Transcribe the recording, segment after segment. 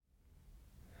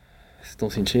estão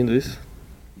sentindo isso?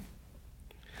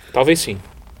 Talvez sim.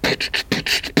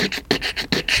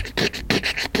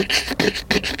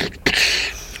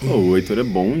 O Heitor é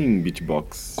bom em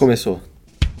beatbox. Começou.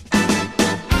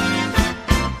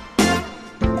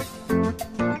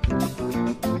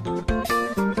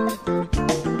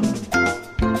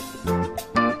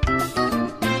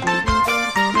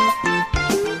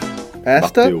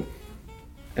 Esta Bateu.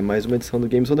 é mais uma edição do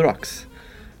Games on the Rocks,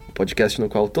 um podcast no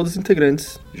qual todos os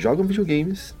integrantes jogam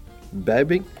videogames,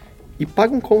 bebem e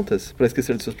pagam contas para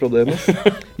esquecer dos seus problemas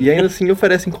e ainda assim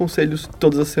oferecem conselhos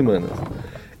todas as semanas.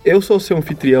 Eu sou o seu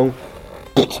anfitrião,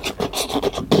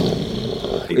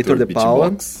 Heitor de Paula,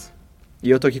 Beatbox. e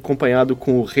eu tô aqui acompanhado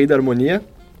com o rei da harmonia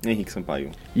Henrique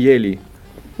Sampaio. e ele,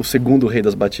 o segundo rei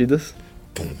das batidas.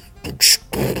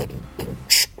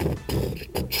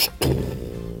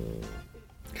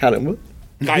 Caramba.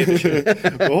 Cai,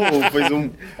 Fez um...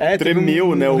 Teve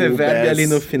Tremeu, né, o reverb bass. ali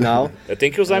no final. eu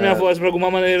tenho que usar minha voz de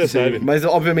alguma maneira, sabe? Mas,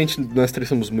 obviamente, nós três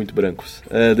somos muito brancos.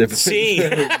 Sim!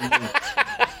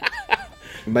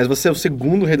 Mas você é o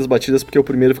segundo rei das batidas, porque o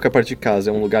primeiro fica perto de casa.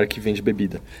 É um lugar que vende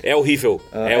bebida. É horrível.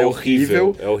 É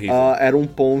horrível. Era um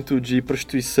ponto de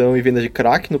prostituição e venda de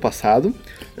crack no passado.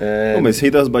 Não, mas Rei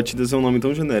das Batidas é um nome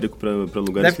tão genérico pra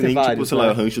lugares Deve que ter nem, vários, tipo, sei né?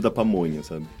 lá, Rancho da Pamonha,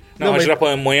 sabe? Não, Não, Rancho mas- da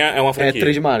Pamonha é uma É franquia.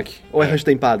 trademark. Ou é Rancho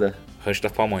da Empada? Rancho da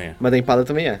Pamonha. Mas da Empada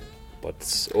também é. Pode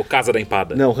ser. Ou Casa da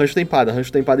Empada. Não, Rancho da Empada.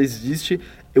 Rancho da Empada existe.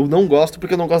 Eu não gosto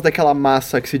porque eu não gosto daquela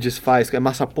massa que se desfaz, que é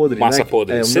massa podre, Massa né?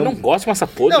 podre. Eu Você não gosta de massa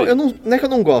podre? Não, não é que eu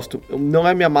não gosto. Não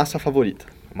é a minha massa favorita.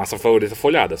 Massa favorita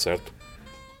folhada, certo?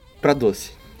 Pra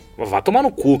doce. Vá tomar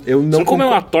no cu. Eu não Você não comeu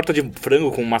concor- uma torta de frango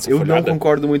com massa Eu folhada? não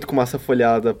concordo muito com massa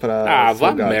folhada pra Ah, vá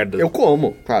salgado. merda. Eu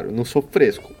como, claro, não sou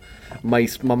fresco.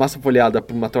 Mas uma massa folhada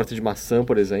pra uma torta de maçã,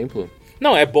 por exemplo...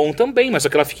 Não, é bom também, mas só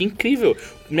que ela fica incrível.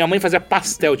 Minha mãe fazia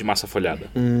pastel de massa folhada.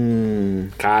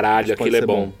 Caralho, isso pode aquilo é ser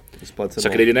bom. Isso pode ser Só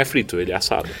bom. que ele não é frito, ele é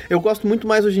assado. Eu gosto muito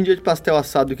mais hoje em dia de pastel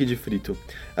assado do que de frito.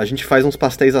 A gente faz uns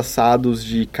pastéis assados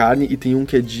de carne e tem um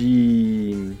que é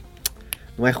de...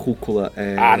 Não é rúcula,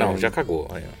 é... Ah, não, já cagou.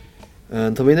 Aí,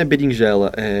 ó. Também não é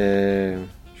berinjela, é...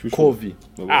 Chuchu. Couve.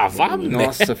 Ah, vá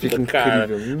Nossa, merda, fica cara.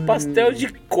 incrível. Pastel de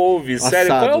couve,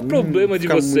 sério, Assado. qual é o problema de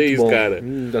Fica muito vocês, bom. cara?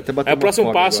 Dá até bater Aí o uma próximo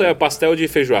fome passo agora. é pastel de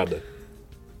feijoada.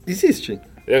 Existe.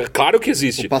 É claro que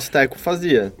existe. O pasteco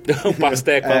fazia. O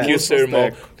pasteco É, que o o seu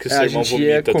irmão, que o seu A irmão gente ia,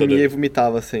 vomita comia e toda...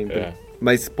 vomitava sempre. É.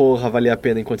 Mas, porra, valia a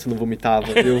pena enquanto você não vomitava,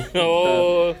 viu?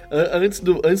 Oh,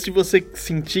 Antes de você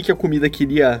sentir que a comida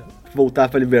queria voltar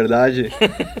pra liberdade,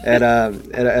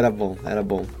 era bom, era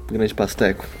bom. Grande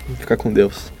pasteco. Ficar com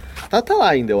Deus. Tá lá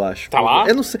ainda, eu acho. Tá lá?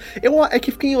 Eu não sei. É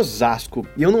que fica em Osasco.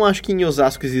 E eu não acho que em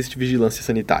Osasco existe vigilância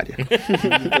sanitária.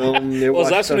 Então, eu acho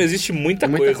Osasco que não existe muita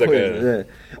muita coisa, cara.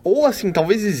 é. Ou assim,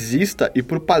 talvez exista, e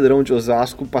por padrão de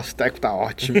Osasco, o pasteco tá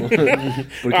ótimo.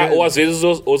 Porque Ou às vezes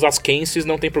os osasquenses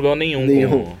não tem problema nenhum.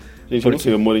 Nenhum. Com... Gente, eu não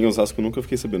sei, eu morei em Osasco, eu nunca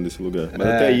fiquei sabendo desse lugar. Mas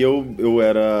É. até aí eu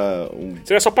era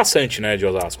Você era só passante, né, de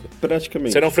Osasco.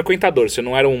 praticamente... Você era um frequentador, você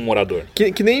não era um morador.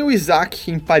 Que nem o Isaac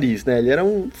em Paris, né? Ele era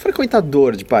um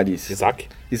frequentador de Paris. Isaac?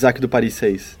 Isaac do Paris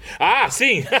 6. Ah,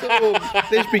 sim!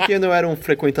 Desde pequeno eu era um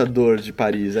frequentador de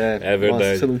Paris. É verdade.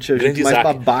 Nossa, você não tinha Grande jeito mais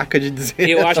Isaac. babaca de dizer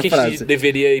Eu essa acho que a frase. gente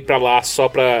deveria ir pra lá só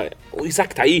pra... O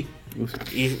Isaac tá aí?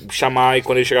 E chamar, e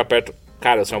quando ele chegar perto...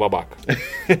 Cara, você é um babaca.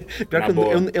 Pior Na que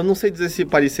boa. eu não sei dizer se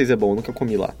Paris 6 é bom, eu nunca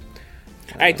comi lá.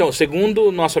 Então, segundo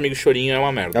o nosso amigo Chorinho, é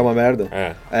uma merda. É uma merda?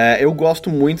 É. Eu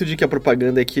gosto muito de que a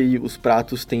propaganda é que os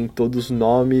pratos têm todos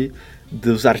nome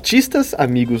dos artistas,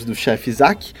 amigos do chefe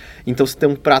Isaac. Então você tem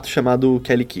um prato chamado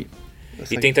Kelly Key.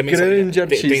 Essa E tem também grande tem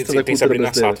artista da tem cultura Sabrina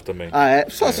brasileira. Sato também. Ah, é?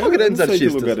 Só Eu grandes não sei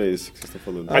artistas. que lugar é esse que você tá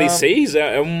falando. Paris 6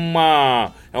 é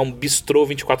um bistrô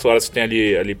 24 horas que tem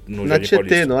ali no Na Jardim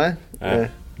Tietê, Paulista. não é? É.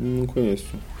 Não conheço.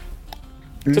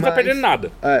 Você não tá perdendo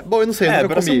nada. Bom, eu não sei, eu nunca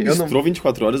pra ser comi. um Eu, não, bistrô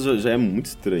 24 horas já é muito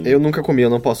estranho. eu nunca comi, eu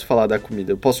não posso falar da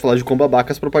comida. Eu posso falar de Combabá,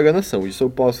 as propagandas são. Isso eu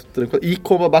posso tranquilo. E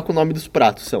Combabá com o nome dos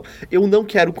pratos são. Eu não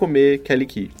quero comer Kelly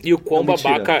Key. E o quão Não,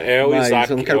 mentira. babaca é o Mas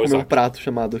Isaac. eu não quero é o comer um Isaac. prato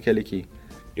chamado Kelly Key.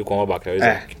 E o quão babaca é o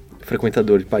Isaac.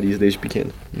 Frequentador de Paris desde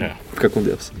pequeno. É. Fica com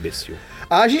Deus. Imbecil.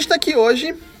 A gente tá aqui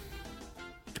hoje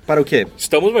para o quê?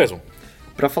 Estamos mesmo.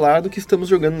 Pra falar do que estamos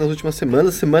jogando nas últimas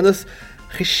semanas. Semanas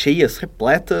recheias,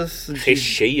 repletas de...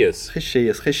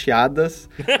 Recheadas.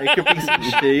 É que eu pensei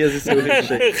em cheias e são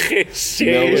recheias.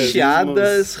 Recheias.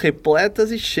 Recheadas,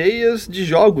 repletas e cheias de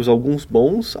jogos. Alguns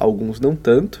bons, alguns não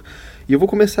tanto. E eu vou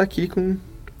começar aqui com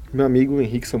meu amigo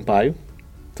Henrique Sampaio.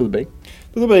 Tudo bem?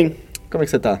 Tudo bem, Como é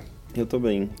que você tá? eu tô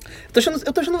bem.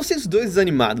 Eu tô achando vocês dois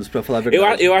desanimados, pra falar a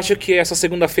verdade. Eu acho que essa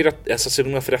segunda-feira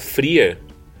fria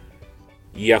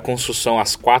E a construção,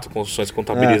 as 4 construções que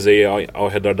contabilizei ao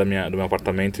redor do meu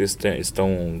apartamento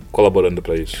estão colaborando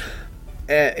pra isso.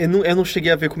 Eu não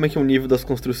cheguei a ver como é que é o nível das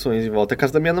construções em volta. A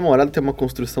casa da minha namorada tem uma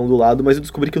construção do lado, mas eu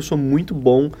descobri que eu sou muito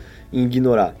bom em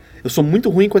ignorar. Eu sou muito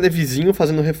ruim quando é vizinho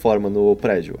fazendo reforma no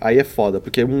prédio. Aí é foda,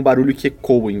 porque é um barulho que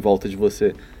ecoa em volta de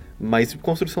você. Mas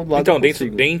construção do lado então, eu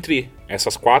consigo. dentre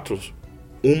essas 4,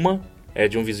 uma é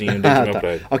de um vizinho dentro do meu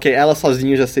prédio. Ok, ela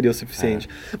sozinha já seria o suficiente.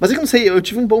 Mas é que eu não sei, eu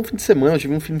tive um bom fim de semana, eu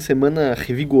tive um fim de semana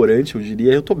revigorante, eu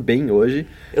diria. Eu tô bem hoje.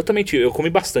 Eu também tive, eu comi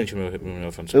bastante no meu fim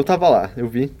de semana. Eu tava lá, eu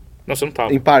vi. Não, você não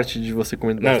tava. Em parte de você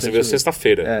comendo bastante. Não, você viu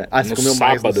sexta-feira. Você no comeu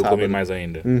sábado, mais no sábado. Eu comi mais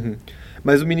ainda. Uhum.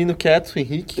 Mas o menino quieto, o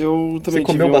Henrique, Eu também você tive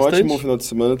comeu um bastante? ótimo final de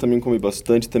semana, também comi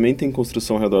bastante. Também tem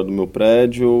construção ao redor do meu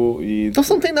prédio e... Então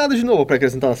você não tem nada de novo pra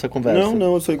acrescentar nessa conversa?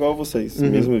 Não, eu sou igual a vocês.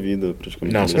 Mesma vida,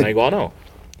 praticamente. Não, você não é igual, não.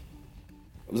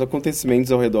 Os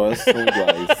acontecimentos ao redor são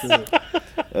iguais.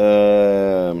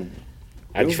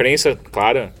 A diferença,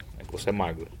 clara, é que você é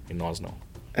magro e nós não.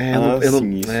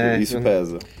 Isso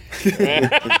pesa.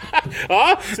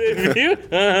 Ó, você viu?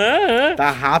 Tá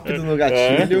rápido no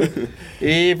gatilho.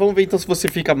 E vamos ver então se você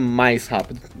fica mais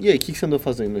rápido. E aí, o que você andou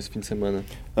fazendo nesse fim de semana?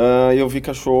 Eu vi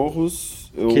cachorros.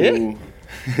 Quê?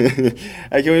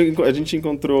 É que a gente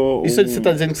encontrou... Isso você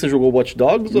tá dizendo que você jogou Watch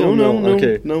Dogs? Não, ou não.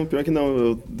 Okay. Não, pior que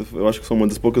não. Eu acho que sou uma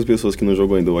das poucas pessoas que não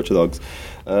jogou ainda Watch Dogs.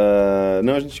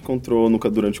 Não, a gente encontrou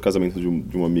durante o casamento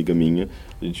de uma amiga minha.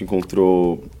 A gente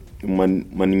encontrou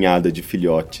uma ninhada de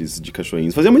filhotes de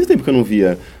cachorrinhos. Fazia muito tempo que eu não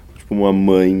via, tipo, uma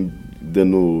mãe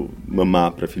dando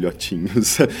mamar pra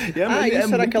filhotinhos. Isso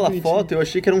era aquela bonitinho. foto? Eu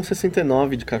achei que eram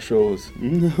 69 de cachorros.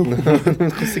 Não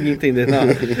consegui entender, não.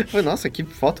 Eu falei, nossa, que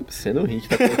foto obscena o Rick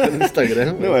tá colocando no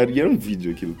Instagram. Não, era um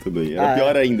vídeo aquilo também. Era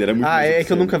pior ainda, era muito mais é que eu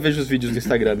obsceno. nunca vejo os vídeos do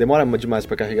Instagram. Demora demais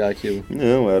pra carregar aquilo.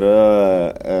 Não,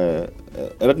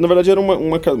 na verdade, era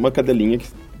uma cadelinha que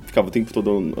ficava o tempo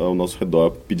todo ao nosso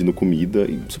redor pedindo comida.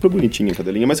 E super bonitinha a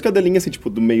cadelinha. Mas cadelinha, assim, tipo,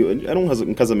 do meio... Era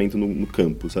um casamento no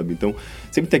campo, sabe? Então,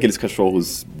 sempre tem aqueles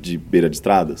cachorros de beira de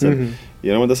estrada, sabe? Uhum. E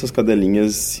era uma dessas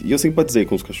cadelinhas... E eu simpatizei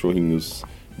com os cachorrinhos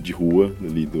de rua,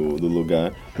 ali do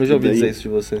lugar. Eu já ouvi dizer isso de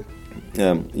você.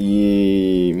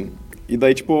 E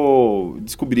daí, tipo,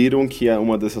 descobriram que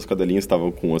uma dessas cadelinhas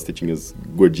estava com as tetinhas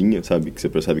gordinhas, sabe? Que você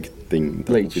percebe que tá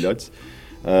com Leite. filhotes.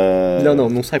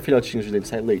 Não sai filhotinhos de dentro,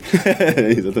 sai leite.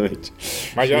 Exatamente.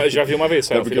 Mas já vi uma vez,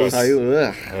 saiu filhote. Saiu...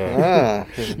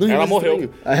 Não, Ela mais morreu.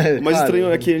 Estranho, o mais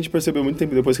estranho é que a gente percebeu muito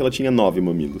tempo depois que ela tinha 9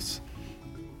 mamilos.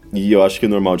 E eu acho que o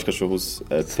normal de cachorros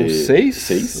é São ter... 6?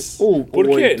 6? Ou Por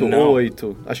quê? 8? Não. Ou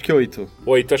 8. Acho que 8.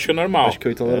 8 acho que é normal. Acho que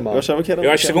 8 é normal. Eu achava que era...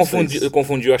 Eu acho que eram você seis.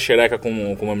 confundiu a xereca com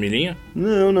uma milinha.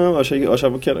 Não, eu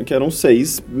achava que eram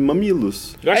 6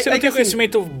 mamilos. Eu acho que você não tem que assim,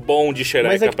 conhecimento bom de xereca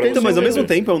mas é que pra tem- você. Mas ao ver. mesmo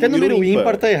tempo é um Até número número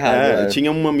ímpar tá errado, tinha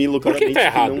um mamilo Por que claramente tá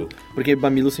errado? não- Porque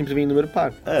mamilo sempre vem em número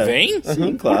par. Vem?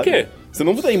 Sim, claro. Por quê? Você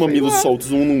não tem mamilos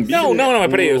soltos um num bicho. Não, mas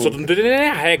peraí, eu só tô entendendo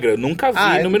a regra. Nunca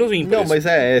vi números ímpares. Não, mas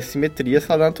é simetria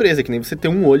só da natureza, que nem você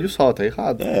tem um olho só, tá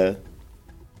errado.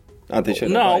 Tem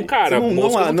xereca. Não, cara, Não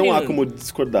mosca não há tem- como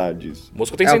discordar disso.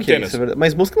 Mosca tem Ok, centenas. isso é verdade.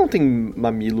 Mas mosca não tem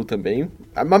mamilo também.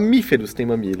 Mamíferos têm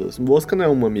mamilos. Mosca não é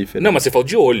um mamífero. Não, mas você falou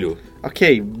de olho.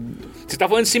 Ok. Você tá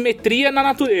falando de simetria na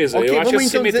natureza. Ok, eu acho que a vamos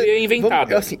então simetria dizer- é inventada.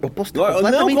 vamos- assim, eu posso ter Não,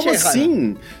 completamente como errado.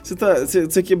 assim?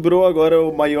 Você quebrou agora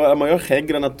a maior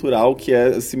regra natural, que é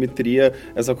a simetria,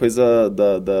 essa coisa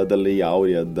da lei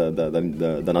áurea,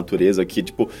 da natureza, que,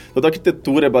 tipo, toda a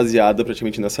arquitetura é baseada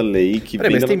praticamente nessa lei que Peraí,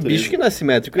 vem mas da tem natureza. bicho que não é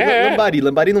simétrico. É.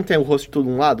 Lambari não tem o rosto de todo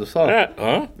um lado só?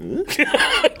 Hã?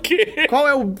 Que? Qual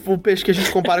é o peixe que a gente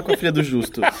compara com a filha do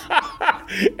Justus?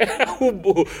 É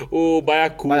o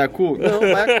baiacu. Baiacu? Não,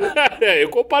 baiacu. Eu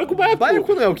comparo com o baiacu.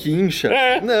 Baiacu não é o que incha?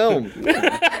 É. Não.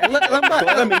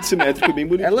 Claramente simétrico e bem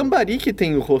bonito. É lambari que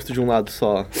tem o rosto de um lado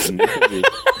só, Nunca vi.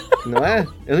 não é?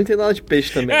 Eu não entendo nada de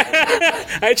peixe também.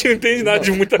 A gente não entende nada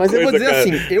de muita Mas coisa, eu vou dizer cara.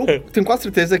 assim, eu tenho quase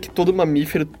certeza que todo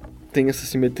mamífero tem essa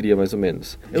simetria, mais ou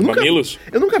menos. Mamilos?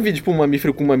 Eu nunca vi, tipo, um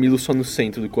mamífero com um mamilo só no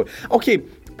centro do corpo. Ok,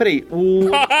 peraí, Olha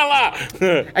lá!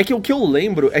 É que o que eu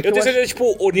lembro é que Eu tenho acho- certeza,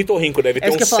 tipo, ornitorrinco deve ter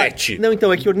isso que eu uns ia falar. 7. Não,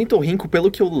 então, é que ornitorrinco,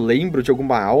 pelo que eu lembro de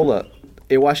alguma aula,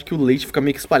 eu acho que o leite fica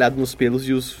meio que espalhado nos pelos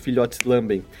e os filhotes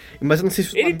lambem. Mas eu não sei se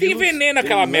os Ele tem mamilos- veneno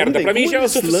aquela Eles merda. lambem? Pra mim Como já é o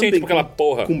eles suficiente lambem pra aquela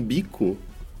porra. Com bico?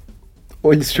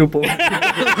 Ou eles chupam.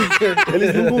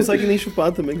 Eles não conseguem nem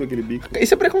chupar também com aquele bico.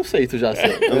 Isso é preconceito já, assim.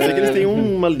 A não ser que eles tenham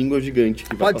uma língua gigante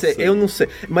que vai Pode ser, passando. eu não sei.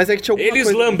 Mas é que tinha alguma Eles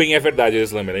coisa... lambem, é verdade, eles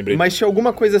lambem, lembrei. Mas tinha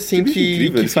alguma coisa assim Bicho que,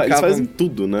 incrível, que eles ficava... fazem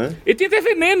tudo, né? Ele tem até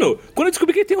veneno. Quando eu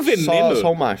descobri que ele tem um veneno...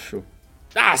 Só o macho.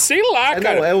 Ah, sei lá, não,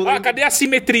 cara. eu lembro- Cadê a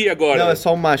simetria agora? Não, é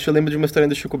só o macho. Eu lembro de uma história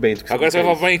do Chico Bento. Que Agora você vai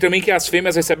fez. falar pra mim também que as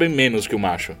fêmeas recebem menos que o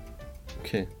macho. O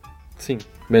quê? Sim,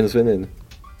 menos veneno.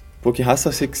 Pô, que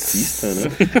raça sexista,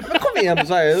 né? Mas convenhamos,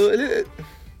 vai.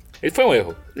 Ele foi um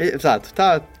erro. Exato,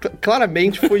 tá.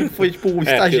 Claramente foi tipo o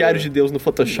estagiário de Deus no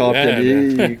Photoshop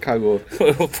ali e cagou.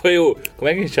 Foi o... Como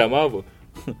é que a gente chamava?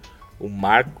 O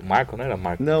Marco. Marco, não era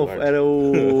Marco? Não, era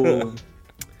o...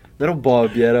 Não era o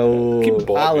Bob, era o... Que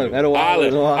Bob? Alan, era o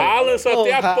Alan. Alan só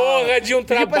tem a porra de um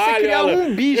trabalho, Você criar Alan.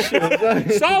 um bicho,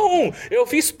 sabe? Só um. Eu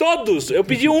fiz todos. Eu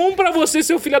pedi um pra você,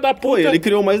 seu filho da Pô, puta. ele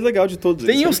criou o mais legal de todos.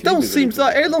 Tem Eles uns são tão incríveis, simples, ó,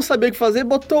 ele não sabia o que fazer,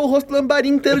 botou o rosto lambarim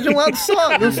inteiro de um lado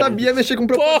só, não sabia mexer com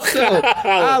proporção.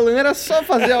 Porra! Alan era só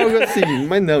fazer algo assim,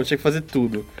 mas não, tinha que fazer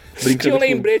tudo. Tinha um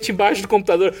lembrete embaixo do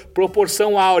computador.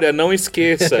 Proporção áurea, não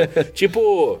esqueça.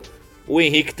 Tipo, o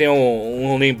Henrique tem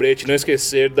um lembrete, não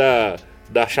esquecer da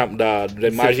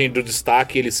imagem do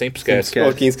destaque, ele sempre esquece.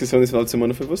 Ó, quem esqueceu nesse final de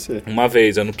semana foi você. Uma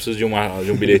vez, eu não preciso de um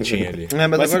bilhetinho ali. É,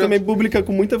 Mas você agora também publica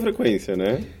com muita frequência,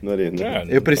 né? Na arena.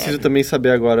 eu preciso também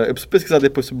saber agora, eu preciso pesquisar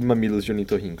depois sobre mamilos de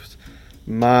ornitorrincos.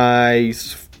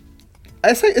 Mas...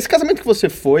 Esse casamento que você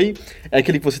foi, é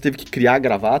aquele que você teve que criar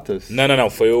gravatas? Não,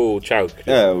 foi o Thiago.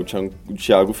 O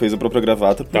Thiago fez a própria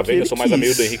gravata porque Tá vendo? Eu sou mais quis.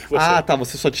 amigo do Henrique que você. Ah, tá,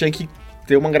 você só tinha que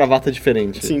ter uma gravata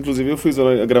diferente. Sim, inclusive eu fiz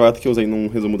a gravata que eu usei num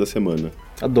resumo da semana.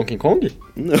 A Donkey Kong?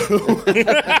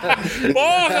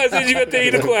 Porra, você devia ter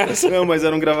ido com essa. Não, mas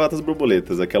eram gravatas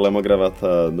borboletas. Aquela é uma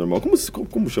gravata normal.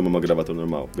 Como chama uma gravata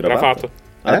normal? Gravata.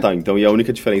 Ah, É? tá. Então, e a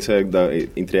única diferença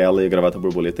entre ela e a gravata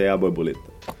borboleta é a borboleta.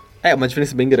 É, uma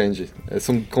diferença bem grande.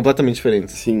 São completamente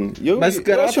diferentes. Sim. Mas eu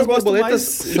gravatas acho que eu gosto borboletas mais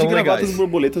são de gravatas legais.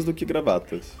 borboletas do que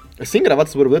gravatas. Sim,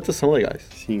 gravatas borboletas são legais.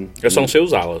 Sim. Eu só não sei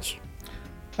usá-las.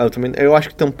 Eu acho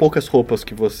que tem poucas roupas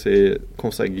que você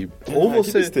consegue... Ou Que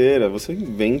você... besteira. Você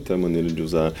inventa a maneira de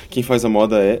usar. Quem faz a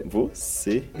moda é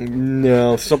você.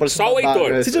 Não, você só parece... Só o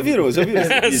Heitor. Vocês já viram esse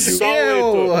vídeo? Só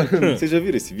o Heitor. Vocês já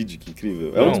viram esse vídeo? Que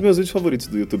incrível. É Não. um dos meus vídeos favoritos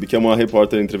do YouTube, que é uma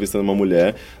repórter entrevistando uma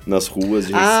mulher nas ruas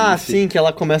de Recife. Ah, sim, que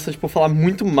ela começa, tipo, a falar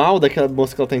muito mal daquela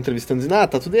moça que ela tá entrevistando, dizendo,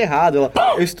 tá tudo errado. Ela,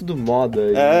 eu estudo moda.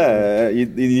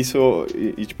 E isso,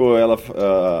 tipo, ela,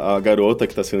 a garota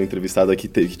que tá sendo entrevistada que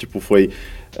tipo, foi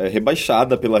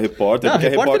rebaixada pela repórter. Não, a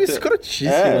porque repórter é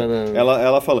escrotíssima, né?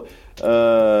 Ela fala,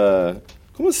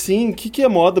 como assim? O que é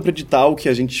moda pra editar o que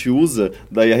a gente usa?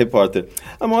 Daí a repórter,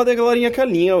 a moda é Glorinha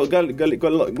Calil,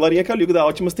 Glorinha Calil, dá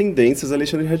ótimas tendências,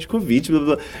 Alexandre Radkovic, blá,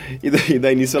 blá. E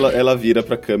daí nisso ela vira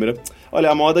pra câmera, olha,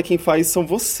 a moda quem faz são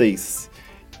vocês.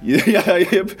 E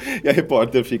a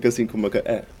repórter fica assim com uma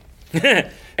cara,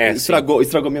 estragou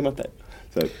minha matéria,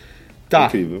 sabe? Tá,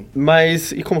 Incrível.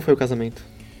 mas e como foi o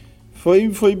casamento?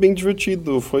 Foi bem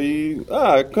divertido,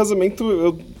 casamento,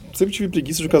 eu sempre tive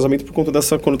preguiça de casamento por conta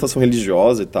dessa conotação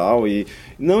religiosa e tal,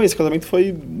 não, esse casamento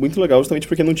foi muito legal justamente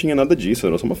porque não tinha nada disso,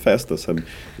 era só uma festa, sabe?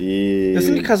 Eu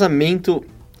sinto que casamento,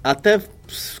 até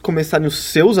começarem os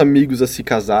seus amigos a se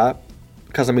casar,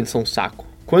 casamentos são um saco.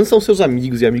 Quando são seus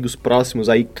amigos e amigos próximos,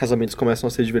 aí casamentos começam a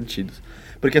ser divertidos.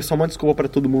 Porque é só uma desculpa pra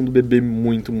todo mundo beber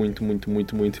muito, muito, muito,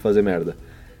 muito, muito e fazer merda.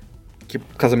 Que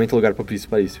casamento é lugar propício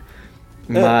para isso.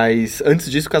 Mas antes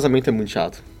disso, o casamento é muito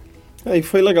chato. E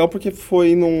foi legal porque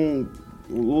foi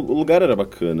o lugar era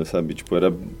bacana, sabe? Tipo,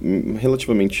 era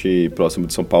relativamente próximo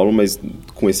de São Paulo, mas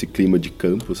com esse clima de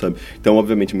campo, sabe? Então,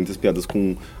 obviamente, muitas piadas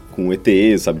com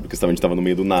ETs, sabe? Porque a gente tava no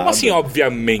meio do nada. Como assim,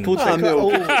 obviamente? Puta, meu,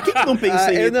 quem que não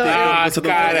pensa em ET?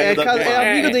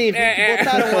 É amigo do Henrique,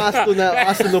 botaram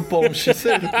aço no ponche,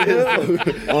 certeza.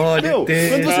 Olha, Meu,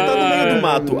 quando você tá no meio do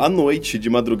mato, à noite, de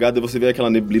madrugada, você vê aquela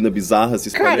neblina bizarra se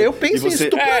espalhando. Cara, eu penso em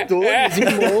estupradores, em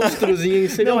monstros, em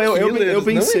serial killers,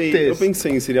 eu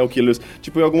pensei em serial killers.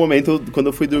 Tipo, em algum momento, quando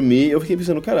eu fui dormir, eu fiquei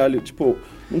pensando, caralho, tipo,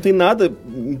 não tem nada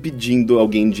impedindo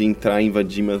alguém de entrar,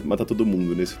 invadir, matar todo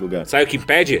mundo nesse lugar. Sabe o que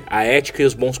impede? A ética e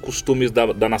os bons costumes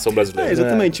da nação brasileira.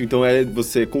 Exatamente. Então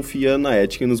você confia na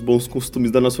ética e nos bons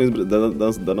costumes da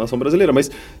nação brasileira.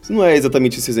 Mas não é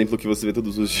exatamente esse exemplo que você vê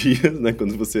todos os dias, né?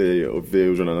 Quando você vê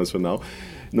o Jornal Nacional.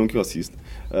 Não que eu assista.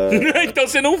 Então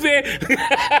você não vê.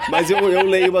 Mas eu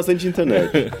leio bastante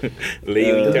internet.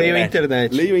 Leio a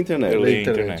internet. Leio a internet. Eu leio a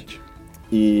internet.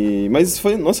 Mas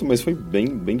foi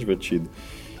bem divertido.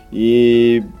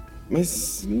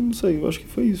 Mas, não sei, eu acho que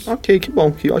foi isso. Ok, que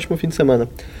bom, que ótimo fim de semana.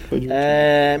 Foi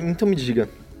divertido. Então me diga,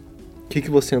 o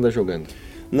que você anda jogando?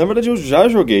 Na verdade, eu já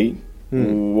joguei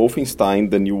o Wolfenstein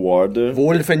The New Order.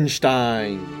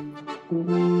 Wolfenstein.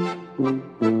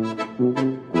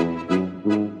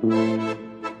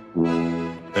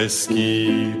 Es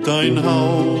gibt ein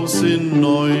Haus in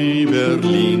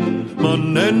Neu-Berlin,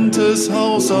 man nennt es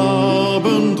Haus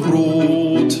Abendrot.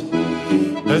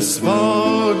 Es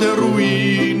war der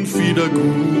Ruin vieler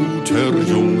guter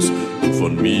Jungs,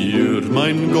 von mir,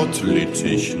 mein Gott, litt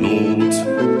ich Not.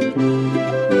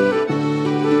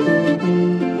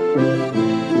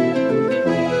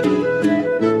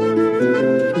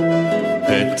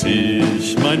 hätte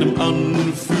ich meinem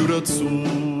Anführer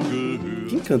zugehört.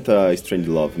 Quem canta Strange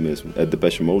Love mesmo? É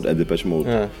Depeche Mode? É Depeche Mode.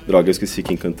 Droga, eu esqueci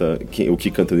o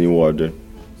que canta New Order.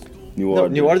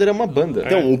 New Order é uma banda.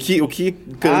 Então, o que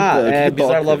canta... é que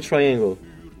Bizarre toca, Love Triangle.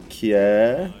 Que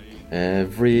é...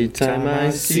 Every time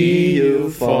I see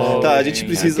you fall, Tá, a gente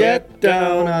precisa... get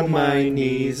down on my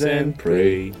knees and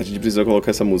pray. A gente precisa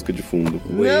colocar essa música de fundo.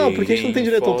 Não, porque a gente não tem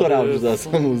direito autoral de usar essa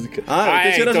música. O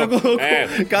Teixeira já colocou.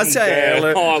 Cássia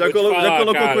Eller já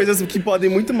colocou coisas que podem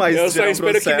muito mais. Eu só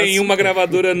espero que nenhuma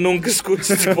gravadora nunca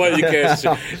escute esse podcast.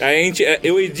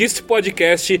 Eu edito esse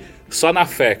podcast só na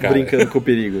fé, cara. Brincando com o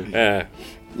perigo.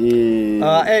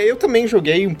 Eu também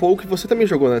joguei um pouco e você também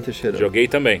jogou, né, Teixeira? Joguei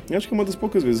também. Eu acho que é uma das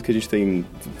poucas vezes que a gente tem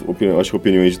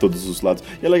opiniões de todos os lados.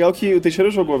 E é legal que o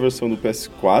Teixeira jogou a versão do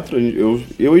PS4,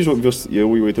 eu e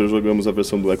o Heitor jogamos a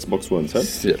versão do Xbox One,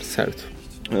 certo? Certo.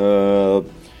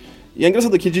 E é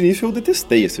engraçado que de início eu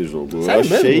detestei esse jogo. Sério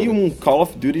eu achei mesmo? um Call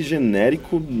of Duty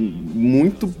genérico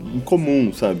muito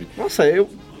comum, sabe? Nossa,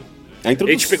 A introdução...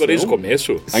 Ele te pegou desde o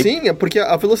começo? Sim, é porque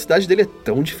a velocidade dele é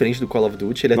tão diferente do Call of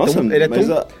Duty, ele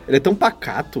é tão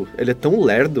pacato, ele é tão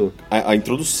lerdo. A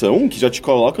introdução que já te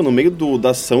coloca no meio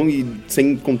da ação e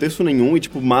sem contexto nenhum e,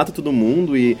 tipo, mata todo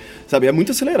mundo e, sabe, é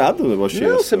muito acelerado, eu achei.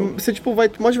 Não, você tipo,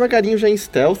 vai mais devagarinho já em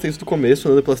stealth desde o começo,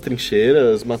 andando pelas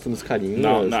trincheiras, matando os carinhos.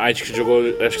 Não, acho que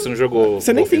você não jogou.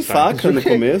 Você nem tem faca no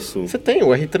começo. Você tem, o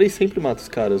R3 sempre mata os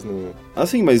caras no... Ah,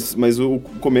 sim, mas o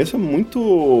começo é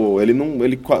muito...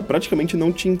 Ele praticamente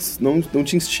não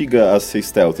te instiga a ser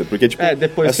stealth, porque, tipo,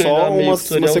 depois é só uma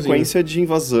sequência de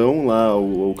invasão lá,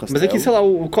 o castelo. Mas é que, sei lá,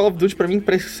 o Call of Duty pra mim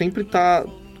parece que sempre tá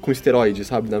com esteroide,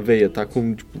 sabe, na veia, tá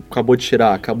com, tipo, acabou de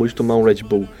cheirar, acabou de tomar um Red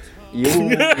Bull. E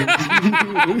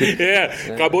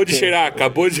acabou de cheirar,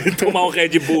 acabou de tomar um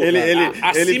Red Bull.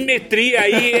 A simetria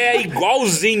aí é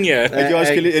igualzinha. É que eu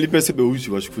acho que ele percebeu,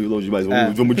 eu acho que fui longe demais,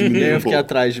 vamos diminuir um pouco. Eu fiquei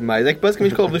atrás demais. É que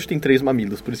basicamente o Call of Duty tem 3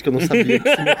 mamilos, por isso que eu não sabia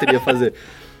que simetria fazer.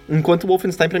 Enquanto o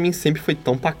Wolfenstein pra mim sempre foi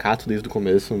tão pacato desde o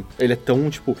começo. Ele é tão,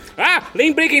 tipo...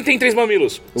 lembrei quem tem 3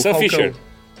 mamilos. Sam Fisher.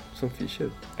 Sam Fisher?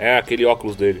 É, aquele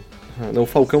óculos dele. Não, o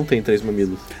Falcão tem 3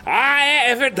 mamilos.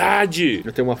 É verdade!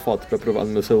 Eu tenho uma foto pra provar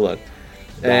no meu celular.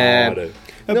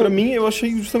 Pra mim, eu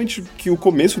achei justamente que o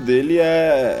começo dele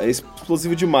é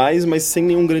explosivo demais, mas sem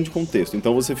nenhum grande contexto.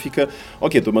 Então você fica,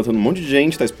 tô matando um monte de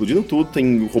gente, tá explodindo tudo,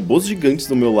 tem robôs gigantes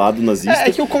do meu lado, nazistas.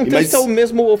 É que o contexto é o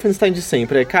mesmo Wolfenstein de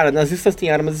sempre. Cara, nazistas têm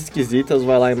armas esquisitas,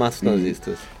 vai lá e mata os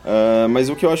nazistas. Mas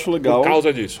o que eu acho legal... Por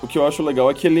causa disso. O que eu acho legal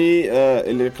é que ele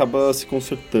acaba se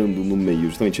consertando no meio,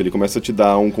 justamente. Ele começa a te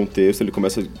dar um contexto, ele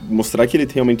começa a mostrar que ele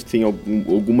realmente tem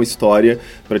alguma história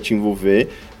pra te envolver.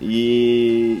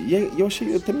 E eu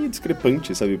achei até meio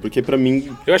discrepante, sabe? Porque pra mim...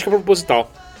 Eu acho que é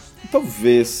proposital.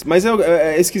 Talvez, mas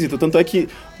é esquisito. Tanto é que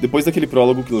depois daquele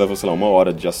prólogo que leva, sei lá, 1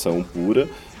 hora de ação pura...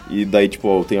 E daí,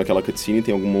 tipo, tem aquela cutscene,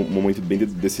 tem algum momento bem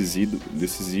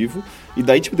decisivo. E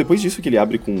daí, tipo, depois disso que ele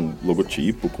abre com um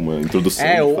logotipo, com uma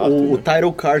introdução, o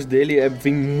title card dele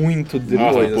vem muito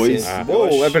depois,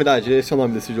 assim. É verdade, esse é o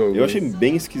nome desse jogo. Eu achei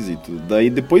bem esquisito. Daí,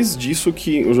 depois disso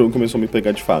que o jogo começou a me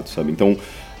pegar de fato, sabe? Então,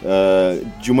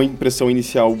 de uma impressão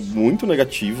inicial muito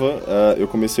negativa, eu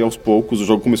comecei aos poucos, o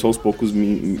jogo começou aos poucos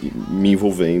me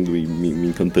envolvendo e me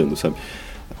encantando, sabe?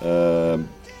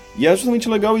 E é justamente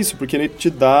legal isso, porque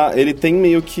ele tem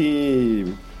meio que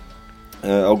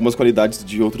algumas qualidades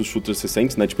de outros shooters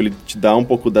recentes, né? Tipo, ele te dá um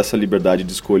pouco dessa liberdade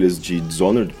de escolhas de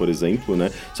Dishonored, por exemplo, né?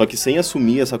 Só que sem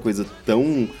assumir essa coisa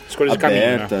tão escolha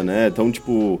aberta, de caminho, né? Tão,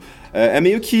 tipo... É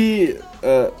meio que...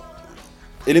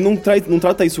 ele não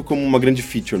trata isso como uma grande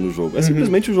feature no jogo. É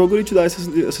simplesmente o jogo, ele te dá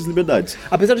essas liberdades.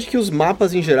 Apesar de que os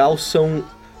mapas, em geral, são...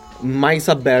 mais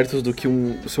abertos do que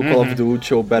o seu Call of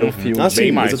Duty ou Battlefield.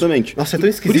 Sim, mais. Exatamente. Nossa, é tão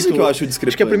esquisito. Por isso que eu acho discrepante.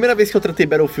 Acho que é a primeira vez que eu tratei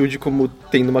Battlefield como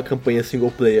tendo uma campanha single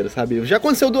player, sabe? Já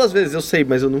aconteceu 2 vezes, eu sei,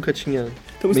 mas eu nunca tinha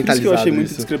então, por isso que eu achei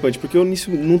muito discrepante, porque eu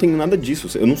nisso não tenho nada disso.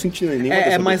 Eu não senti nenhuma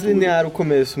É mais linear o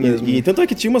começo mesmo. E tanto é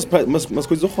que tinha umas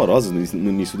coisas horrorosas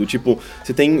no início, do tipo,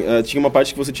 você tinha uma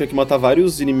parte que você tinha que matar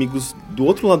vários inimigos do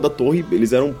outro lado da torre,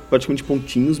 eles eram praticamente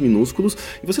pontinhos minúsculos,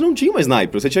 e você não tinha uma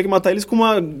sniper, você tinha que matar eles com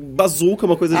uma bazuca,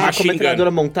 uma coisa com uma metralhadora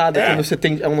montada, quando você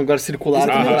tem um lugar circular.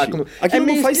 Aquilo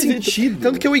não faz sentido.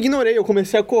 Tanto que eu ignorei, eu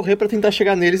comecei a correr pra tentar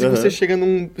chegar neles e você chega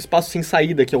num espaço sem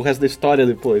saída, que é o resto da história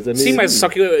depois. Sim, mas só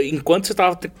que enquanto você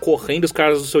tava correndo, os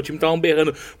caras do seu time estavam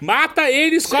berrando, mata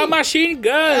eles com a machine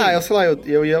gun! Eu sei lá,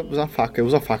 eu ia usar faca, eu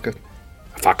uso a faca.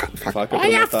 Faca. Faca pra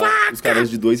Olha a matar faca! os caras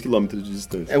de 2 km de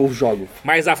distância. É o jogo.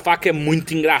 Mas a faca é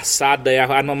muito engraçada, é a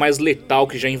arma mais letal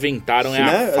que já inventaram, é a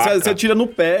Né? faca. Você atira no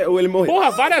pé ou ele morre.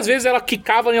 Porra, várias vezes ela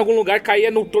quicava em algum lugar,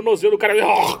 caía no tornozelo do cara.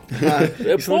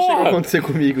 Isso não chegou a acontecer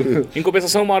comigo. Em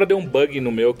compensação, uma hora deu um bug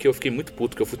no meu que eu fiquei muito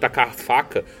puto, que eu fui tacar a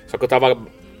faca, só que eu tava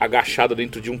agachado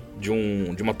dentro de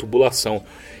uma tubulação.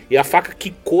 E a faca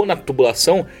quicou na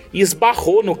tubulação e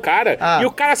esbarrou no cara. E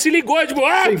o cara se ligou, tipo,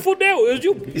 fudeu. Eu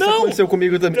digo, não. Isso aconteceu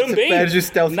comigo também. Você perde o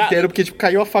stealth inteiro porque, tipo,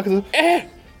 caiu a faca.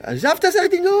 Já tá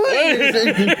certo em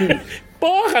dois!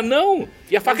 Porra, não!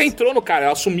 E a faca entrou no cara,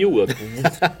 ela sumiu.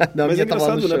 Não, mas é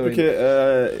engraçado, né? Porque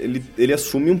ele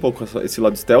assume um pouco esse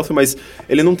lado stealth, mas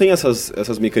ele não tem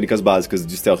essas mecânicas básicas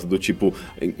de stealth, do tipo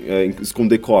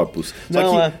esconder corpos.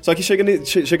 Só que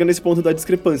chega nesse ponto da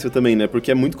discrepância também, né? Porque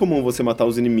é muito comum você matar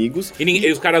os inimigos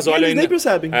e os caras olham eles nem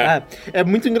percebem. É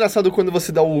muito engraçado quando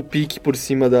você dá o pique por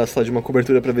cima de uma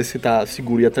cobertura pra ver se tá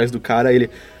seguro e atrás do cara,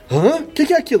 ele... Hã? O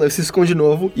que é aquilo? Aí você se esconde de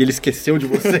novo e ele esqueceu de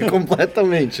você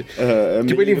completamente.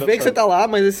 Tipo, ele vê que você tá lá,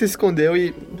 mas ele se escondeu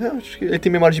e... acho que ele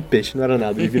tem memória de peixe, não era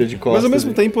nada, ele vira de costas. Mas ao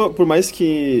mesmo tempo, por mais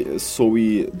que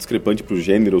soe discrepante pro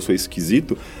gênero ou soe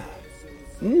esquisito,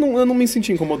 eu não me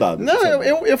senti incomodado. Não,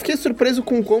 eu fiquei surpreso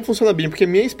com como funciona bem, porque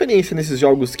minha experiência nesses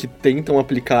jogos que tentam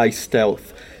aplicar stealth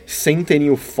sem terem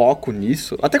o foco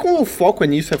nisso, até quando o foco é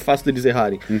nisso é fácil deles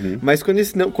errarem, mas quando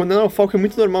não é o foco é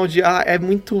muito normal de, é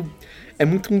muito,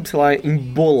 sei lá,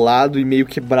 embolado e meio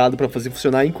quebrado pra fazer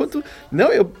funcionar, enquanto, não,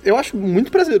 eu acho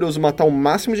muito prazeroso matar o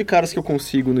máximo de caras que eu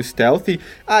consigo no stealth e,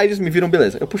 eles me viram,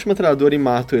 beleza, eu puxo uma metralhadora e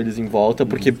mato eles em volta,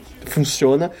 porque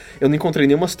funciona, eu não encontrei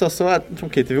nenhuma situação,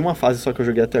 teve uma fase só que eu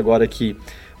joguei até agora que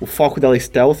o foco dela é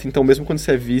stealth, então mesmo quando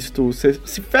você é visto, você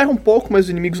se ferra um pouco, mas os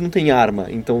inimigos não têm arma,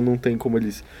 então não tem como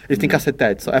eles têm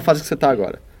cacetetes, é a fase que você tá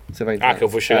agora, você vai entrar. Que eu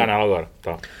vou chegar nela agora,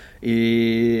 tá.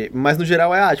 Mas no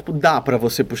geral dá pra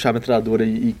você puxar a metralhadora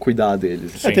e cuidar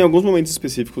deles. Tem alguns momentos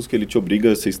específicos que ele te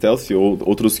obriga a ser stealth, ou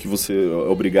outros que você é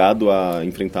obrigado a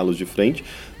enfrentá-los de frente,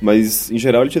 mas em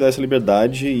geral ele te dá essa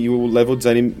liberdade e o level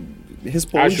design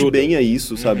responde bem a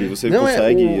isso, sabe? Você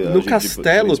consegue... No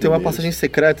castelo tem uma passagem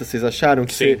secreta, vocês acharam?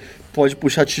 Que você pode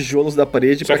puxar tijolos da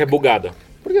parede... Só que é bugada.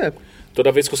 Por quê? Toda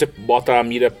vez que você bota a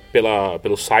mira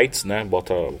pelos sights, né?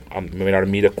 Bota a melhor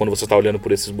mira quando você tá olhando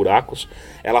por esses buracos,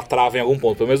 ela trava em algum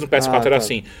ponto. Pelo menos no PS4 era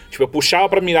assim. Tipo, eu puxava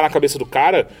pra mirar na cabeça do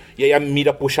cara e aí a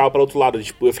mira puxava pra outro lado.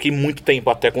 Tipo, eu fiquei muito tempo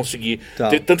até conseguir.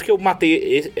 Tanto que eu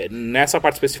matei... Nessa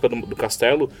parte específica do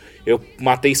castelo, eu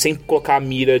matei sem colocar a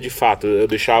mira de fato. Eu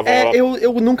deixava ela...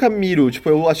 Eu nunca miro. Tipo,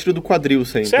 eu atiro do quadril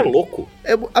sempre. Você é louco?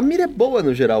 A mira é boa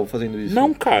no geral fazendo isso.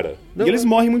 Não, cara. E eles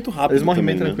morrem muito rápido. Eles morrem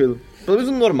também, bem tranquilo. Pelo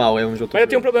menos no normal é um jogo. Mas eu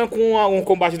tenho um problema com um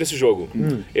combate desse jogo.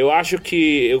 Eu acho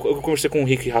que... Eu conversei com o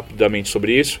Rick rapidamente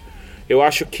sobre isso. Eu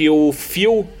acho que o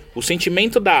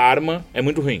sentimento da arma é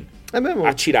muito ruim. É mesmo?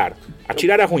 Atirar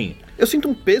é ruim. Eu sinto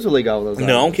um peso legal nas armas.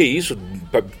 Não, que isso.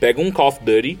 Pega um Call of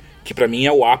Duty, que pra mim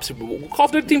é o ápice. O Call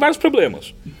of Duty tem vários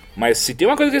problemas. Mas se tem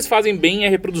uma coisa que eles fazem bem é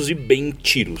reproduzir bem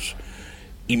tiros.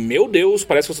 E, meu Deus,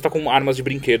 parece que você tá com armas de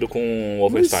brinquedo com o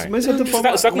Wolfenstein. Mas você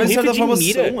tá com um rifle de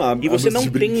mira e você não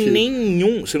tem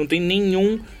nenhum... Você não tem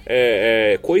nenhum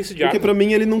coice de arma. Porque pra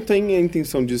mim ele não tem a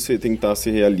intenção de tentar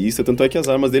ser realista. Tanto é que as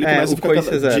armas dele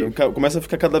começam a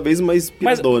ficar cada vez mais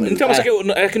piradonas. Então,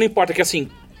 que não importa, que assim...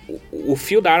 O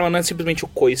fio da arma não é simplesmente o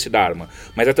coice da arma.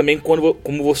 Mas é também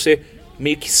como você...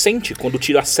 meio que sente quando o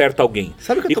tiro acerta alguém.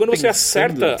 Sabe o que eu tô quando você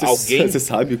acerta alguém... Você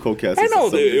sabe qual que é a sensação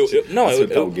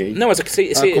alguém? Não, mas é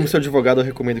que como seu advogado, eu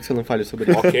recomendo que você não fale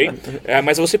sobre isso. Ok.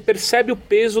 Mas você percebe o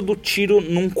peso do tiro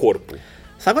num corpo.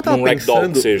 Sabe o que eu tava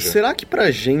pensando? Será que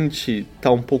pra gente tá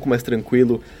um pouco mais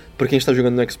tranquilo, porque a gente tá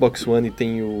jogando no Xbox One e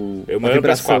tem a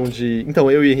vibração de...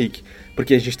 Então, eu e o Henrique,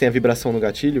 porque a gente tem a vibração no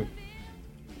gatilho...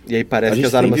 E aí parece que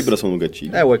as armas... tem vibração no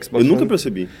gatilho. O Xbox Eu nunca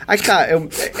percebi. Aí tá,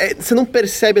 você não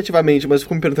percebe ativamente, mas eu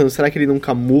fico me perguntando, será que ele não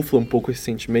camufla um pouco esse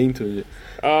sentimento?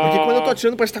 Porque quando eu tô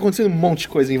atirando parece que tá acontecendo um monte de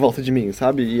coisa em volta de mim,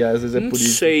 sabe? E às vezes é por isso.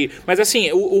 Não sei, mas assim,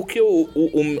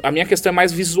 a minha questão é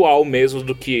mais visual mesmo,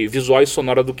 visual e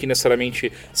sonora do que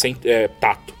necessariamente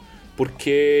tato.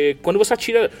 Porque quando você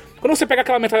atira... Quando você pega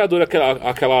aquela metralhadora,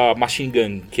 aquela machine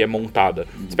gun que é montada,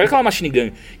 você pega aquela machine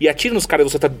gun e atira nos caras e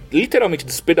você tá literalmente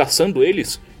despedaçando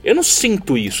eles, eu não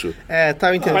sinto isso.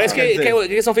 Eu entendo. Parece que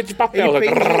eles são feitos de papel.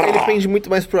 Ele pende muito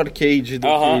mais pro arcade do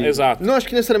que... Exato. Não acho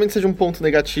que necessariamente seja um ponto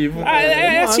negativo.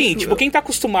 Assim, tipo, quem tá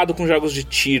acostumado com jogos de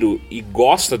tiro e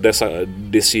gosta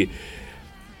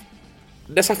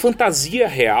dessa fantasia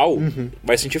real,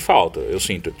 vai sentir falta, eu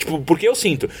sinto. Tipo, porque eu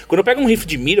sinto. Quando eu pego um rifle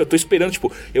de mira, eu tô esperando,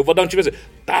 tipo, eu vou dar um tiro e dizer,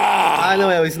 tá! Não,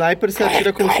 o sniper você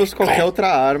atira como se fosse qualquer outra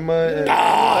arma.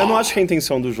 Eu não acho que é a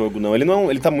intenção do jogo, não.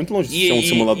 Ele tá muito longe de ser um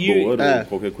simulador ou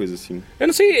qualquer coisa assim. Eu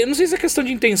não sei se é questão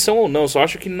de intenção ou não, só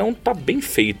acho que não tá bem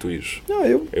feito isso.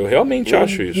 Eu realmente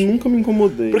acho isso. Nunca me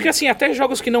incomodei. Porque assim, até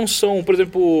jogos que não são, por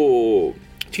exemplo,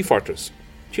 Team Fortress.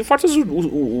 Team Fortress,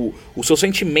 o seu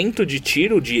sentimento de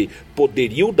tiro, de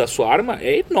poderio da sua arma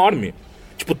é enorme.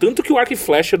 Tipo, tanto que o arco e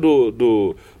flecha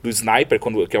do sniper,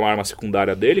 que é uma arma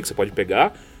secundária dele, que você pode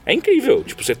pegar, é incrível.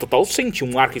 Tipo, você total sente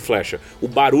um arco e flecha. O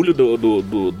barulho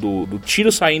do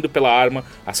tiro saindo pela arma,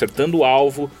 acertando o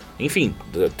alvo. Enfim,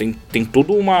 tem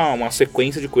toda uma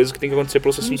sequência de coisas que tem que acontecer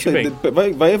pra você sentir bem.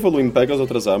 Vai evoluindo, pega as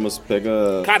outras armas,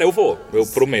 pega... Cara, eu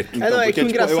prometo. Então, é que o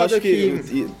engraçado eu acho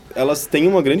que elas têm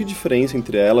uma grande diferença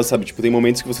entre elas, sabe? Tipo, tem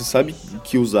momentos que você sabe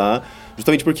que usar,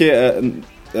 justamente porque...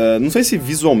 não sei se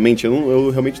visualmente,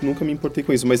 eu realmente nunca me importei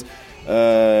com isso, mas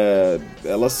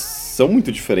elas são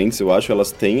muito diferentes, eu acho.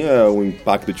 Elas têm um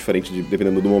impacto diferente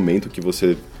dependendo do momento que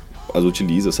você as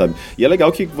utiliza, sabe? E é legal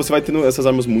que você vai tendo essas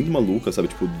armas muito malucas, sabe?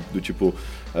 Tipo, do tipo...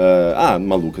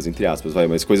 malucas, entre aspas,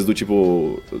 mas coisas do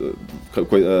tipo...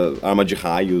 arma de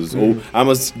raios, ou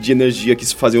armas de energia que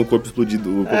fazem o corpo explodir,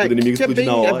 o corpo do inimigo explodir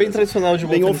na hora. É bem tradicional de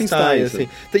bem Wolfenstein, assim.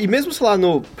 E mesmo, sei lá,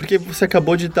 porque você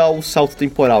acabou de dar o salto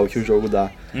temporal que o jogo dá.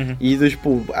 E,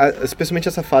 tipo, especialmente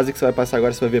essa fase que você vai passar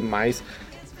agora, você vai ver mais...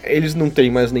 Eles não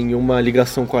têm mais nenhuma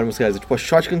ligação com armas reais. Tipo, a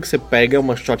shotgun que você pega é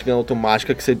uma shotgun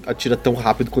automática que você atira tão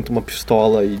rápido quanto uma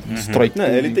pistola e destrói tudo.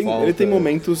 Ele tem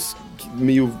momentos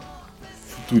meio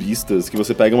futuristas, que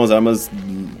você pega umas armas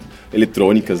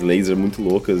eletrônicas, laser, muito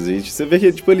loucas, e você vê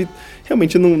que, tipo, ele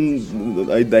realmente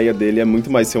não... A ideia dele é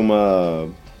muito mais ser uma...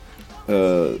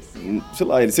 sei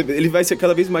lá, ele vai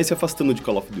cada vez mais se afastando de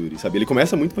Call of Duty, sabe? Ele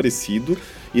começa muito parecido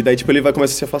e daí, tipo, ele vai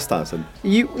começar a se afastar, sabe?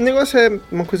 E o negócio é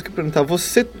uma coisa que eu ia perguntar.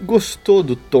 Você gostou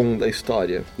do tom da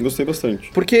história? Gostei bastante.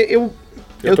 Porque eu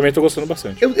também tô gostando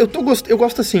bastante. Eu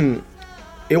gosto, assim...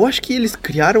 Eu acho que eles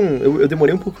criaram... Eu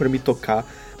demorei um pouco pra me tocar,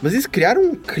 mas eles criaram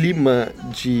um clima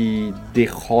de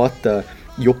derrota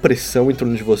e opressão em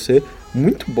torno de você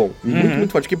muito bom,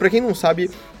 muito forte. Que pra quem não sabe,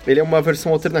 ele é uma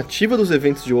versão alternativa dos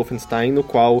eventos de Wolfenstein, no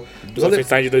qual... Do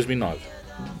Wolfenstein de 2009.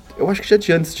 Eu acho que já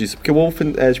de antes disso, porque o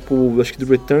Wolfen é tipo, acho que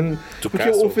do Return... Porque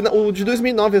o de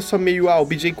 2009 é só meio, o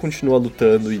BJ continua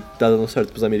lutando e tá dando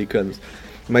certo pros americanos.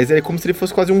 Mas é como se ele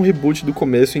fosse quase um reboot do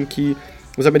começo, em que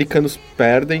os americanos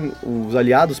perdem, os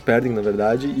aliados perdem, na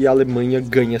verdade, e a Alemanha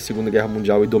ganha a Segunda Guerra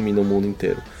Mundial e domina o mundo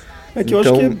inteiro. É que eu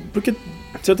acho que porque, de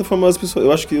certa forma, as pessoas...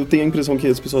 Eu acho que eu tenho a impressão que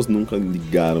as pessoas nunca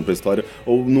ligaram pra história,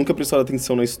 ou nunca prestaram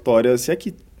atenção na história, se é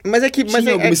que... Mas é que...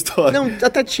 Tinha alguma história. Não,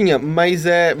 até tinha, mas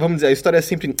vamos dizer, a história é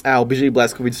sempre... o BJ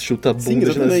Blazkowicz chuta a bunda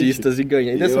de nazistas e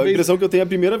ganha. E a impressão que eu tenho, a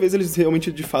primeira vez, eles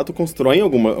realmente, de fato, constroem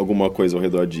alguma coisa ao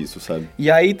redor disso, sabe? E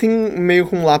aí tem meio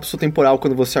que um lapso temporal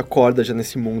quando você acorda já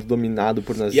nesse mundo dominado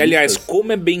por nazistas. E, aliás,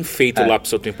 como é bem feito o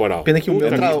lapso temporal. Pena que o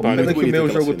meu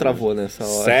jogo travou nessa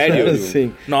hora. Sério?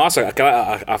 Sim. Nossa,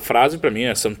 a frase pra mim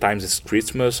é Sometimes it's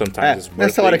Christmas, sometimes it's birthday.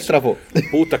 Nessa hora que travou.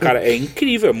 Puta, cara, é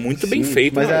incrível, é muito bem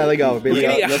feito. Mas é legal, bem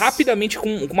legal. Ele rapidamente,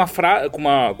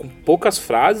 com poucas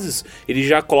frases, ele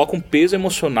já coloca um peso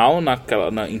emocional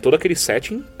em todo aquele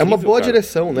setting. Incrível, é uma boa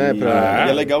direção, né? E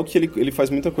é legal que ele faz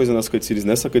muita coisa nas cutscenes.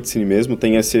 Nessa cutscene mesmo,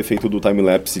 tem esse efeito do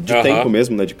time-lapse de tempo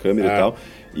mesmo, né? De câmera e tal.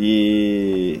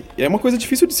 E é uma coisa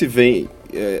difícil de se ver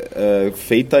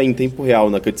feita em tempo real,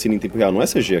 na cutscene em tempo real. Não é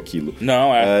CG aquilo.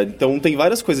 Não, então tem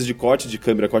várias coisas de corte de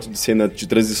câmera, corte de cena, de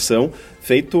transição,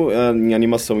 feito em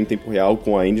animação em tempo real,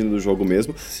 com a engine do jogo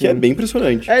mesmo, que é bem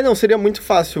impressionante. Não, seria muito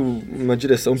fácil uma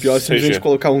direção pior se a gente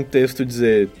colocar um texto e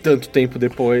dizer tanto tempo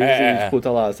depois e tipo,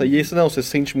 tá lá. E isso não, você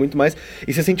sente muito mais,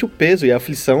 e você sente o peso e a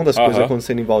aflição das coisas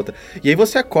acontecendo em volta. E aí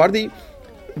você acorda e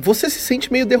você se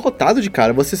sente meio derrotado de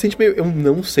cara, você se sente meio... Eu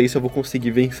não sei se eu vou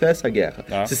conseguir vencer essa guerra.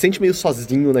 Você se sente meio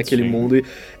sozinho naquele mundo. E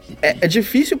é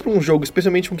difícil pra um jogo,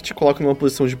 especialmente um que te coloca numa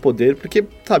posição de poder, porque,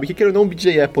 sabe, que queira ou não, o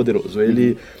BJ é poderoso.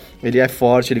 Ele é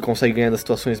forte, ele consegue ganhar nas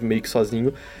situações meio que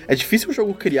sozinho. É difícil o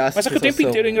jogo criar essa sensação. Mas é que o tempo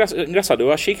inteiro é engraçado.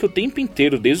 Eu achei que o tempo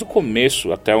inteiro, desde o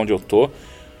começo até onde eu tô,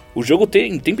 o jogo o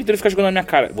tempo inteiro fica jogando na minha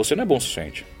cara. Você não é bom o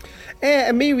suficiente.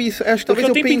 É meio isso. Acho que talvez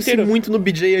eu pense muito no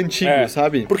BJ antigo,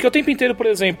 sabe? Porque o tempo inteiro, por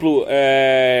exemplo,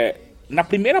 na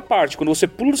primeira parte, quando você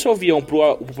pula do seu avião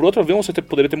pro outro avião, você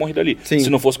poderia ter morrido ali. Sim. Se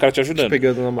não fosse o cara te ajudando. Te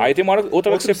pegando na mão. Aí tem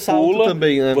outra hora que você pula,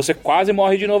 também, né? você quase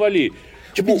morre de novo ali.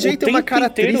 Tipo, O BJ tem uma cara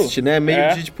triste, né?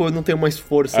 Meio de, tipo, eu não tenho mais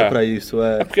força pra isso.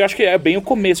 É porque eu acho que é bem o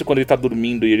começo, quando ele tá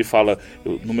dormindo e ele fala,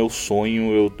 no meu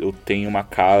sonho eu tenho uma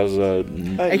casa...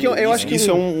 É que eu acho que isso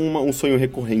é um sonho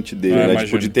recorrente dele, né? imagino.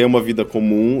 Tipo, de ter uma vida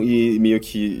comum e meio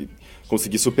que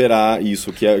conseguir superar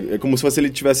isso, que é como se ele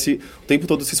tivesse o tempo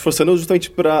todo se esforçando justamente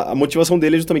pra... A motivação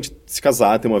dele é justamente se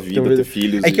casar, ter uma vida, ter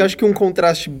filhos. É que eu acho que um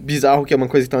contraste bizarro, que é uma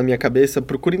coisa que tá na minha cabeça,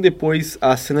 procurem depois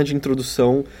a cena de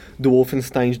introdução do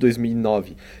Wolfenstein de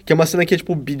 2009, que é uma cena que é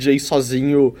tipo o BJ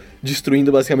sozinho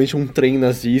destruindo basicamente um trem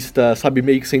nazista, sabe,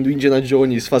 meio que sendo Indiana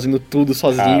Jones, fazendo tudo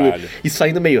sozinho e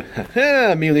saindo meio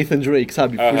Nathan Drake,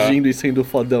 sabe, fugindo e sendo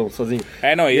fodão sozinho.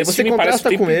 Não, e esse você me parece o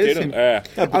tempo com inteiro.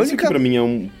 Por isso que pra mim é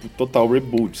um total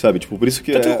reboot, sabe? Tipo, por isso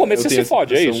que Tanto que no começo você se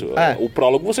fode, é isso? É. O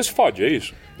prólogo você se fode, é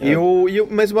isso?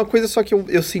 Mas uma coisa só que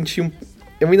eu senti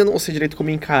eu ainda não sei direito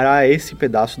como encarar esse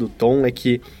pedaço do Tom, é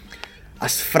que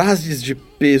as frases de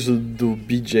peso do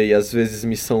BJ às vezes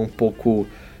me são um pouco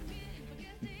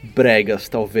bregas,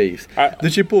 talvez. Do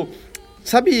tipo,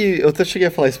 sabe, eu até cheguei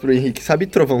a falar isso pro Henrique, sabe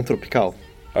Trovão Tropical?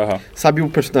 Sabe o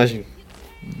personagem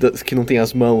que não tem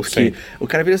as mãos, que o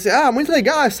cara vira assim, muito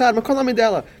legal essa arma, qual é o nome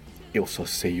dela? Eu só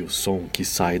sei o som que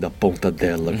sai da ponta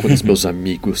dela quando os meus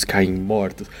amigos caem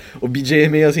mortos. O BJ é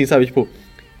meio assim, sabe, tipo,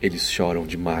 eles choram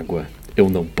de mágoa. Eu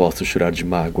não posso chorar de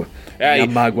mágoa. Minha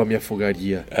mágoa me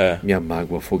afogaria. Minha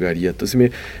mágoa afogaria. Então, assim,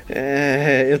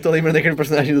 eu tô lembrando daquele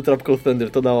personagem do Tropical Thunder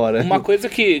toda hora. Uma coisa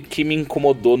que me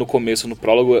incomodou no começo, no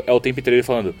prólogo, é o tempo inteiro ele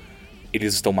falando: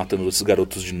 eles estão matando esses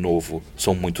garotos de novo.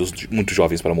 São muito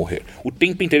jovens para morrer. O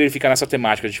tempo inteiro ele fica nessa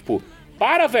temática, tipo...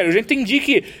 Para, velho, eu já entendi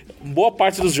que boa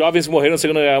parte dos jovens que morreram na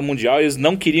Segunda Guerra Mundial, eles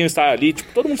não queriam estar ali,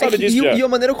 tipo, todo mundo sabe disso já. E a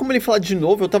maneira como ele fala de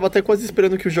novo, eu tava até quase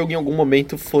esperando que o jogo em algum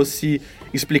momento fosse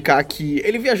explicar que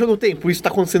ele viajou no tempo, isso tá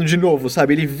acontecendo de novo,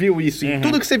 sabe? Ele viu isso, e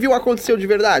tudo que você viu aconteceu de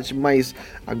verdade, mas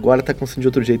agora tá acontecendo de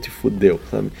outro jeito e fudeu,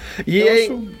 sabe? E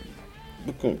aí...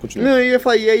 Continua. Não, eu ia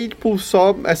falar, e aí, tipo,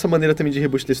 só essa maneira também de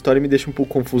reboot da história me deixa um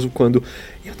pouco confuso quando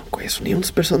eu não conheço nenhum dos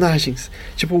personagens.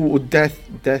 Tipo, o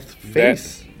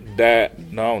Deathface...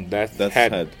 Death's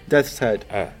Head.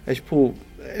 É tipo,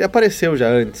 ele apareceu já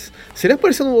antes. Se ele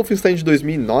apareceu no Wolfenstein de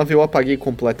 2009, eu apaguei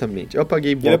completamente. Eu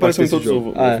apaguei boa parte desse jogo.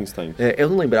 Ele apareceu em todos os Wolfenstein. Eu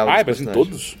não lembrava desse apareceu em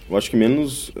todos? Eu acho que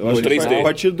menos... Eu acho 3D. Que a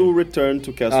partir do Return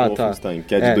to Castle Wolfenstein,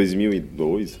 que é de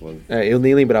 2002. Eu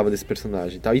nem lembrava desse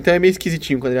personagem. Tá? Então é meio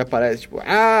esquisitinho quando ele aparece, tipo...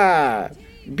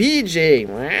 BJ! I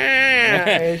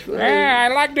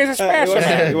like this special.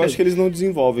 Eu acho que eles não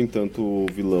desenvolvem tanto o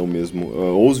vilão mesmo,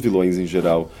 ou os vilões em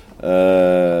geral.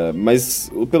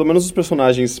 Mas pelo menos os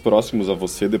personagens próximos a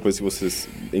você, depois que você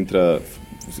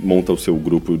monta o seu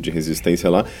grupo de resistência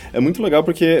lá, é muito legal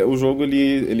porque o jogo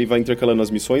ele vai intercalando as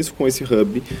missões com esse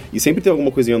hub, e sempre tem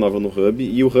alguma coisinha nova no hub,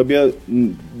 e o hub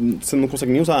você não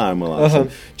consegue nem usar arma lá.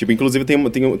 Tipo, inclusive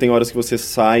tem horas que você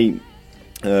sai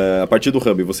a partir do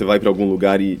hub, você vai pra algum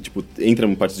lugar e tipo, entra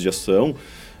em partes de ação,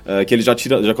 que ele já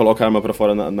coloca a arma pra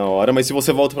fora na hora, mas se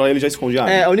você volta pra lá, ele já esconde a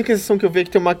arma. A única exceção que eu vi é que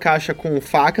tem uma caixa com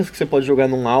facas que você pode jogar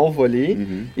num alvo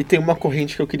ali, e tem uma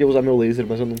corrente que eu queria usar meu laser,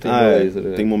 mas eu não tenho meu laser.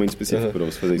 Tem um momento específico pra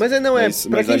você fazer isso.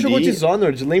 Pra quem jogou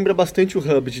Dishonored, lembra bastante o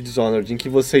hub de Dishonored, em que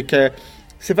você quer...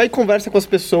 Você vai e conversa com as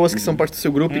pessoas que são parte do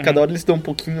seu grupo, e cada hora eles dão um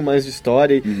pouquinho mais de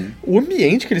história. O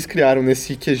ambiente que eles criaram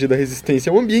nesse QG da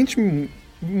Resistência é um ambiente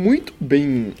muito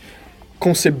bem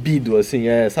concebido, assim,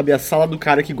 sabe, a sala do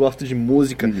cara que gosta de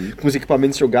música, com os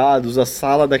equipamentos jogados,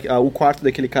 o quarto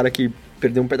daquele cara que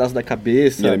perdeu um pedaço da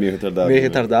cabeça. E ele é meio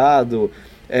retardado.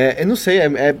 Eu não sei,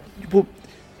 tipo,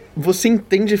 você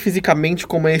entende fisicamente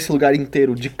como é esse lugar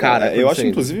inteiro, de cara. Eu acho,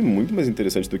 inclusive, muito mais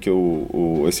interessante do que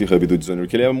esse hub do Dishonored,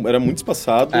 porque ele era muito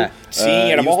espaçado.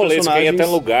 Sim, era mó rolê, você ia até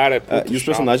lugar. E os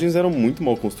personagens eram muito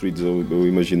mal construídos, eu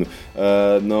imagino.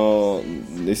 No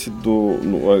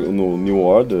New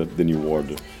Order, The New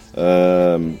Order,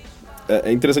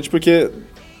 é interessante porque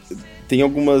tem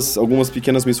algumas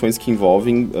pequenas missões que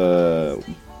envolvem...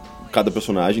 cada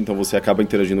personagem, então você acaba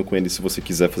interagindo com ele se você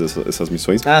quiser fazer essas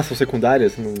missões. São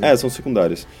secundárias? São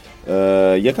secundárias.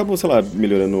 E acabam, sei lá,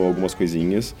 melhorando algumas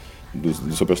coisinhas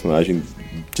do seu personagem,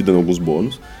 te dando alguns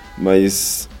bônus,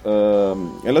 mas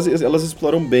elas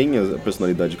exploram bem a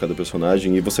personalidade de cada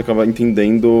personagem, e você acaba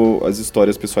entendendo as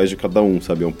histórias pessoais de cada um,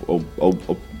 sabe,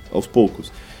 aos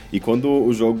poucos. E quando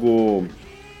o jogo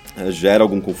gera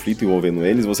algum conflito envolvendo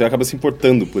eles, você acaba se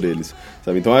importando por eles,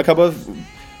 sabe? Então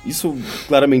isso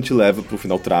claramente leva pro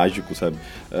final trágico, sabe?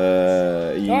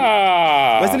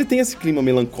 Mas ele tem esse clima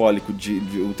melancólico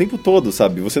o tempo todo,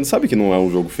 sabe? Você não sabe que não é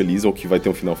um jogo feliz ou que vai ter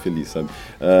um final feliz, sabe?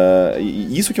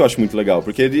 E isso que eu acho muito legal,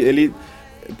 porque ele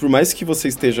por mais que você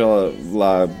esteja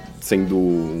lá sendo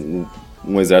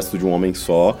um exército de um homem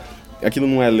só, aquilo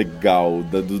não é legal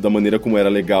da maneira como era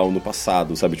legal no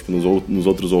passado, sabe? Tipo, nos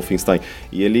outros Wolfenstein.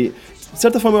 E ele, de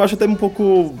certa forma, eu acho até um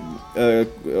pouco...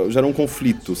 gera um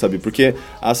conflito, sabe? Porque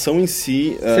a ação em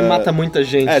si... Você mata muita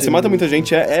gente. Você mata muita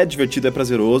gente, é divertido, é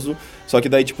prazeroso, só que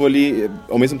daí, tipo, ele...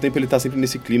 Ao mesmo tempo, ele tá sempre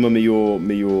nesse clima meio...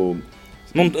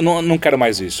 Não quero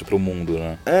mais isso pro mundo,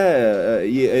 né?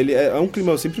 E ele é um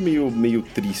clima sempre meio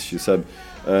triste, sabe?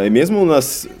 E mesmo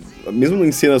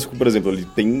em cenas, por exemplo, ele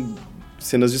tem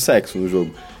cenas de sexo no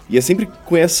jogo. E é sempre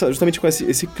justamente com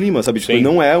esse clima, sabe? Tipo,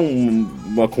 não é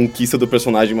uma conquista do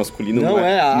personagem masculino. Não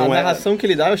é. A narração que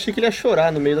ele dá, eu achei que ele ia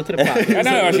chorar no meio da trepada.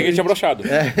 Eu achei que ele tinha broxado.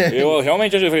 Eu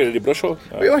realmente achei que ele broxou.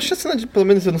 Eu acho a cena de... Pelo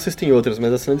menos eu não sei se tem outras,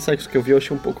 mas a cena de sexo que eu vi eu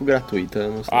achei um pouco gratuita.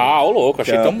 Não sei. Ô louco,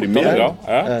 achei tão legal.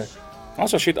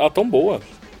 Nossa, achei ela tão boa.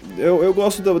 Eu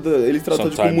gosto ele trata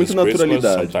com muita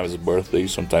naturalidade. Sometimes it's birthday,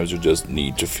 sometimes you just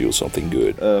need to feel something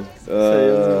good.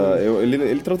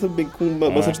 Ele trata bem com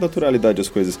bastante naturalidade as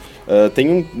coisas. Tem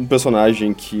um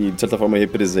personagem que, de certa forma,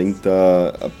 representa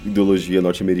a ideologia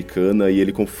norte-americana e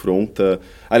ele confronta...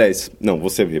 Aliás, não,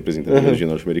 você representa a ideologia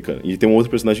norte-americana. E tem um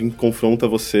outro personagem que confronta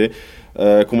você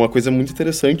com uma coisa muito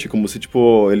interessante, como se,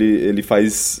 tipo, ele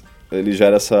faz... Ele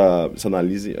gera essa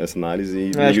análise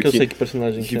e acho que eu sei que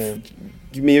personagem que é.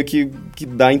 Que meio que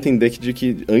dá a entender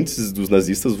que antes dos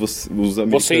nazistas, os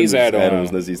americanos eram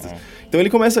os nazistas. Então ele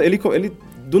começa... Ele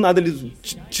do nada ele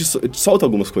te solta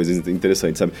algumas coisas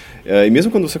interessantes, sabe? E mesmo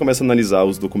quando você começa a analisar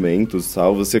os documentos,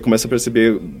 tal, você começa a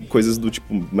perceber coisas do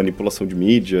tipo manipulação de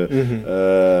mídia.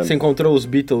 Você encontrou os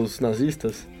Beatles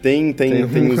nazistas? Tem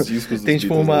os discos dos tem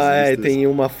tipo Beatles nazistas. tem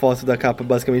uma foto da capa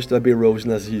basicamente do Abbey Road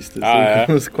nazistas.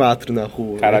 Tem uns 4 na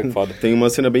rua. Caraca, foda. Tem uma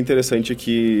cena bem interessante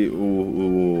que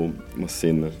uma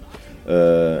cena...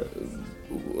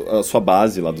 a sua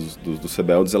base lá dos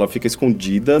rebeldes, ela fica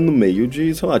escondida no meio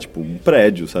de, sei lá, tipo, um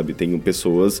prédio, sabe? Tem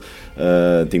pessoas,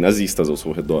 tem nazistas ao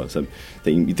seu redor, sabe?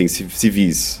 Tem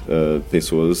civis,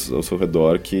 pessoas ao seu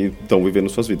redor que estão vivendo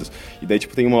suas vidas. E daí,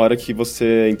 tipo, tem uma hora que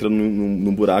você entra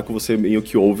num buraco, você meio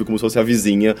que ouve como se fosse a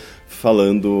vizinha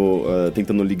falando,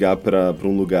 tentando ligar para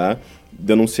um lugar,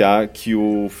 denunciar que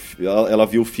ela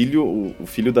viu o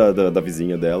filho da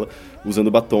vizinha dela usando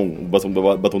o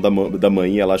batom da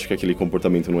mãe, e ela acha que aquele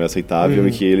comportamento não é aceitável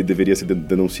e que ele deveria ser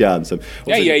denunciado, sabe?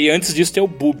 E aí antes disso tem o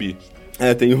Booby.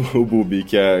 Tem o Booby,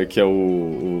 que é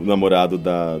o namorado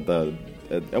da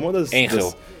é uma das...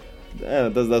 Angel.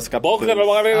 Das capitãs.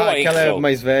 Aquela é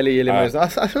mais velha e ele é mais... A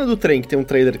cena do trem, que tem um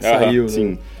trailer que saiu.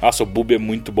 Sim. Né? Nossa, o Booby é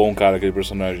muito bom, cara, aquele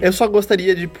personagem. Eu só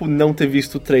gostaria de, tipo, não ter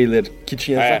visto o trailer que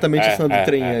tinha exatamente a cena do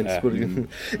trem antes. Porque...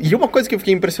 E uma coisa que eu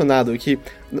fiquei impressionado é que,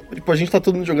 tipo, a gente tá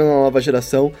todo mundo jogando na nova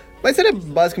geração, mas ele é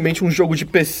basicamente um jogo de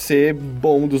PC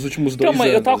bom dos últimos 2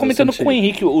 anos. Eu tava comentando com o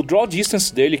Henrique, o draw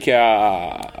distance dele, que é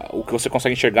o que você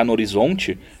consegue enxergar no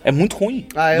horizonte, é muito ruim.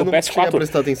 Eu no não PS4 cheguei a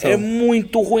prestar atenção. É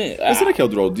muito ruim. Mas será que é o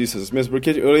draw distance mesmo?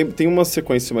 Porque eu lembro, tem uma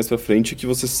sequência mais pra frente que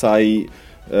você sai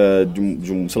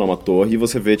de um, sei lá, uma torre e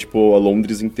você vê, tipo, a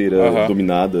Londres inteira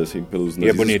dominada, assim, pelos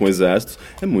nazistas com exércitos.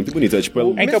 É muito bonito. É, tipo,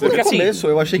 então, porque no assim, começo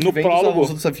eu achei que no vem prólogo, os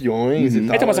outros aviões e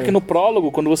tal. Então, mas aqui no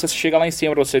prólogo, quando você chega lá em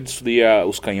cima pra você destruir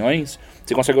os canhões,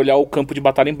 você consegue olhar o campo de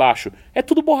batalha embaixo. É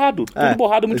tudo borrado. Tudo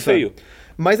borrado, muito feio.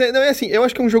 Mas não é assim, eu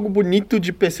acho que é um jogo bonito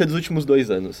de PC dos últimos 2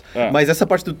 anos. Mas essa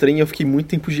parte do trem eu fiquei muito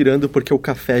tempo girando porque o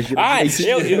café gira.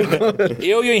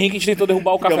 Eu e o Henrique, a gente tentou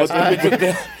derrubar o café.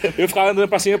 Eu ficava andando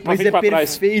pra cima, pra frente e pra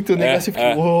trás. Perfeito, o negócio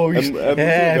fica,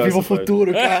 viva o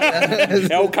futuro, cara.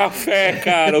 É o café,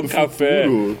 cara, o café.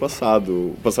 Futuro, o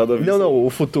passado é Não, o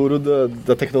futuro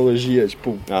da tecnologia,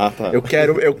 tipo... tá.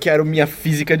 Eu quero minha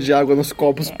física de água nos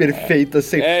copos perfeita,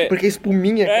 porque a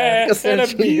espuminha, cara, fica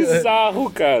certinho. Era bizarro,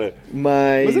 cara.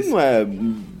 Mas ele não é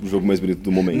o jogo mais bonito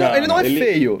do momento. Não, ele não é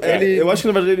feio. Eu acho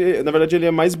que, na verdade, ele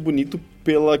é mais bonito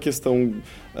pela questão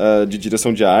de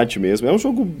direção de arte mesmo. É um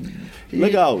jogo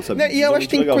legal, sabe? E eu acho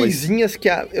que tem coisinhas que...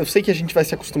 Eu sei que a gente vai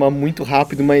se acostumar muito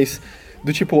rápido, mas...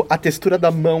 Do tipo, a textura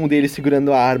da mão dele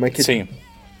segurando a arma, que Sim.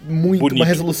 Uma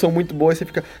resolução muito boa, e você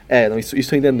fica... não,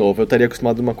 isso ainda é novo. Eu estaria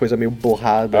acostumado a uma coisa meio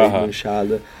borrada e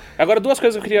manchada. Agora, 2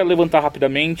 coisas que eu queria levantar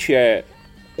rapidamente é...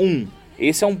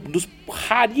 Esse é um dos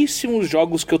raríssimos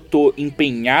jogos que eu tô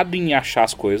empenhado em achar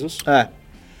as coisas.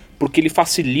 Porque ele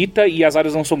facilita e as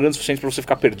áreas não são grandes o suficiente pra você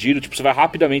ficar perdido. Tipo, você vai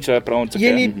rapidamente pra onde você quer.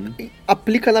 E ele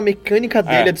aplica na mecânica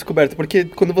dele a descoberta. Porque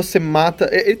quando você mata...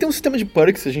 Ele tem um sistema de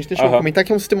perks, a gente deixou de comentar,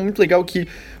 que é um sistema muito legal que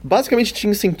basicamente te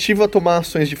incentiva a tomar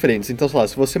ações diferentes. Então, sei lá,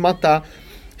 se você matar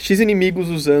X inimigos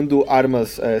usando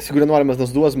armas, segurando armas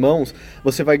nas duas mãos,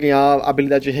 você vai ganhar a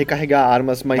habilidade de recarregar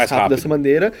armas mais rápido dessa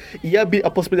maneira, e a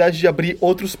possibilidade de abrir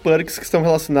outros perks que estão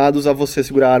relacionados a você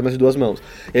segurar armas de duas mãos.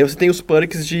 E aí você tem os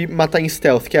perks de matar em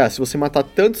stealth, que se você matar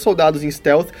tantos soldados em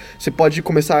stealth, você pode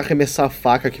começar a arremessar a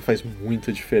faca, que faz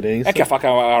muita diferença. É que a faca é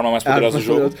a arma mais poderosa do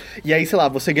jogo. E aí, sei lá,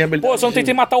 você ganha habilidade. Pô, eu só não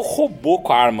tentei matar o robô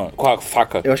com a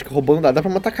faca. Eu acho que robô não dá. Dá pra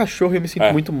matar cachorro e eu me sinto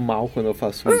muito mal quando eu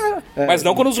faço isso. Mas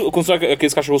não quando são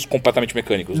aqueles cachorros completamente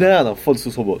mecânicos. Né? Não, foda-se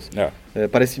os robôs.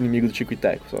 Parece inimigo do Tico e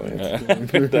Teco. Só,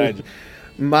 verdade.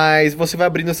 Mas você vai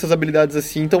abrindo essas habilidades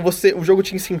assim, então o jogo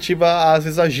te incentiva a, às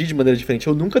vezes, agir de maneira diferente.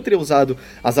 Eu nunca teria usado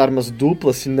as armas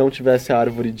duplas se não tivesse a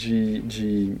árvore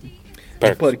de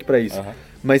perk pra isso.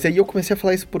 Mas aí eu comecei a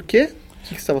falar isso por quê?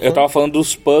 O que você tava falando? Eu tava falando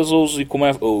dos puzzles e como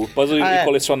o puzzle e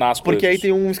colecionar as coisas. Porque aí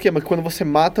tem um esquema que quando você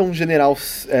mata um general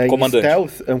em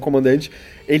stealth, um comandante,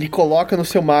 ele coloca no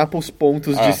seu mapa os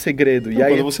pontos de segredo. E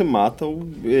aí quando você mata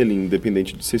ele,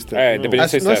 independente de ser stealth. Independente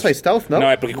de ser stealth. Não é só stealth, não?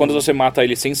 Não, é porque quando você mata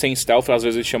ele sem ser stealth, às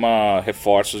vezes ele chama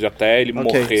reforços e até ele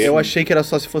morrer. Eu achei que era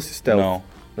só se fosse stealth. Não.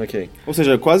 Ok. Ou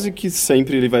seja, quase que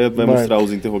sempre ele vai mostrar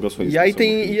as interrogações. E aí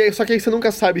só que aí você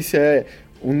nunca sabe se é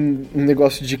um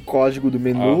negócio de código do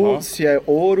menu, se é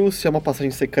ouro, se é uma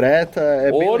passagem secreta.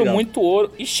 Ouro, muito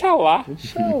ouro. Ixalá.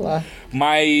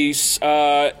 Mas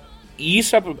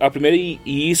isso é a primeira e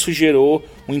isso gerou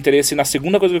um interesse na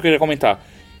segunda coisa que eu queria comentar.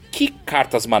 Que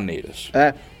cartas maneiras.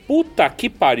 Puta que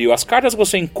pariu. As cartas que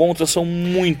você encontra são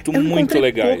muito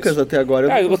legais. Poucas até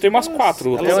agora. Eu encontrei umas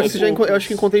 4. Eu acho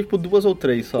que encontrei, 2 ou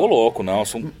 3 só. Ô, louco, não.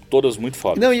 São todas muito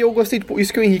fodas. Não, e eu gostei,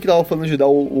 isso que o Henrique tava falando de dar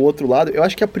o outro lado, eu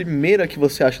acho que a primeira que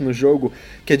você acha no jogo,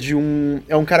 que é de um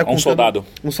cara contando... soldado.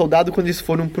 Um soldado quando eles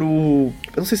foram eu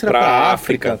não sei se era pra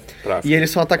África. E eles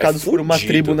são atacados por uma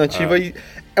tribo nativa e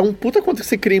é um puta quanto que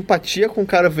você cria empatia com o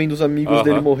cara vendo os amigos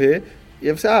dele morrer. E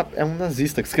aí você, é um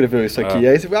nazista que escreveu isso aqui. E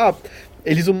aí você,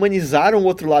 eles humanizaram o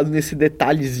outro lado nesse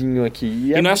detalhezinho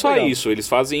aqui. E não é só isso, eles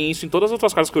fazem isso em todas as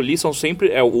outras cartas que eu li, são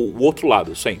sempre o outro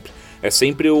lado, sempre. É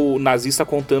sempre o nazista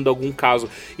contando algum caso.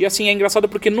 E assim, é engraçado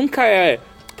porque nunca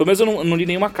pelo menos eu não li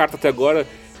nenhuma carta até agora,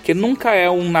 que nunca é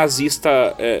um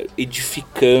nazista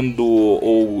edificando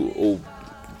ou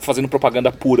fazendo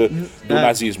propaganda pura do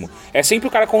nazismo. É sempre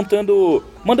o cara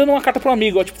mandando uma carta pro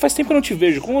amigo, tipo, faz tempo que eu não te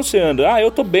vejo, como você anda?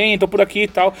 Eu tô bem, tô por aqui e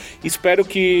tal, espero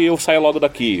que eu saia logo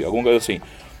daqui, alguma coisa assim.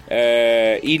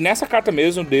 E nessa carta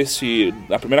mesmo,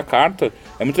 na primeira carta,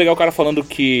 é muito legal o cara falando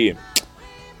que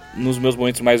nos meus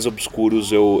momentos mais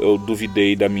obscuros eu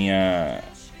duvidei da minha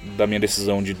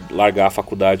decisão de largar a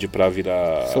faculdade pra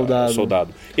virar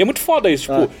soldado. E é muito foda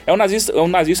isso, tipo, é um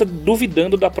nazista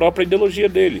duvidando da própria ideologia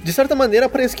dele. De certa maneira,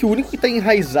 parece que o único que tá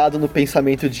enraizado no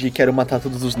pensamento de quero matar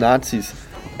todos os nazis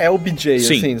é o BJ,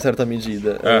 assim, em certa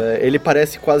medida. Ele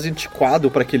parece quase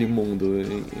antiquado pra aquele mundo.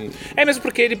 Mesmo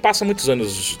porque ele passa muitos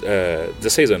anos,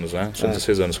 16 anos, né? São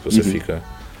 16 anos que você fica...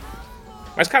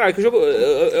 Mas, caralho, que o jogo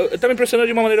tá me impressionando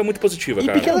de uma maneira muito positiva,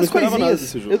 cara. E pequenas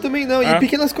coisinhas. Eu também não. E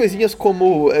pequenas coisinhas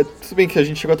como... tudo bem que a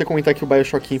gente chegou até a comentar que o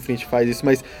Bioshock Infinite faz isso,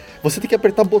 mas você tem que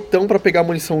apertar botão pra pegar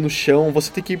munição no chão,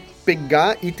 você tem que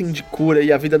pegar item de cura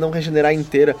e a vida não regenerar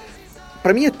inteira.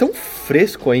 Pra mim é tão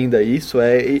fresco ainda isso.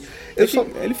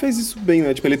 Ele faz isso bem,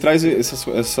 né? Tipo, ele traz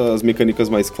essas mecânicas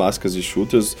mais clássicas de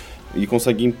shooters e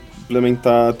consegue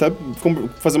implementar, até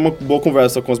fazer uma boa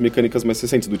conversa com as mecânicas mais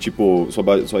recentes, do tipo,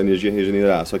 sua energia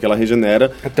regenerar. Só que ela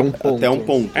regenera até um ponto.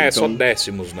 Então, só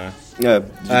décimos, né?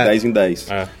 De 10 em 10.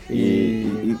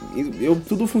 E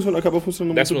tudo acaba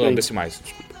funcionando décimos muito bem. Não, decimais,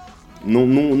 desculpa.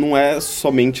 Não é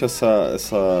somente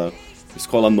essa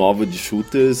escola nova de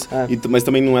shooters, mas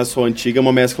também não é só antiga, é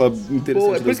uma mescla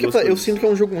interessante. Por isso que eu sinto que é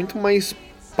um jogo muito mais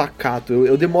pacato.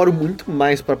 Eu demoro muito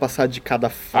mais pra passar de cada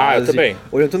fase. Eu também.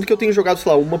 Tanto que eu tenho jogado,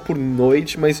 sei lá, uma por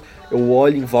noite, mas eu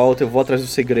olho em volta, eu vou atrás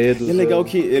dos segredos. E é legal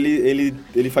que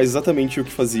ele faz exatamente o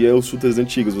que fazia os shooters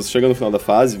antigos. Você chega no final da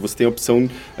fase, você tem a opção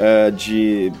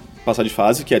de passar de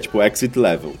fase, que é tipo exit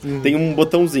level. Tem um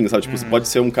botãozinho, sabe? Tipo, você pode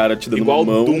ser um cara te dando igual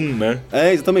uma mão. Doom, né?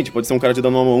 Exatamente. Pode ser um cara te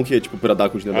dando uma mão que é tipo pra dar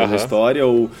continuidade na história,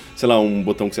 ou sei lá, um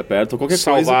botão que você aperta, ou qualquer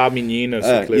coisa. Salvar a menina.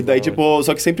 E daí, tipo,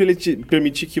 só que sempre ele te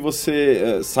permite que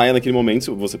você saia naquele momento,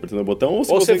 se você apertando o botão, ou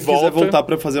se você quiser voltar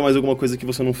pra fazer mais alguma coisa que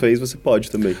você não fez, você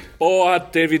pode também. Porra,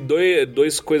 teve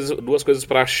duas coisas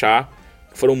pra achar.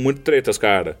 Foram muito tretas,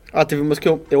 cara. Teve umas que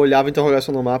eu olhava a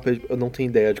interrogação no mapa e eu não tenho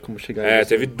ideia de como chegar.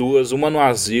 Teve duas. Uma no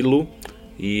asilo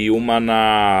e uma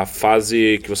na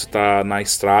fase que você tá na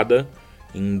estrada,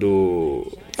 indo...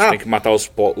 Você tem que matar os...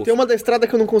 Tem uma da estrada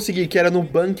que eu não consegui, que era no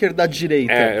bunker da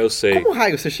direita. Eu sei. Como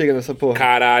raio você chega nessa porra?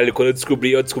 Caralho, quando eu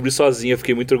descobri sozinho, eu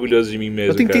fiquei muito orgulhoso de mim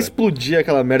mesmo, Eu tentei explodir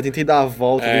aquela merda, tentei dar a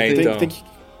volta. Tem que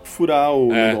furar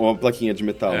uma plaquinha de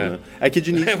metal, né? É que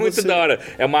de início É muito da hora.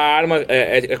 É uma arma...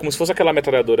 É como se fosse aquela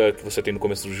metralhadora que você tem no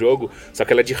começo do jogo, só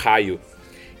que ela é de raio.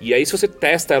 E aí, se você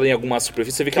testa ela em alguma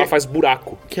superfície, você vê que ela faz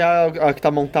buraco. Que é a que tá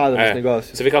montada nesse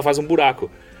negócio. Você vê que ela faz um buraco.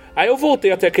 Aí eu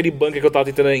voltei até aquele bunker que eu tava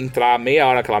tentando entrar meia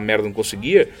hora naquela merda, não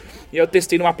conseguia. E aí eu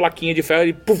testei numa plaquinha de ferro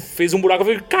e fez um buraco. Eu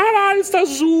falei, caralho, você tá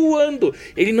zoando.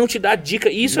 Ele não te dá dica.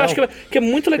 E isso eu acho que é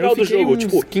muito legal do jogo.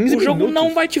 Tipo, 15 o jogo minutos.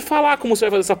 não vai te falar como você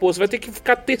vai fazer essa porra. Você vai ter que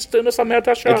ficar testando essa merda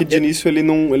até achar. É que de início ele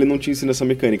não te ensina essa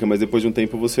mecânica, mas depois de um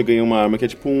tempo você ganha uma arma que é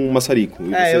tipo um maçarico.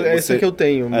 Essa que eu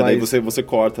tenho. Mas... daí você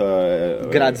corta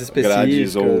grades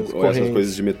específicas, ou essas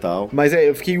coisas de metal. Mas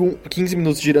eu fiquei 15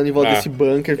 minutos girando em volta desse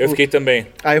bunker. Eu fiquei também.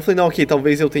 Aí eu falei, não, ok,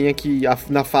 talvez eu tenha que...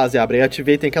 Na fase abre. Aí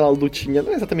ativei, tem aquela lutinha,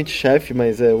 não é exatamente chefe,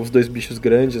 mas os dois bichos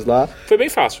grandes lá. Foi bem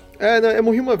fácil. Eu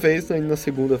morri uma vez, na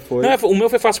segunda foi. Não, o meu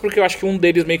foi fácil porque eu acho que um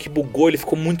deles meio que bugou, ele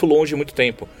ficou muito longe muito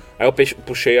tempo. Aí eu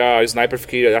puxei a sniper,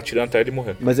 fiquei atirando até ele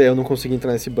morrer. Mas eu não consegui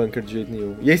entrar nesse bunker de jeito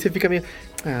nenhum. E aí você fica meio...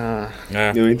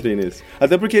 Eu entrei nesse.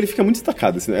 Até porque ele fica muito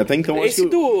destacado. Assim, até então, eu acho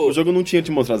que o jogo não tinha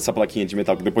te mostrado essa plaquinha de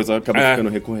metal, que depois acabou ficando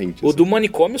recorrente. O do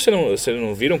manicômio, vocês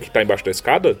não viram que tá embaixo da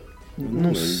escada?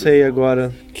 Não sei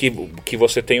agora. Que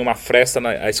você tem uma fresta,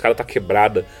 a escada tá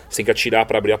quebrada. Você tem que atirar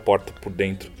pra abrir a porta por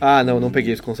dentro. Não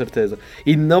peguei isso com certeza.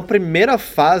 E na primeira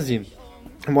fase,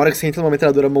 uma hora que você entra numa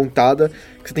metralhadora montada,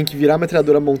 que você tem que virar a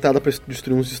metralhadora montada pra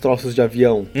destruir uns destroços de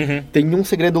avião. Tem um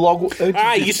segredo logo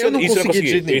antes disso. Eu não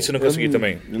consegui. Isso eu não consegui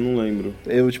também. Eu não lembro.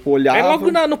 Eu, olhava... É logo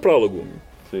no prólogo.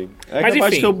 Sim. Mas, a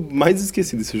parte que eu mais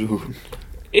esqueci desse jogo.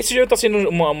 Esse jogo tá sendo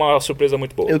uma surpresa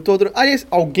muito boa. Aliás,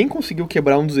 alguém conseguiu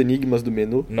quebrar um dos enigmas do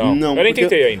menu? Não, eu nem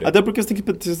tentei ainda. Até porque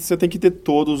você tem que ter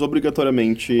todos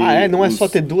obrigatoriamente. Não é só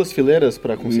ter 2 fileiras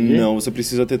pra conseguir? Não, você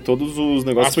precisa ter todos os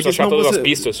negócios. Porque senão todas as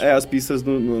pistas? As pistas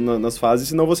nas fases,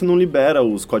 senão você não libera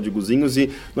os códigozinhos e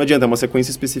não adianta, é uma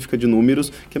sequência específica de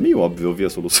números, que é meio óbvio, eu vi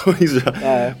as soluções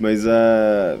já.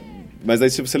 Mas aí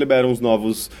se você libera uns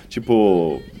novos,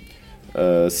 tipo...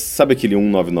 sabe aquele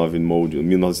 199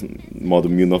 modo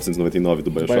 1999 do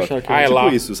BioShock? É tipo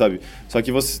lá. isso, sabe? Só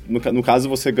que você, no caso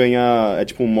você ganha, é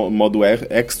tipo um modo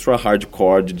extra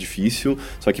hardcore de difícil,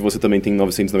 só que você também tem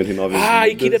 999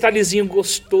 e que detalhezinho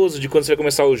gostoso de quando você vai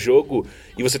começar o jogo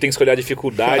e você tem que escolher a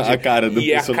dificuldade. A cara do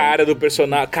personagem. A cara do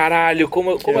personagem. Caralho,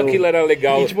 como aquilo era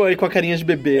legal. E aí com a carinha de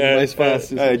bebê, mais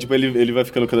fácil. Ele vai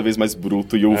ficando cada vez mais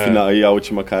bruto e o final, e a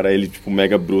última cara, ele tipo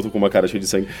mega bruto com uma cara cheia de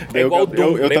sangue. É igual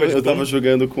eu tava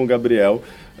jogando com o Gabriel,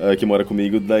 que mora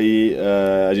comigo, daí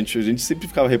a gente sempre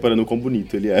ficava reparando o quão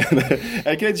bonito ele é, né?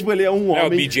 É que tipo, ele é um homem o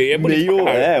BJ é bonito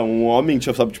meio... um homem,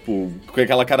 sabe, tipo, com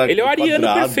aquela cara ele é o ariano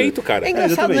quadrada. Perfeito, cara. É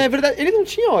engraçado, né? É verdade. Ele não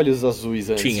tinha olhos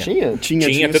azuis antes.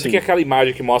 Tinha tanto que aquela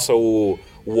imagem que mostra o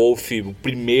Wolf, o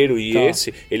primeiro e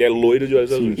esse, ele é loiro de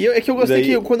olhos azuis. E é que eu gostei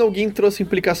que quando alguém trouxe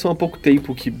implicação há pouco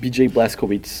tempo que BJ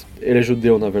Blazkowicz, ele é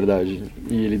judeu, na verdade,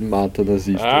 e ele mata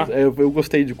nazistas. Eu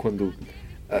gostei de quando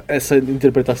essa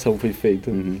interpretação foi feita.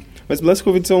 Mas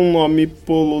Blazkowicz é um nome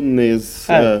polonês,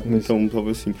 então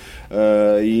talvez sim.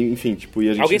 E, enfim, tipo, e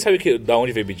a gente... Alguém sabe da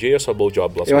onde veio BJ ou só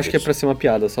Blowjob Blazkowicz? Eu acho que é pra ser uma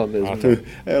piada só mesmo.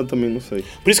 Eu também não sei.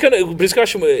 Por isso que eu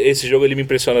acho esse jogo, ele me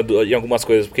impressiona em algumas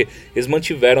coisas, porque eles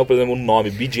mantiveram, por exemplo, o nome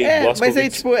BJ Blazkowicz. Mas aí,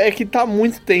 tipo, é que tá há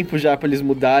muito tempo já pra eles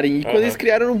mudarem, e quando eles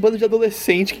criaram um bando de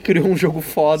adolescente que criou um jogo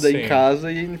foda em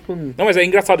casa, e... Tipo... Não, mas é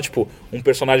engraçado, tipo, um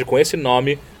personagem com esse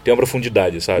nome tem uma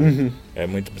profundidade, sabe? É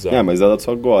muito bizarro. Mas ela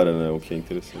só agora, né, o que é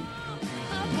interessante.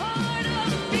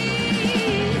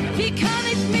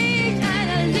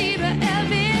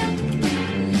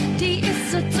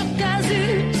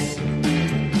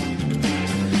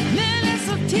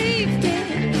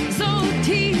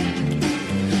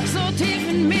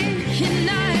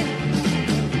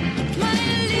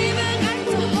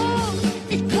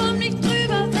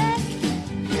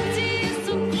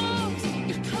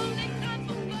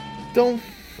 Então,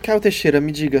 Caio Teixeira,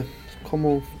 me diga,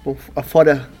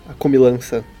 fora a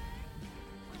comilança,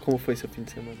 como foi seu fim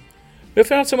de semana? Meu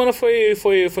final de semana foi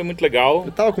muito legal.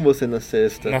 Eu tava com você na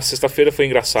sexta. Na sexta-feira foi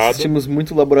engraçado. Assistimos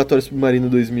muito Laboratório Submarino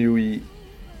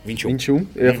 2021.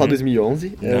 Eu ia falar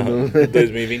 2011. Não,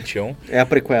 2021. É a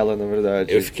prequela, na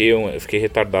verdade. Eu fiquei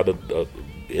retardado.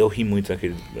 Eu ri muito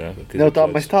naquele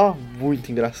mas tava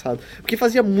muito engraçado. Porque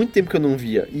fazia muito tempo que eu não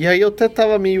via. E aí eu até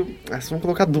tava meio... vamos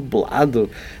colocar dublado.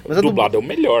 Mas dublado é o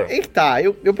melhor.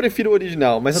 Eu prefiro o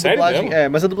original. Mas a dublagem...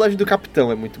 Mesmo? Mas a dublagem do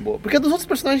Capitão é muito boa. Porque a dos outros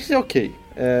personagens é ok.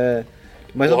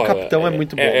 Mas o Capitão é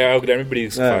muito bom. É o Guilherme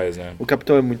Briggs que faz, né? O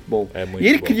Capitão é muito bom. Muito e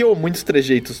ele bom. criou muitos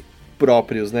trejeitos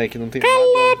próprios, né? Que não tem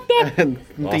nada...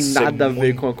 não tem nada a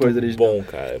ver com a coisa original. Bom,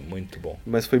 cara. É muito bom.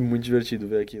 Mas foi muito divertido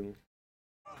ver aquilo.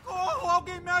 Socorro!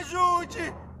 Alguém me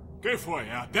ajude! Quem foi?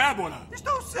 É a Débora?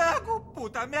 Estou cego!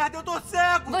 Puta merda, eu tô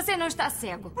cego! Você não está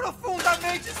cego.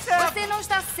 Profundamente cego! Você não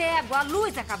está cego. A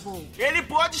luz acabou. Ele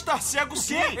pode estar cego,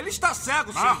 sim. Ele está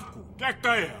cego, sim! Marco, quem é que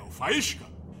tá aí? É o Faísca?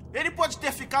 Ele pode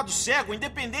ter ficado cego,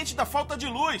 independente da falta de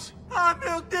luz. Ah,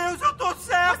 meu Deus, eu tô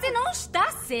cego! Você não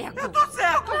está cego. Eu tô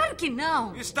cego! Claro que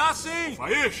não. Está sim!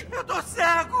 Faísca? Eu tô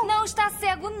cego! Não está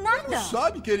cego nada.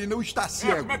 Sabe que ele não está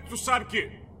cego. Como é que tu sabe que...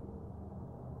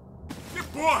 Que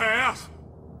porra é essa?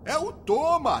 É o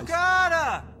Thomas.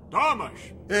 Cara! Thomas?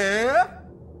 É?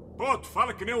 Pô, tu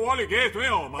fala que nem o Alligator, hein,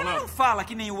 ô malandro? Não fala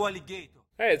que nem o Alligator.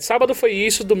 Sábado foi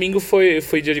isso, domingo foi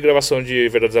dia de gravação de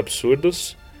Verdades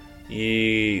Absurdos.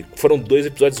 E foram 2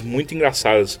 episódios muito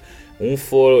engraçados. Um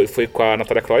foi com a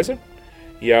Natália Kreuzer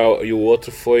e o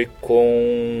outro foi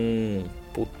com...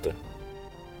 Puta.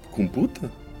 Com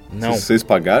puta? Não. Vocês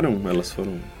pagaram? Elas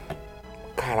foram...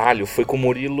 Caralho, foi com o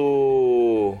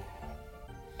Murilo...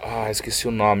 Ah, esqueci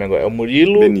o nome agora. É o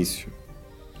Murilo... Benício.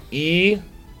 E...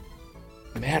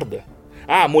 Merda.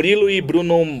 Ah, Murilo e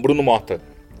Bruno Mota,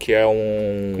 que é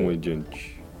um...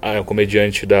 Comediante. É um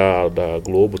comediante da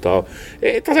Globo e tal.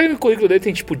 Tá sabendo que o currículo dele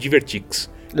tem tipo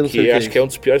Divertix. Que acho que é um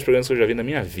dos piores programas que eu já vi na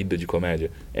minha vida de comédia.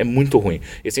 É muito ruim.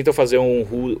 Eles tentam fazer um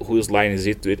Whose Line Is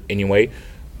It Anyway.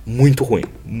 Muito ruim.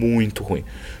 Muito ruim.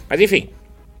 Mas enfim.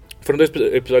 Foram 2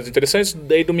 episódios interessantes.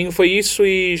 Daí domingo foi isso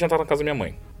e jantar na casa da minha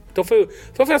mãe. Então foi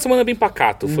um final de semana bem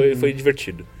pacato. Foi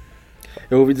divertido.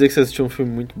 Eu ouvi dizer que você assistiu um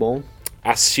filme muito bom.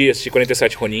 Assisti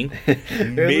 47 Ronin.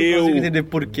 Eu não consigo entender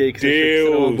por que você achou que isso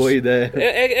era uma boa ideia.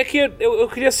 É que eu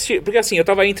queria assistir... Porque assim, eu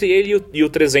tava entre ele e o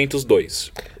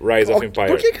 302. Rise of Empire.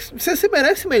 Por que você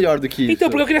merece melhor do que isso? Então,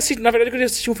 porque eu queria assistir... Na verdade, eu queria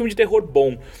assistir um filme de terror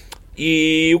bom.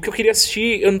 E o que eu queria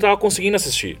assistir, eu não tava conseguindo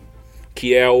assistir.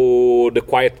 Que é o The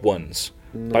Quiet Ones.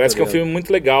 Parece que é um filme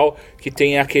muito legal. Que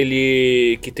tem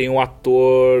que tem um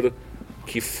ator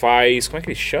que faz... Como é que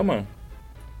ele chama?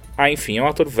 Ah, enfim, é um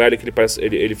ator velho que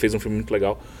ele fez um filme muito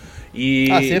legal. E...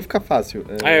 Ah, assim ia ficar fácil.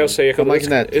 Eu sei.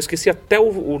 Eu esqueci até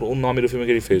o nome do filme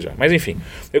que ele fez já. Mas enfim,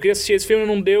 eu queria assistir esse filme,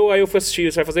 não deu, aí eu fui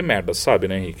assistir. Você vai fazer merda, sabe,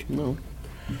 né, Henrique? Não.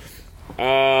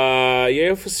 E aí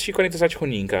eu fui assistir 47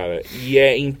 Ronin, cara. E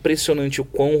é impressionante o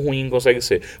quão ruim consegue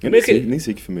ser. Eu nem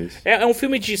sei que filme é esse. É um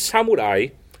filme de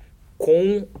samurai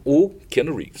com o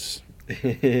Keanu Reeves.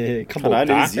 Acabou. Caralho,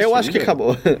 Tá? ele existe Eu acho que ainda?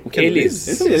 acabou.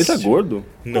 Ele tá gordo?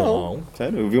 Não.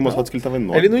 Sério? Eu vi umas fotos que ele tava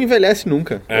enorme. Ele não envelhece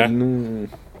nunca. É. Ele não...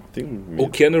 Tem O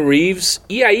Keanu Reeves.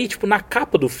 E aí, tipo, na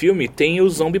capa do filme tem o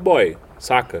Zombie Boy,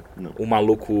 saca? Não. O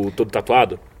maluco todo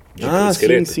tatuado. De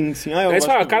esqueleto. sim. Aí eles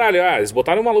falam, caralho, eles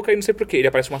botaram um maluco aí, não sei porquê. Ele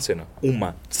aparece uma cena.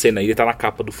 E ele tá na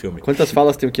capa do filme. Quantas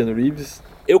falas tem o Keanu Reeves?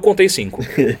 Eu contei 5.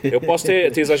 Eu posso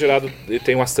ter exagerado,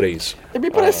 tem umas 3.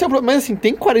 Me parece ser um problema, mas assim,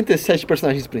 tem 47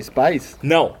 personagens principais?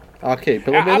 Não. Ok,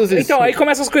 pelo menos isso. Então, aí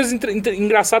começam as coisas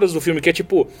engraçadas do filme, que é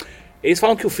tipo... Eles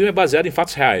falam que o filme é baseado em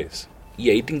fatos reais. E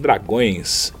aí tem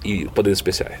dragões e poderes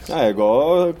especiais. É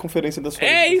igual a conferência das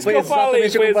É isso que eu falei,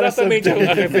 foi exatamente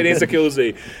a referência que eu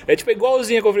usei. É tipo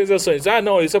igualzinho a conferência das ações. Ah,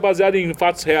 não, isso é baseado em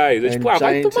fatos reais. É tipo,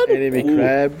 vai tomar no Enemy cu.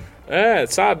 Crab.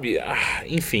 Sabe?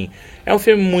 Enfim. É um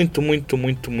filme muito, muito,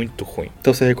 muito, muito ruim.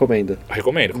 Então você recomenda?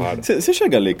 Recomendo, claro. Você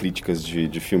chega a ler críticas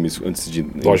de filmes antes de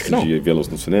vê-los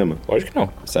no cinema? Lógico que não.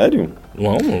 Sério?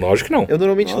 Não, lógico que não. Eu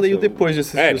normalmente leio depois de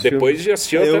assistir os depois filmes. de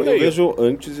assistir eu até Eu vejo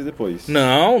antes e depois.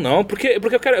 Não, porque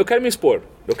eu quero me expor.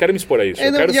 Eu quero me expor a isso.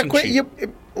 Eu quero sentir.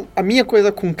 A minha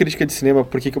coisa com crítica de cinema,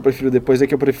 por que eu prefiro depois, é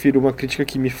que eu prefiro uma crítica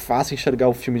que me faça enxergar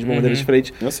o filme de uma maneira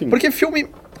diferente. Assim. Porque filme,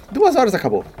 2 horas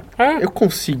acabou. É. Eu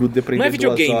consigo depreender. Não é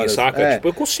videogame, 2 horas. saca? Tipo,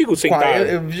 eu consigo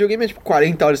sentar. Videogame é tipo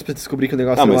 40 horas pra descobrir que o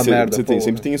negócio é uma merda. Você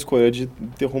sempre tem a escolha de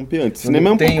interromper antes. Eu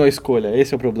não tenho a escolha,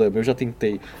 esse é o problema. Eu já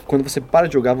tentei. Quando você para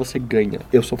de jogar, você ganha.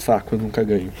 Eu sou fraco, eu nunca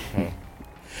ganho.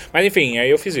 Mas enfim, aí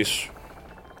eu fiz isso.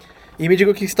 E me diga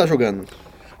o que você tá jogando.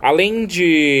 Além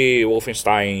de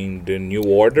Wolfenstein The New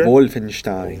Order,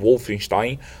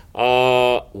 Wolfenstein,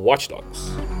 Watch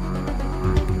Dogs.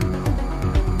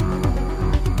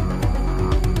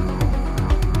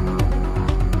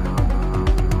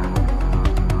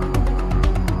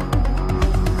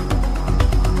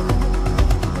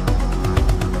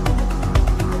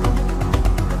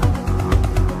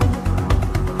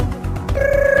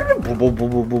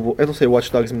 Eu não sei,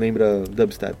 Watch Dogs me lembra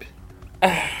dubstep.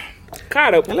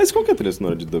 Cara, aliás, qual que é a trilha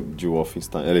sonora de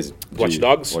Wolfenstein? Aliás, Watch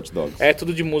Dogs? Watch Dogs. É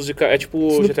tudo de música, é tipo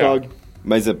Snoop GTA. Dogg.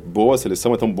 Mas é boa a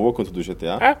seleção? É tão boa quanto do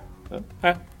GTA?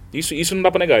 É. Isso não dá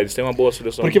pra negar, eles têm uma boa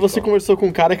seleção. Porque você conversou com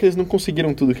um cara que eles não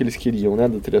conseguiram tudo que eles queriam, né,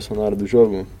 da trilha sonora do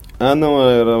jogo? Ah, não,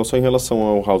 era só em relação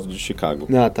ao House de Chicago.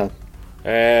 Ah, tá.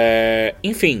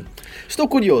 Enfim, Estou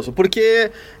curioso,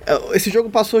 porque esse jogo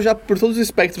passou já por todos os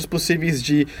espectros possíveis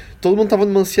de... Todo mundo tava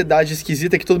numa ansiedade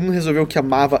esquisita que todo mundo resolveu que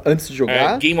amava antes de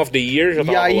jogar. Game of the Year já E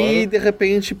tava aí, rolando. de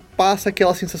repente, passa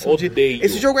aquela sensação Odeio. de...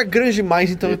 Esse jogo é grande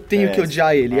demais, então eu tenho que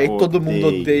odiar ele. E aí todo mundo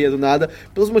Odeio. odeia do nada,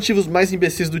 pelos motivos mais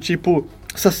imbecis do tipo...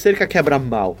 Essa cerca quebra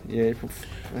mal. E aí,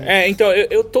 Então,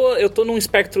 eu tô num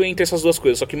espectro entre essas duas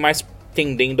coisas, só que mais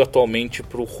tendendo atualmente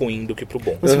pro ruim do que pro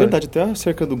bom. Mas é verdade, até a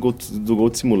cerca do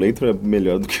Goat Simulator é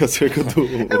melhor do que a cerca do...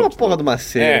 é uma porra de uma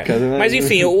cerca, né? Mas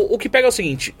enfim, o que pega é o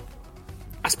seguinte: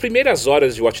 as primeiras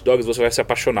horas de Watch Dogs você vai se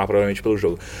apaixonar provavelmente pelo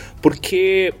jogo.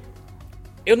 Porque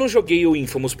eu não joguei o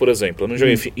Infamous, por exemplo. Eu não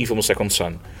joguei Infamous Second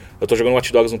Son. Eu tô jogando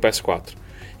Watch Dogs no PS4.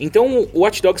 Então, o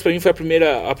Watch Dogs pra mim foi a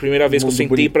primeira vez que eu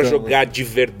sentei pra jogar de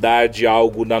verdade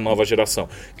algo da nova geração.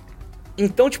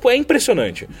 Então, tipo, é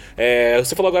impressionante.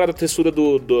 Você falou agora da textura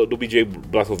do BJ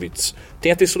Blazkowicz.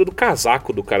 Tem a textura do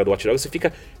casaco do cara do Watch Dogs. Você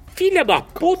fica, filha da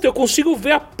puta, eu consigo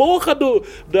ver a porra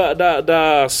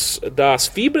das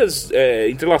fibras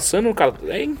entrelaçando no cara.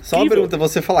 É incrível. Só uma pergunta,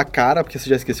 você fala cara, porque você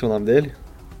já esqueceu o nome dele?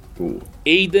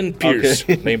 Aiden Pierce,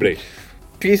 lembrei.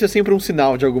 Isso é sempre um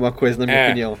sinal de alguma coisa, na minha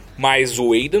opinião. Mas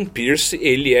o Aiden Pierce,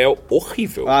 ele é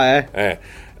horrível. Ah, é?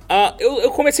 Eu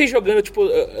comecei jogando, tipo,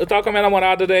 eu tava com a minha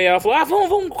namorada, daí ela falou,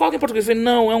 vamos, coloca em português. Eu falei,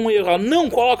 não, é um erro. Ela, não,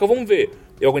 coloca, vamos ver.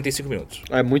 Eu aguentei 5 minutos.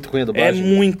 É muito ruim a dublagem? É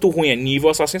muito ruim, é nível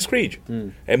Assassin's Creed.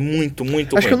 É muito,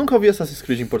 muito ruim. Acho que eu nunca ouvi Assassin's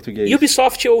Creed em português. E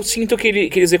Ubisoft, eu sinto que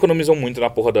eles economizam muito na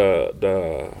porra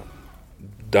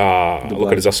da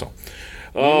localização.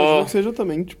 Eu imagino que seja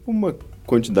também, tipo, uma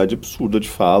quantidade absurda de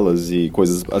falas e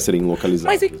coisas a serem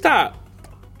localizadas. Mas aí que tá.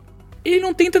 Ele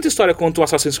não tem tanta história quanto o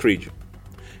Assassin's Creed.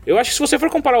 Eu acho que se você for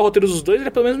comparar o roteiro dos dois, ele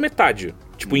é pelo menos metade.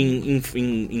 Tipo,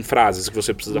 em frases que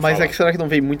você precisa falar. Mas é que será que não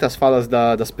vem muitas falas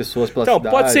das pessoas pela então,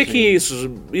 cidade? pode ser que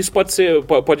isso pode ser,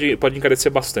 pode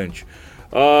encarecer bastante.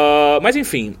 Mas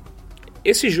enfim,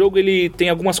 esse jogo ele tem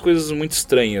algumas coisas muito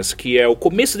estranhas, que é o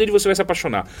começo dele você vai se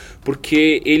apaixonar,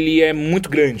 porque ele é muito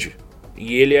grande.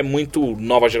 E ele é muito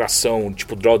nova geração,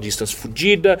 tipo draw distance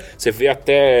fodida. Você vê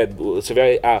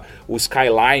o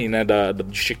skyline, né,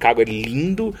 de Chicago é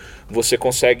lindo. Você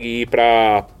consegue ir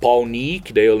pra Pawnee,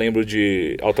 que daí eu lembro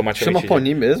de automaticamente... Chama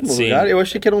Pawnee mesmo o Sim. lugar? Eu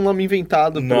achei que era um nome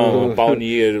inventado. Não,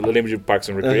 Pawnee, eu lembro de Parks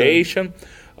and Recreation.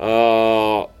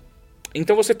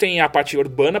 Então você tem a parte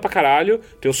urbana pra caralho,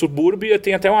 tem o subúrbio,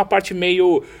 tem até uma parte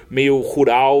meio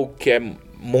rural, que é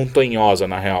montanhosa,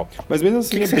 na real. Mas mesmo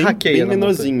assim que você é hackeia bem na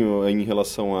menorzinho em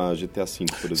relação a GTA V,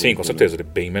 por exemplo. Sim, com certeza, ele é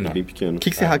bem menor. É bem pequeno. O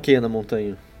que você hackeia na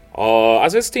montanha?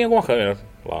 Às vezes tem alguma câmera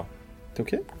lá. Tem o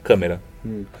quê? Câmera.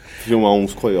 Filmar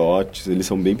uns coiotes, eles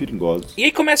são bem perigosos. E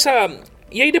aí começa...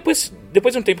 E aí depois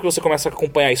de um tempo que você começa a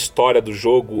acompanhar a história do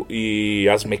jogo e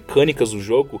as mecânicas do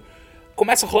jogo,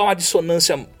 começa a rolar uma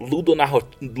dissonância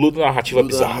ludonarrativa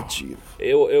bizarra.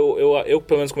 Eu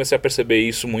pelo menos comecei a perceber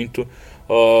isso muito.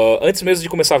 Antes mesmo de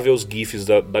começar a ver os GIFs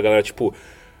da galera, tipo,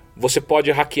 você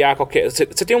pode hackear qualquer... Você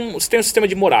tem um sistema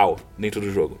de moral dentro do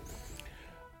jogo.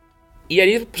 E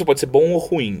aí você pode ser bom ou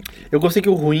ruim. Eu gostei que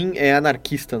o ruim é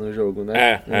anarquista no jogo,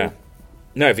 né?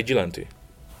 Não, é vigilante.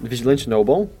 Vigilante não é o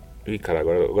bom? Ih, cara,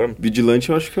 agora... Vigilante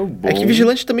eu acho que é o bom. É que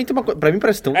vigilante também tem uma coisa... Pra mim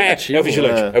parece tão negativo. É o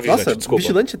vigilante, Nossa, desculpa.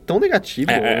 vigilante é tão negativo.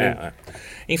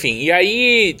 Enfim, e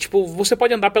aí, tipo, você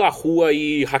pode andar pela rua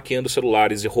e hackeando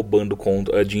celulares e roubando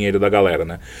dinheiro da galera,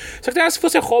 né? Só que se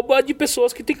você rouba de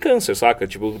pessoas que têm câncer, saca?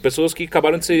 Tipo, pessoas que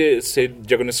acabaram de ser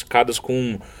diagnosticadas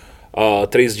com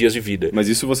 3 dias de vida. Mas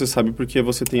isso você sabe porque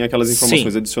você tem aquelas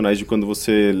informações adicionais de quando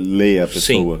você lê a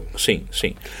pessoa. Sim.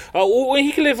 O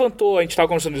Henrique levantou, a gente estava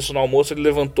conversando disso no almoço, ele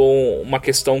levantou uma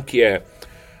questão que é...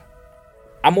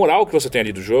 A moral que você tem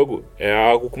ali do jogo é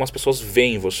algo como as pessoas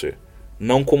veem você,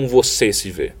 não como você se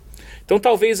vê. Então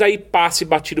talvez aí passe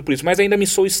batido por isso, mas ainda me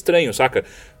sou estranho, saca?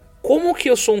 Como que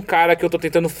eu sou um cara que eu tô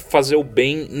tentando fazer o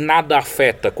bem, nada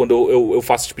afeta quando eu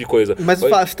faço esse tipo de coisa? Mas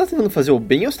você tá tentando fazer o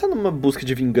bem ou você tá numa busca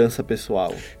de vingança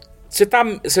pessoal? Você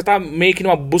tá meio que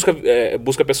numa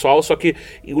busca pessoal, só que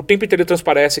o tempo inteiro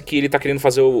transparece que ele tá querendo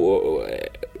fazer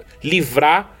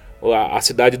livrar a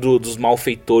cidade dos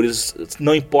malfeitores,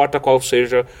 não importa qual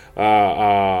seja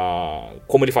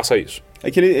como ele faça isso. É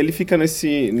que ele fica nesse...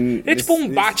 Ele é tipo um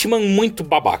Batman muito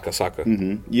babaca, saca?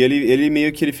 Uhum. E ele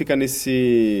meio que ele fica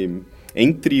nesse...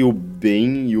 Entre o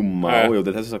bem e o mal, eu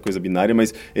detesto essa coisa binária,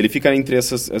 mas ele fica entre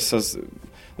essas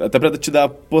até pra te dar a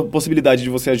possibilidade de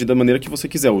você agir da maneira que você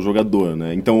quiser, o jogador,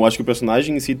 né? Então eu acho que o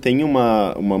personagem em si tem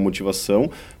uma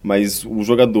motivação, mas o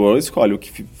jogador escolhe o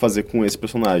que fazer com esse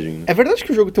personagem. Né? É verdade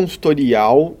que o jogo tem um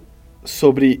tutorial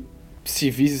sobre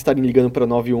civis estarem ligando pra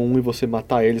 911 e você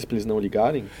matar eles pra eles não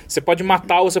ligarem? Você pode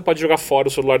matar ou você pode jogar fora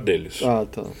o celular deles. Ah,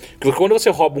 tá. Porque quando você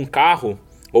rouba um carro,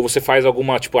 ou você faz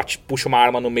alguma, tipo, puxa uma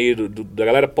arma no meio da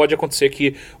galera, pode acontecer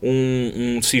que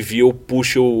um civil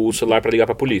puxe o celular pra ligar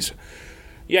pra polícia.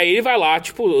 E aí ele vai lá,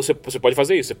 tipo, você pode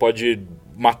fazer isso, você pode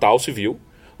matar o civil,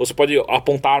 ou você pode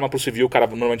apontar a arma pro civil, o cara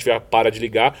normalmente para de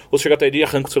ligar, ou você chega até ele e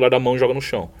arranca o celular da mão e joga no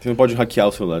chão. Você não pode hackear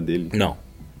o celular dele? Não.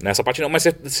 Nessa parte não, mas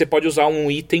você pode usar um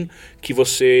item que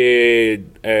você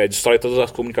destrói todas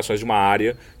as comunicações de uma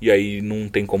área e aí não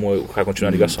tem como o cara continuar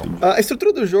a ligação. A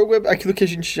estrutura do jogo é aquilo que a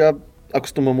gente já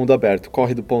acostuma mundo aberto.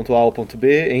 Corre do ponto A ao ponto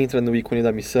B, entra no ícone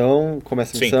da missão,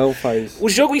 começa a missão, faz... O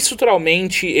jogo,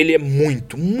 estruturalmente, ele é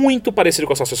muito, muito parecido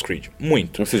com Assassin's Creed.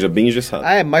 Muito. Ou seja, bem engessado.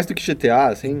 Ah, é mais do que GTA,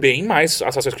 assim? Bem mais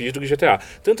Assassin's Creed do que GTA.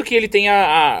 Tanto que ele tem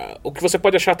o que você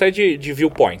pode achar até de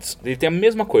viewpoints. Ele tem a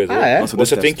mesma coisa. Ah, é? Nossa,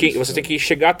 Você tem que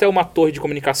chegar até uma torre de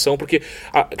comunicação, porque...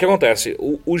 O que acontece?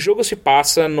 O jogo se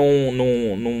passa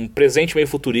num presente meio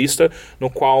futurista, no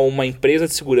qual uma empresa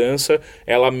de segurança,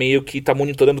 ela meio que está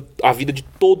monitorando a vida de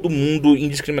todo mundo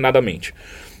indiscriminadamente.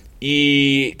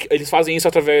 E eles fazem isso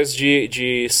através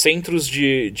de centros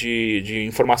de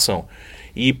informação.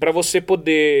 E para você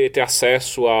poder ter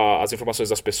acesso às informações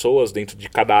das pessoas dentro de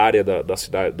cada área da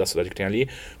cidade que tem ali,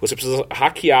 você precisa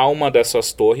hackear uma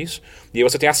dessas torres e aí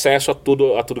você tem acesso a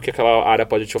tudo que aquela área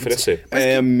pode te oferecer.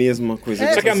 É a mesma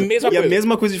coisa. Só que é a mesma e coisa. a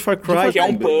mesma coisa de Far Cry. Que é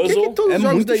um puzzle. Por que todos os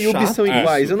jogos muito da Ubi chato são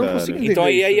iguais? isso, Eu não cara. consigo entender Então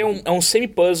aí isso. é um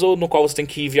semi-puzzle no qual você tem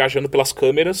que ir viajando pelas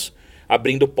câmeras,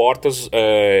 abrindo portas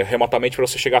remotamente para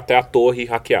você chegar até a torre e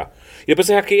hackear. E depois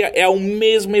você hackeia, é o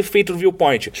mesmo efeito do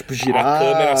viewpoint. Tipo, girar. A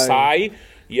câmera sai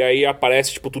e aí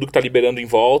aparece tipo, tudo que tá liberando em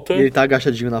volta. E ele tá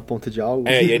agachadinho na ponta de algo.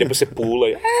 E aí depois você pula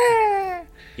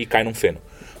e cai num feno.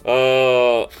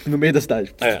 No meio da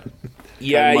cidade.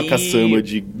 E Cara, aí... uma caçamba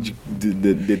de...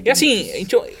 E assim,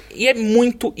 então, e é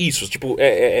muito isso. Tipo,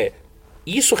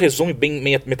 isso resume bem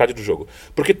metade do jogo.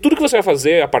 Porque tudo que você vai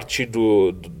fazer a partir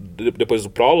depois do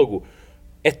prólogo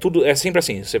é sempre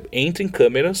assim. Você entra em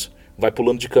câmeras, vai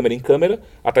pulando de câmera em câmera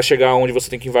até chegar onde você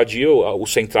tem que invadir, o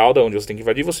central da onde você tem que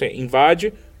invadir, você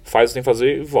invade, faz o que tem que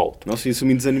fazer e volta. Nossa, isso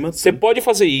me desanima. Você pode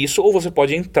fazer isso ou você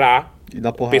pode entrar E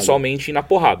na porrada. pessoalmente e na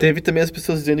porrada. Teve também as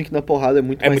pessoas dizendo que na porrada é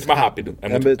muito Muito mais rápido.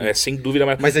 mesmo. Sem dúvida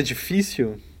mais. Mas é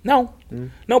difícil? Não.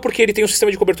 Não, porque ele tem um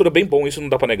sistema de cobertura bem bom, isso não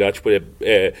dá pra negar. Tipo,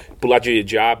 pular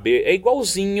de A a B é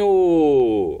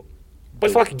igualzinho.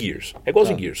 Pode falar que Gears. É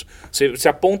igualzinho Gears. Você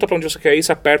aponta pra onde você quer ir,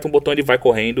 você aperta um botão, ele vai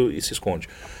correndo e se esconde.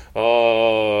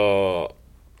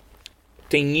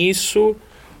 Tem isso.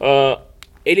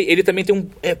 Ele também tem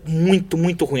é muito,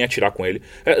 muito ruim atirar com ele.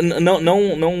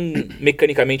 Não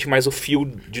mecanicamente, mas o feel,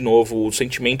 de novo, o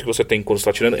sentimento que você tem quando você está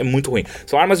atirando é muito ruim.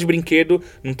 São armas de brinquedo,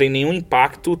 não tem nenhum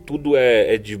impacto, tudo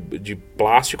é de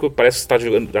plástico, parece que você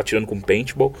está atirando com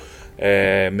paintball.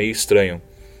 É meio estranho.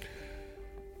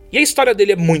 E a história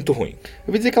dele é muito ruim. Eu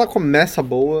ouvi dizer que ela começa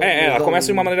boa. Ela começa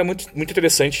de uma maneira muito, muito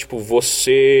interessante. Tipo,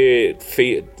 você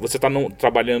tá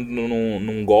trabalhando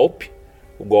num golpe.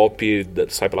 O golpe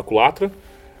sai pela culatra.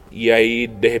 E aí,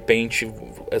 de repente,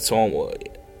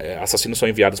 assassinos são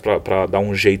enviados pra dar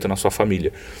um jeito na sua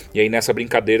família. E aí, nessa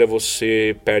brincadeira,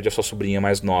 você perde a sua sobrinha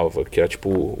mais nova, que é tipo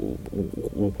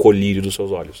o colírio dos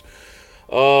seus olhos.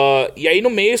 E aí no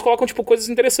meio eles colocam tipo, coisas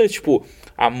interessantes. Tipo,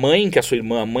 a mãe, que é a sua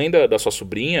irmã, a mãe da sua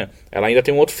sobrinha, ela ainda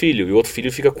tem um outro filho. E o outro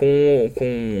filho fica com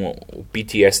o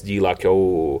PTSD lá, que é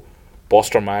o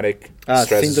Post-Traumatic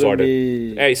Stress síndrome...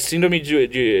 Disorder. Síndrome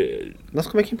de... Nossa,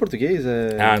 como é que em português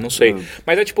é... não sei.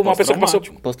 Mas é tipo uma pessoa que passou...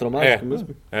 Pós-traumático mesmo?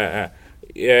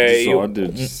 Disorder,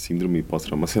 síndrome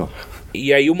pós-traumático, sei lá.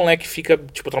 E aí o moleque fica,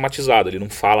 tipo, traumatizado. Ele não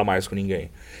fala mais com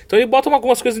ninguém. Então ele bota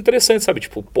algumas coisas interessantes, sabe?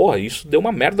 Tipo, porra, isso deu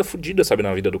uma merda fodida, sabe?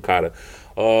 Na vida do cara.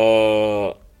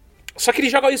 Só que ele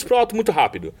joga isso pro alto muito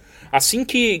rápido. Assim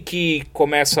que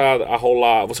começa a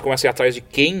rolar... Você começa a ir atrás de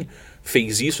quem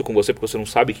fez isso com você, porque você não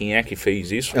sabe quem é que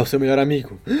fez isso. É o seu melhor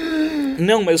amigo.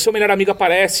 Não, mas o seu melhor amigo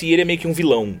aparece e ele é meio que um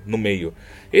vilão no meio.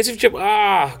 Esse tipo,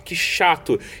 que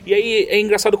chato. E aí é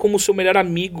engraçado como o seu melhor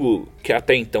amigo, que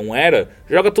até então era,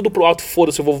 joga tudo pro alto,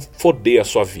 foda-se, eu vou foder a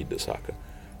sua vida, saca?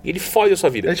 E ele fode a sua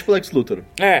vida. É tipo Lex Luthor.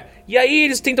 E aí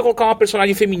eles tentam colocar uma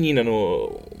personagem feminina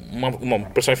uma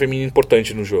personagem feminina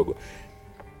importante no jogo.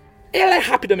 Ela é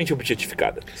rapidamente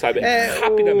objetificada, sabe?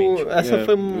 Rapidamente. Essa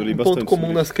foi um ponto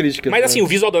comum nas críticas. Mas assim, o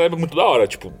visual dela é muito da hora.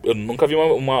 Tipo, eu nunca vi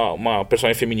uma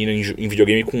personagem feminina em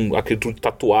videogame com aquele tipo de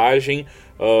tatuagem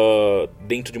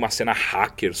dentro de uma cena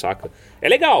hacker, saca? É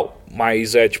legal,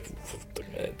 mas é tipo...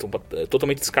 É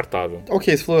totalmente descartável.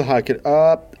 Ok, você falou hacker.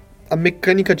 A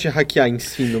mecânica de hackear em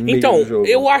si no meio do jogo. Então,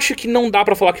 eu acho que não dá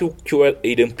pra falar que o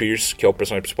Aiden Pierce, que é o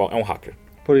personagem principal, é um hacker.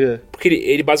 Por quê? Porque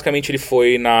ele basicamente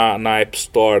foi na App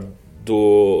Store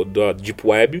da Deep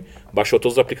Web, baixou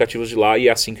todos os aplicativos de lá e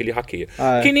é assim que ele hackeia.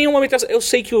 Porque em nenhum momento... Eu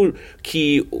sei que eu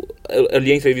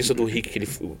li a entrevista do Rick,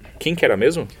 quem que era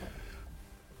mesmo?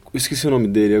 Eu esqueci o nome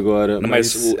dele agora. Não,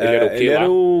 mas ele era o quê lá?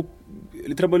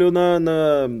 Ele trabalhou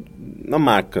na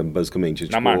marca, basicamente.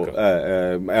 Na marca.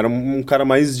 Era um cara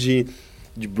mais de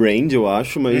brand, eu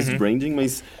acho, branding,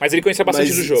 mas... Mas ele conhecia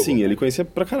bastante do jogo. Sim, ele conhecia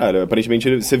pra caralho.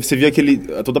 Aparentemente, você via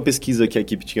toda a pesquisa que a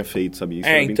equipe tinha feito, sabe? Isso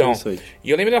era bem interessante. E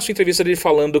eu lembro da sua entrevista dele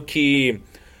falando que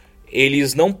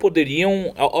eles não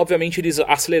poderiam... Obviamente, eles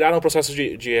aceleraram o processo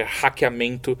de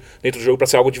hackeamento dentro do jogo para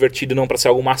ser algo divertido e não para ser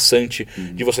algo maçante.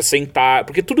 De você sentar...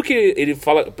 Porque tudo que ele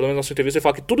fala, pelo menos na sua entrevista, ele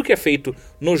fala que tudo que é feito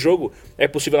no jogo é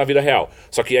possível na vida real.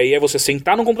 Só que aí é você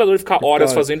sentar no computador e ficar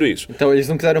horas fazendo isso. Então, eles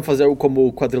não quiseram fazer algo como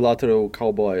o Quadrilateral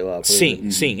Cowboy lá. Sim,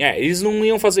 eles não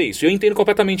iam fazer isso. Eu entendo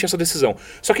completamente essa decisão.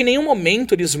 Só que em nenhum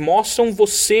momento eles mostram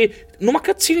você, numa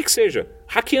cutscene que seja,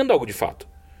 hackeando algo de fato.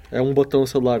 É um botão no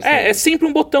celular. É sempre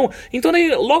um botão. Então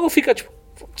daí logo fica tipo,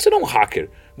 você não é um hacker.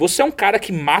 Você é um cara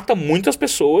que mata muitas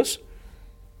pessoas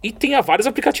e tem vários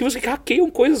aplicativos que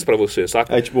hackeiam coisas pra você,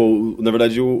 saca? Na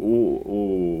verdade,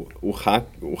 o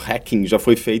hacking já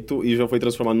foi feito e já foi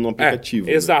transformado num aplicativo.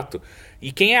 Né? Exato.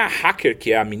 E quem é a hacker,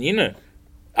 que é a menina...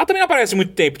 Ela também não aparece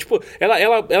muito tempo. Tipo,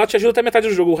 ela te ajuda até metade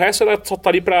do jogo. O resto ela só tá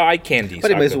ali pra eye candy.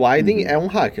 Peraí, mas o Aiden é um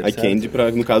hacker, Eye candy,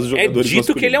 no caso, jogadores É dito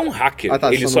masculinos. que ele é um hacker.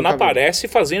 Tá, ele só não aparece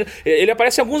fazendo... Ele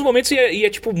aparece em alguns momentos e é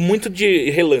tipo muito de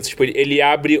relance. Tipo, ele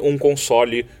abre um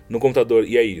console no computador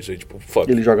e é isso. É, tipo,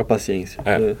 fuck. Ele joga paciência.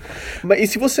 Mas e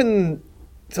se você...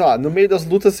 Sei lá, no meio das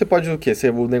lutas você pode o quê?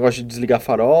 O negócio de desligar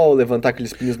farol, levantar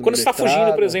aqueles pinos no Quando meio você tá da estrada?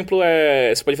 fugindo, por exemplo,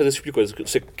 você pode fazer esse tipo de coisa.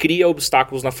 Você cria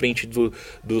obstáculos na frente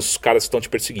dos caras que estão te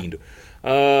perseguindo.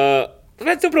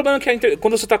 Tem um problema que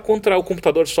quando você tá contra o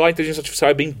computador só, a inteligência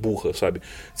artificial é bem burra, sabe?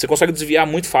 Você consegue desviar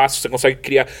muito fácil, você consegue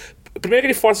criar... Primeiro que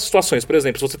ele força situações. Por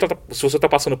exemplo, se você tá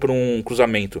passando por um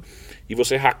cruzamento e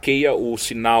você hackeia o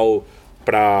sinal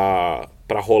pra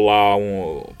rolar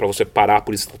pra você parar a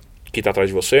polícia que tá atrás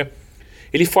de você,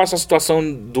 ele força a situação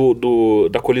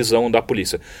da colisão da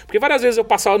polícia. Porque várias vezes eu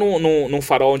passava num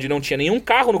farol onde não tinha nenhum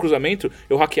carro no cruzamento,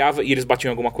 eu hackeava e eles batiam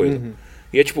em alguma coisa.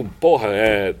 E é tipo, porra,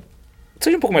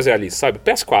 seja um pouco mais realista, sabe?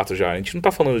 PS4 já, a gente não tá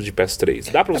falando de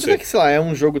PS3. Dá pra você... que, sei lá, é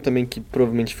um jogo também que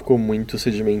provavelmente ficou muito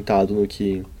sedimentado no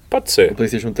que... Pode ser. O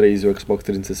PlayStation 3 e o Xbox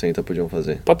 360 podiam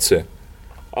fazer. Pode ser.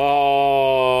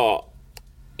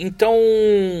 Então...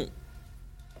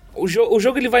 O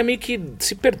jogo ele vai meio que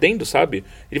se perdendo, sabe?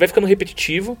 Ele vai ficando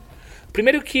repetitivo.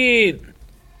 Primeiro que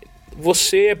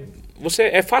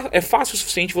é fácil o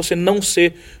suficiente você não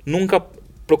ser nunca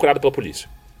procurado pela polícia.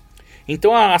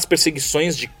 Então as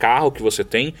perseguições de carro que você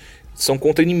tem são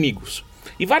contra inimigos.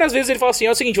 E várias vezes ele fala assim,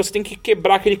 é o seguinte, você tem que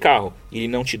quebrar aquele carro. E ele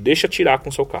não te deixa atirar com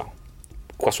o seu carro.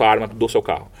 Com a sua arma do seu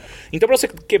carro. Então pra você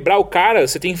quebrar o cara,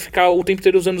 você tem que ficar o tempo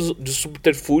inteiro usando os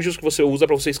subterfúgios que você usa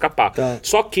pra você escapar. Tá.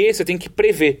 Só que você tem que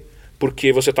prever.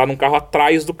 Porque você tá num carro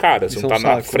atrás do cara, você não tá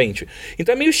na frente.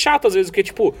 Então é meio chato às vezes, porque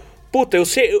tipo... Puta,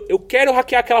 eu quero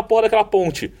hackear aquela porra daquela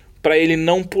ponte pra ele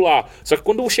não pular. Só que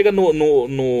quando chega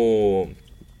no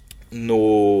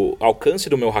alcance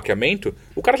do meu hackeamento,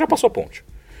 o cara já passou a ponte.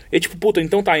 E tipo, puta,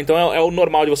 então é o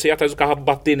normal de você ir atrás do carro,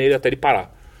 bater nele até ele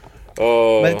parar.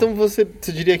 Mas então você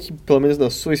diria que, pelo menos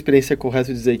na sua experiência, é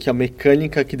correto dizer que a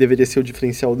mecânica que deveria ser o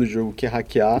diferencial do jogo, que é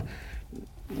hackear,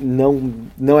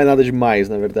 não é nada demais,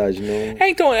 na verdade. Não...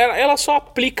 Então, ela só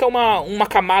aplica uma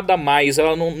camada a mais,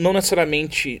 ela não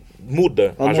necessariamente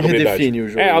muda a jogabilidade. Ela não redefine o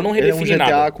jogo. Ela não redefine nada. É um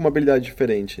GTA nada. com uma habilidade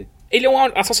diferente. Ele é um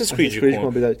Assassin's Creed com uma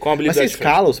habilidade Mas você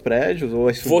escala os prédios? Ou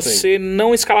você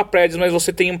não escala prédios, mas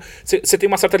você tem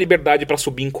uma certa liberdade pra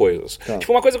subir em coisas. Tá.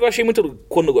 Tipo, uma coisa que eu achei muito...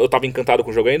 Quando eu tava encantado com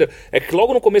o jogo ainda, é que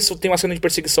logo no começo tem uma cena de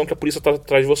perseguição que a polícia tá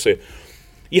atrás de você.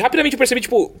 E rapidamente eu percebi,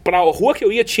 tipo, pra rua que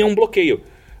eu ia tinha um bloqueio.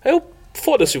 Aí eu...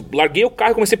 Foda-se, larguei o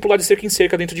carro e comecei a pular de cerca em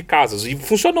cerca dentro de casas. E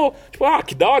funcionou. Tipo,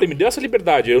 que da hora, me deu essa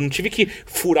liberdade. Eu não tive que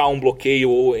furar um bloqueio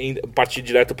ou partir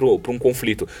direto pra um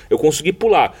conflito. Eu consegui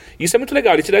pular. Isso é muito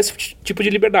legal, ele te dá esse tipo de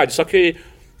liberdade. Só que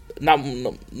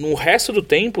no resto do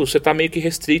tempo, você tá meio que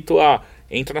restrito a...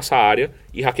 Entra nessa área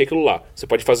e hackeia aquilo lá. Você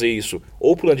pode fazer isso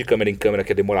ou pulando de câmera em câmera,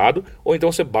 que é demorado, ou então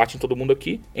você bate em todo mundo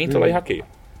aqui, entra lá e hackeia.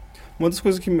 Uma das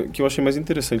coisas que eu achei mais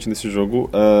interessante nesse jogo,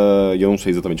 e eu não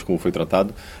sei exatamente como foi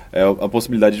tratado, é a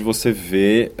possibilidade de você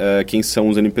ver quem são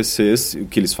os NPCs, o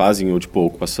que eles fazem, ou tipo, a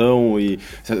ocupação, e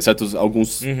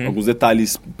alguns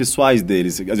detalhes pessoais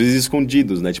deles, às vezes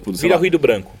escondidos, né? Tipo, Vira ruído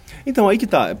branco. Então, aí que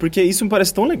tá, porque isso me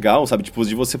parece tão legal, sabe? Tipo,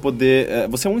 de você poder...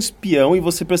 você é um espião e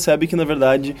você percebe que, na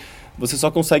verdade, você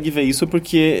só consegue ver isso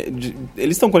porque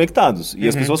eles estão conectados. E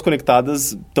as pessoas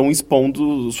conectadas estão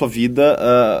expondo sua vida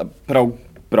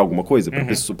pra alguma coisa,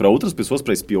 pra outras pessoas,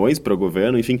 pra espiões, pra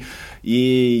governo, enfim.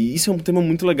 E isso é um tema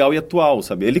muito legal e atual,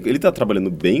 sabe? Ele tá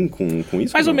trabalhando bem com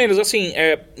isso? Mais ou menos, assim,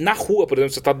 na rua, por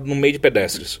exemplo, você tá no meio de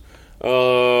pedestres.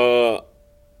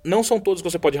 Não são todos que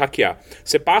você pode hackear.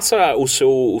 Você passa o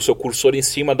seu cursor em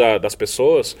cima das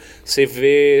pessoas, você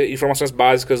vê informações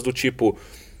básicas do tipo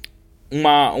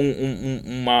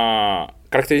uma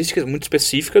característica muito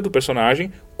específica do personagem,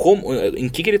 em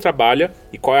que ele trabalha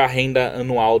e qual é a renda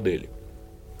anual dele.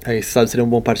 Aí você sabe se ele é um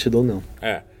bom partido ou não.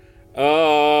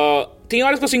 Tem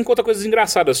horas que você encontra coisas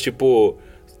engraçadas, tipo,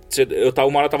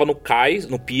 uma hora eu tava no cais,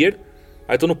 no pier,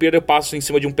 aí tô no pier, eu passo em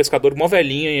cima de um pescador mó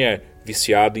velhinho e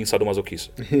viciado em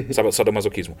sadomasoquismo.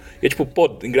 Sadomasoquismo. E é tipo,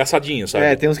 pô, engraçadinho,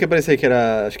 sabe? Tem uns que parecia que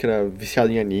acho que era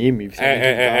viciado em anime, viciado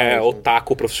em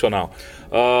otaku profissional.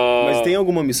 Mas tem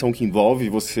alguma missão que envolve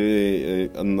você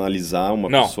analisar uma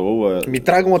pessoa? Me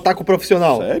traga um otaku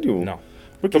profissional. Sério? Não.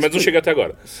 Pelo menos não cheguei até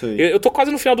agora. Eu tô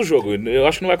quase no final do jogo. Eu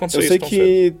acho que não vai acontecer isso tão cedo.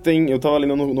 Eu sei que eu tava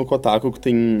lendo no Kotaku que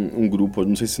tem um grupo,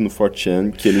 não sei se no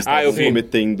 4chan, que eles estavam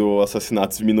cometendo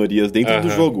assassinatos de minorias dentro do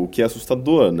jogo, o que é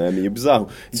assustador, né? Meio bizarro.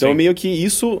 Então é meio que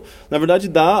isso, na verdade,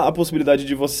 dá a possibilidade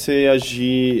de você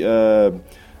agir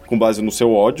com base no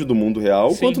seu ódio do mundo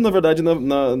real, quanto, na verdade,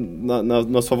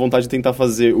 na sua vontade de tentar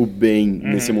fazer o bem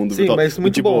nesse mundo virtual. Mas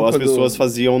muito bom. As pessoas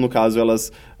faziam, no caso,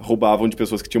 elas roubavam de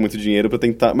pessoas que tinham muito dinheiro pra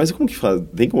tentar... Mas como que faz?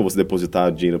 Tem como você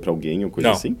depositar dinheiro pra alguém ou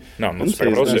coisa assim? Não se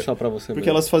pega pra você. Só pra você porque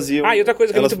elas faziam... E outra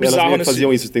coisa que é muito bizarro elas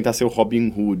faziam isso, tentar ser o Robin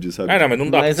Hood, sabe? Mas não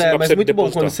dá. Mas é muito bom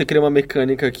quando você cria uma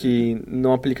mecânica que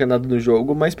não aplica nada no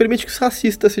jogo, mas permite que os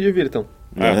racistas se divirtam.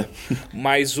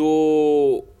 Mas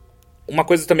uma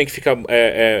coisa também que fica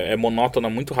monótona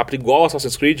muito rápido, igual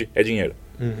Assassin's Creed, é dinheiro.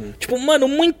 Tipo, mano,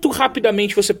 muito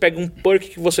rapidamente você pega um perk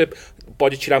que você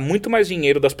pode tirar muito mais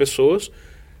dinheiro das pessoas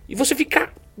e você fica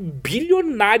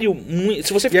bilionário.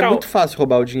 Se você ficar... E é muito fácil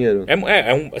roubar o dinheiro.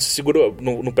 Você segura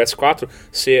no PS4,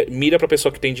 você mira pra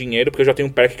pessoa que tem dinheiro, porque eu já tenho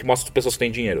um perk que mostra as pessoas que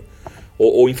têm dinheiro.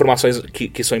 Ou informações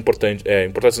que são importantes.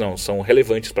 Importantes não, são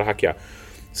relevantes pra hackear.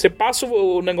 Você passa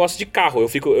o negócio de carro,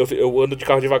 eu ando de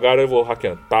carro devagar e eu vou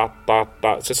hackeando. Tá.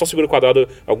 Você só segura o quadrado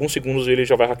alguns segundos e ele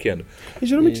já vai hackeando. E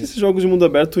geralmente esses jogos de mundo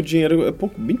aberto, o dinheiro é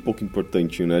bem pouco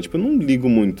importante, né? Tipo, eu não ligo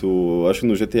muito, acho que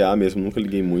no GTA mesmo, nunca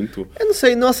liguei muito. Eu não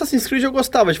sei, no Assassin's Creed eu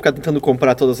gostava de ficar tentando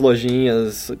comprar todas as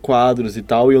lojinhas, quadros e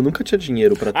tal, e eu nunca tinha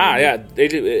dinheiro pra tudo.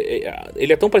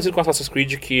 Ele é tão parecido com Assassin's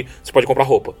Creed que você pode comprar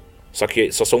roupa. Só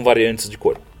que só são variantes de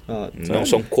cor. Não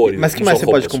são cores. Mas que mais você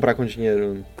pode comprar com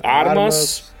dinheiro?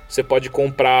 Armas. Você pode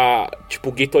comprar,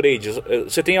 tipo, Gatorade.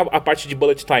 Você tem a parte de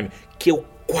Bullet Time, que eu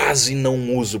quase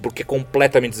não uso, porque é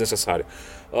completamente desnecessário.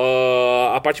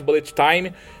 A parte de Bullet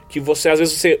Time, que às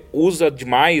vezes você usa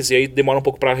demais e aí demora um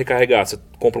pouco pra recarregar. Você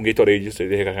compra um Gatorade, você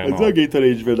recarrega. Mas não é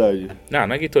Gatorade de verdade.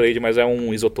 Não é Gatorade, mas é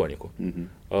um isotônico.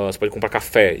 Você pode comprar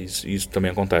café, isso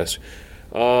também acontece.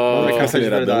 Não é café de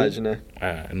verdade, né?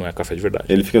 Não é café de verdade.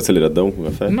 Ele fica aceleradão com o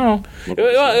café? Não.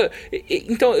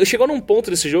 Então, chegou num ponto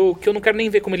desse jogo que eu não quero nem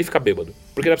ver como ele fica bêbado.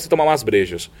 Porque dá pra você tomar umas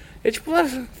brejas. É tipo,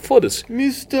 foda-se.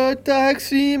 Mr.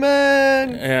 Taxi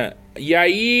Man! E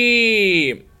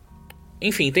aí...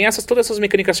 Enfim, tem todas essas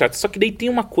mecânicas chatas. Só que daí tem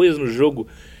uma coisa no jogo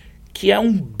que é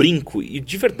um brinco. E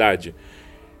de verdade.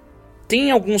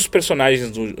 Tem alguns personagens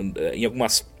em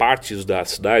algumas partes da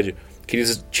cidade que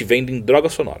eles te vendem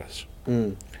drogas sonoras.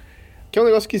 Que é um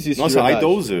negócio que existe. Nossa,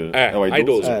 iDozer. É o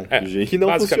iDozer. Que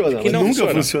não funciona. Que não nunca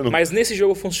funciona. Mas nesse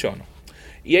jogo funciona.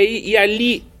 E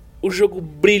ali o jogo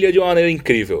brilha de uma maneira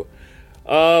incrível.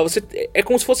 É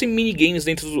como se fossem minigames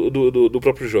dentro do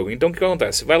próprio jogo. Então o que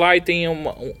acontece? Vai lá e tem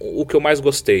o que eu mais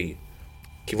gostei.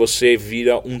 Que você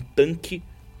vira um tanque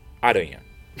aranha.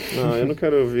 Eu não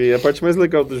quero ver. É a parte mais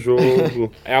legal do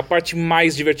jogo. É a parte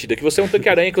mais divertida. Que você é um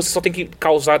tanque-aranha que você só tem que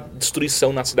causar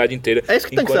destruição na cidade inteira. É isso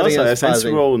que tanques-aranhas Saints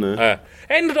Row, né?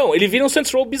 Não, ele vira um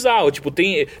Saints Row bizarro. Tipo,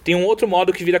 tem um outro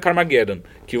modo que vira Carmageddon.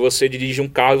 Que você dirige um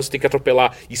carro e você tem que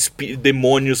atropelar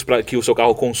demônios pra que o seu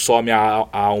carro consome a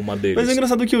alma deles. Mas é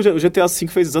engraçado que o GTA V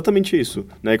fez exatamente isso,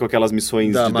 né? Com aquelas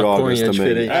missões de drogas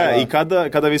também. E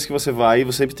cada vez que você vai,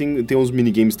 você sempre tem uns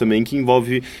minigames também que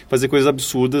envolve fazer coisas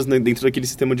absurdas, né, dentro daquele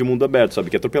sistema de mundo aberto, sabe?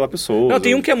 Que é atropelar pessoas. Não,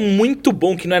 tem um que é muito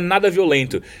bom, que não é nada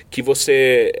violento. Que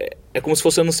você... É como se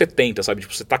fosse anos 70, sabe?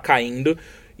 Tipo, você tá caindo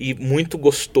e muito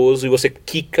gostoso e você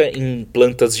quica em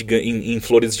plantas, em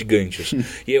flores gigantes.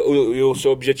 E o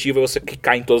seu objetivo é você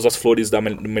quicar em todas as flores da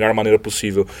melhor maneira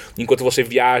possível, enquanto você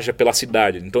viaja pela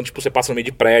cidade. Então, tipo, você passa no meio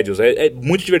de prédios. É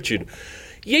muito divertido.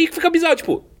 E aí fica bizarro,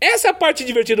 tipo, essa é a parte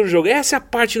divertida do jogo, essa é a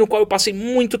parte no qual eu passei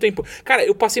muito tempo. Cara,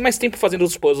 eu passei mais tempo fazendo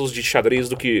os puzzles de xadrez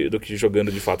do que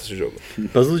jogando de fato esse jogo.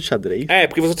 Puzzle de xadrez? É,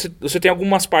 porque você tem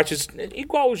algumas partes,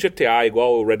 igual o GTA,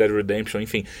 igual o Red Dead Redemption,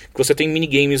 enfim, que você tem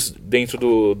minigames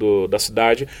dentro da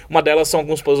cidade. Uma delas são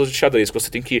alguns puzzles de xadrez, que você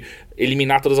tem que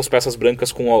eliminar todas as peças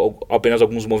brancas com apenas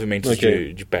alguns movimentos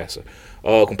de peça,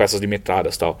 com peças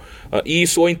limitadas e tal.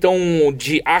 Isso, ou então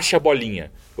de acha a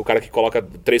bolinha. O cara que coloca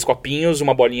 3 copinhos,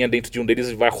 uma bolinha dentro de um deles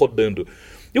e vai rodando.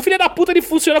 E o filho da puta, ele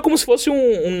funciona como se fosse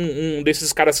um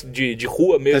desses caras de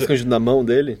rua mesmo. Tá escondido na mão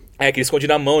dele? É, que ele esconde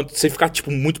na mão. Você fica,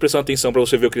 tipo, muito prestando atenção pra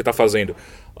você ver o que ele tá fazendo.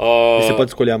 E você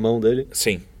pode escolher a mão dele?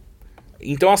 Sim.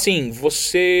 Então, assim,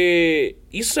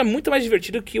 isso é muito mais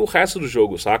divertido que o resto do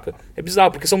jogo, saca? É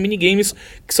bizarro, porque são minigames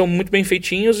que são muito bem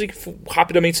feitinhos e que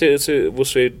rapidamente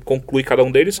você conclui cada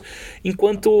um deles.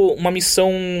 Enquanto uma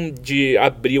missão de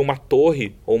abrir uma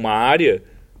torre ou uma área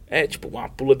é tipo,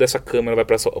 pula dessa câmera, vai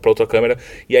pra outra câmera.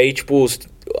 E aí, tipo,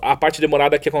 a parte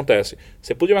demorada que acontece.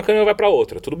 Você pula de uma câmera e vai pra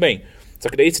outra, tudo bem. Só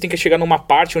que daí você tem que chegar numa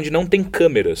parte onde não tem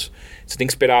câmeras. Você tem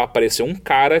que esperar aparecer um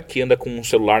cara que anda com um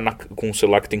celular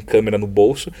que tem câmera no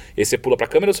bolso. E aí você pula pra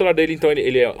câmera do celular dele, então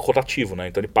ele é rotativo, né?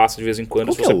 Então ele passa de vez em quando.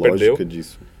 Qual Se que você é a perdeu. lógica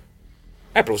disso?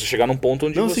 É, pra você chegar num ponto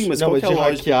onde Não, você... sim, mas Não, qual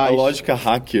mas que é de a lógica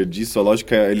hacker disso? A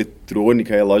lógica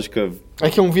eletrônica, a lógica... É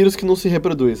que é um vírus que não se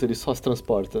reproduz, ele só se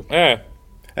transporta. É.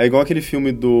 É igual aquele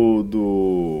filme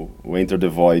do Enter the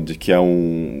Void, que é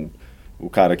o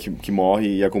cara que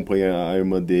morre e acompanha a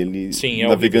irmã dele. Sim,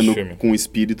 navegando com o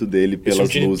espírito dele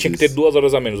pelas luzes. Tinha que ter 2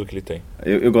 horas a menos do que ele tem.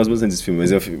 Eu gosto bastante desse filme,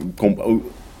 mas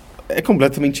é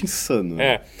completamente insano.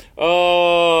 É.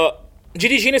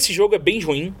 Dirigir nesse jogo é bem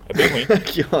ruim. É bem ruim.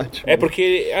 Que ótimo. É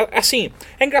porque, assim,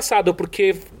 é engraçado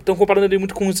porque estão comparando ele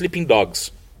muito com Sleeping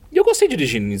Dogs. E eu gostei de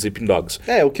dirigir em Sleeping Dogs.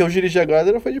 É, o que eu dirigi agora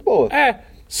não foi de boa. É.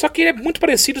 Só que ele é muito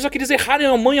parecido, só que eles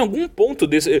erraram a mão em algum ponto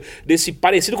desse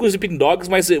parecido com os Sleeping Dogs,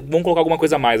 mas vão colocar alguma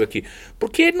coisa a mais aqui.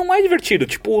 Porque não é divertido.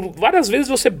 Tipo, várias vezes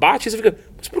você bate e você fica...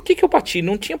 Mas por que eu bati?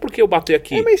 Não tinha por que eu bater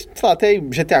aqui. É, mas, sei lá, até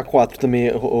GTA 4 também,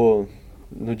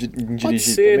 em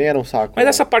dirigir também era um saco. Mas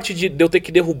essa parte de eu ter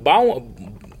que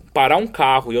parar um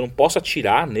carro e eu não posso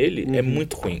atirar nele é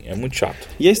muito ruim, é muito chato.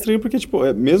 E é estranho porque, tipo,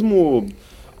 mesmo...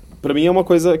 Pra mim é uma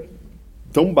coisa...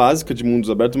 tão básica de mundos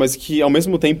abertos, mas que ao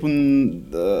mesmo tempo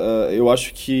eu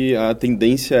acho que a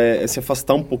tendência é se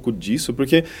afastar um pouco disso,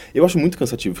 porque eu acho muito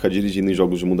cansativo ficar dirigindo em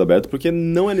jogos de mundo aberto, porque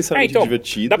não é necessariamente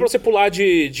divertido. Dá pra você pular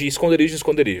de esconderijo em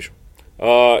esconderijo.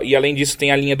 E além disso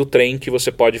tem a linha do trem que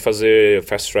você pode fazer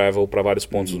fast travel para vários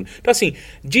pontos. Então assim,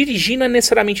 dirigir não é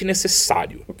necessariamente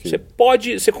necessário. Okay.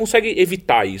 Você consegue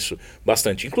evitar isso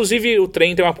bastante. Inclusive o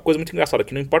trem tem uma coisa muito engraçada,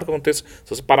 que não importa o que aconteça,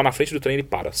 se você parar na frente do trem, ele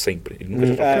para, sempre. Ele nunca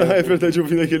já É verdade, eu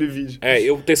vi naquele vídeo.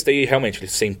 eu testei realmente, ele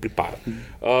sempre para.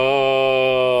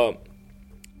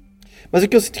 Mas o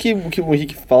que eu sinto que o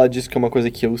Henrique fala disso, que é uma coisa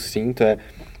que eu sinto,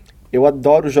 eu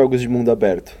adoro jogos de mundo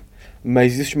aberto.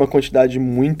 Mas existe uma quantidade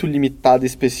muito limitada e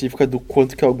específica do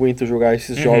quanto que eu aguento jogar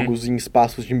esses jogos em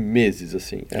espaços de meses,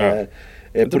 assim.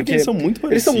 Porque eles são muito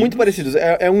parecidos. Eles são muito parecidos.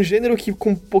 É um gênero que,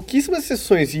 com pouquíssimas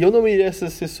sessões, e eu não iria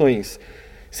essas sessões,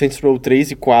 Saints Row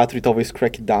 3 e 4 e talvez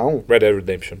Crackdown... Red Dead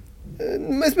Redemption.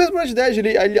 Mas mesmo na Red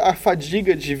Dead, a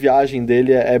fadiga de viagem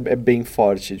dele é bem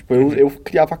forte. Tipo, eu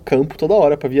criava campo toda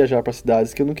hora pra viajar pra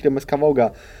cidades que eu não queria mais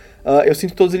cavalgar. Eu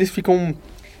sinto que todos eles ficam...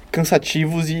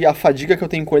 cansativos e a fadiga que eu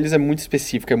tenho com eles é muito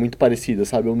específica, é muito parecida,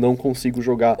 sabe? Eu não consigo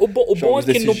jogar jogos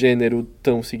desse gênero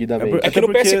tão seguidamente. É que no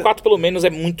PS4 pelo menos é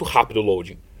muito rápido o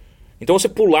loading. Então você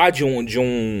pular de um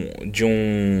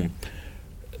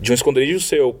esconderijo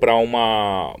seu pra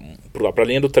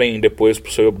linha do trem e depois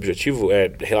pro seu objetivo é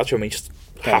relativamente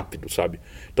rápido, sabe?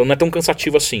 Então não é tão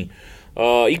cansativo assim.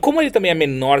 E como ele também é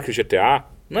menor que o GTA,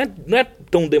 não é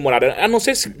tão demorado, a não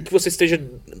ser que você esteja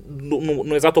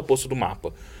no exato oposto do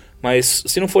mapa. Mas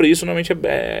se não for isso, normalmente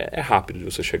é rápido de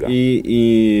você chegar.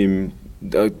 Que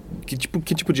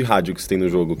tipo de rádio que você tem no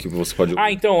jogo que você pode...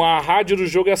 Então, a rádio do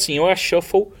jogo é assim, ou é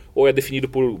shuffle, ou é definido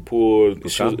por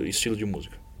estilo de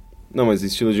música. Não, mas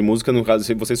estilo de música, no caso,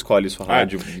 você escolhe sua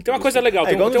rádio. Tem uma coisa legal,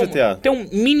 igual no GTA. Tem um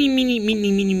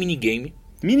mini game.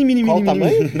 Qual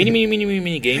tamanho?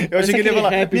 Mini game. Eu achei que ele ia falar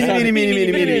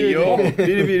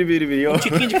Um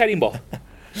tiquinho de carimbó.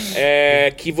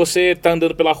 Que você tá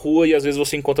andando pela rua e às vezes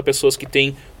você encontra pessoas que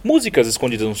têm músicas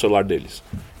escondidas no celular deles.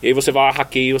 E aí você vai lá,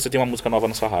 hackeia e você tem uma música nova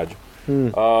na sua rádio.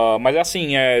 Mas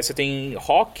assim, você tem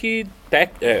rock,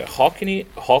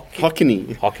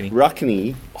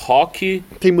 rock.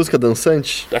 Tem música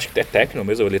dançante? Acho que é techno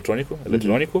mesmo, eletrônico.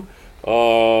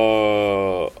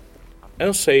 Eu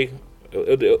não sei.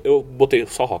 Eu botei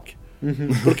só rock.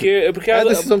 Porque É a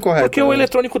decisão correta, Porque o né?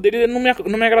 eletrônico dele não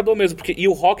me agradou mesmo. E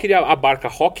o rock, ele abarca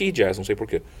rock e jazz, não sei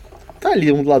porquê. Tá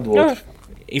ali um do lado do outro.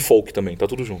 E folk também, tá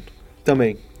tudo junto.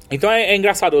 Também. Então é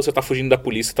engraçado você tá fugindo da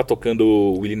polícia e tá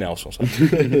tocando Willie Nelson, sabe?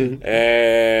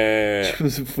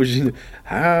 Fugindo.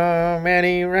 How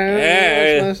many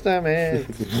rounds must a man...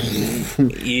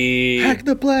 E... Hack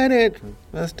the planet,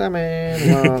 must a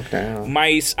man walk down.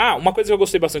 Mas, uma coisa que eu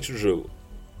gostei bastante do jogo.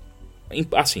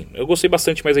 Assim, eu gostei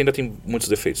bastante, mas ainda tem muitos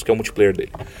defeitos, que é o multiplayer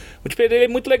dele. O multiplayer dele é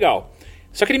muito legal.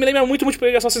 Só que ele me lembra muito o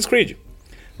multiplayer de Assassin's Creed.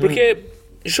 Porque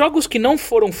jogos que não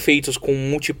foram feitos com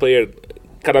multiplayer,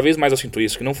 cada vez mais eu sinto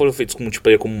isso, que não foram feitos com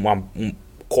multiplayer como um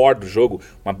core do jogo,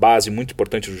 uma base muito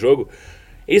importante do jogo,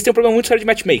 eles têm um problema muito sério de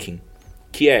matchmaking,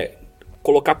 que é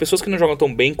colocar pessoas que não jogam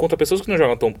tão bem contra pessoas que não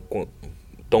jogam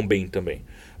tão bem também.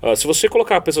 Se você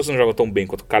colocar pessoas que não jogam tão bem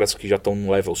contra caras que já estão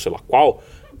no level sei lá qual,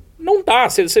 não dá,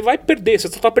 você vai perder, você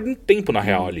só tá perdendo tempo na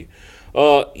real ali.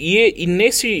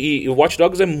 E o Watch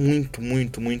Dogs é muito,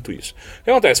 muito, muito isso. O que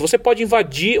acontece? Você pode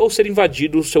invadir ou ser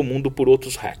invadido o seu mundo por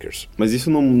outros hackers. Mas isso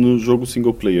no jogo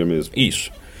single player mesmo.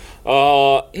 Isso.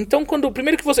 Então,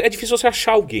 primeiro que é difícil você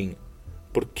achar alguém,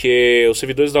 porque os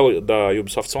servidores da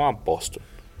Ubisoft são uma bosta.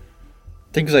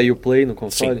 Tem que usar Uplay no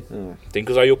console? Sim. Tem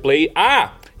que usar Uplay.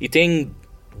 E tem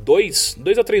dois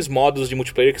a três modos de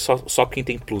multiplayer que só quem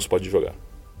tem Plus pode jogar.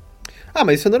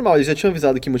 Mas isso é normal, eles já tinham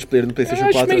avisado que multiplayer no PlayStation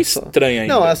 4 meio estranho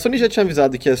ainda. Não, a Sony já tinha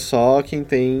avisado que é só quem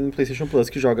tem PlayStation Plus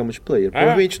que joga multiplayer.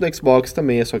 Provavelmente no Xbox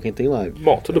também é só quem tem live.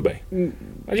 Bom, tudo bem.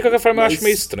 Mas de qualquer forma eu acho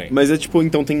meio estranho. Mas é tipo,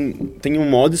 então tem um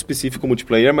modo específico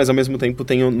multiplayer, mas ao mesmo tempo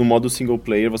no modo single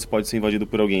player você pode ser invadido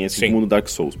por alguém, assim como no Dark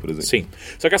Souls, por exemplo. Sim.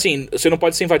 Só que assim, você não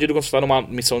pode ser invadido quando você tá numa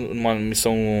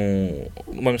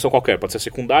missão qualquer. Pode ser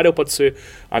secundária ou pode ser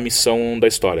a missão da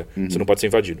história. Você não pode ser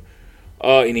invadido.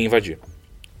 E nem invadir.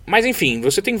 Mas enfim,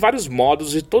 você tem vários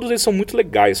modos e todos eles são muito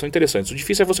legais, são interessantes. O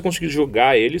difícil é você conseguir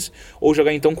jogar eles ou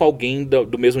jogar então com alguém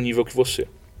do mesmo nível que você.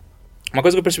 Uma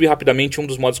coisa que eu percebi rapidamente, um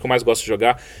dos modos que eu mais gosto de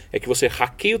jogar é que você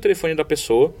hackeia o telefone da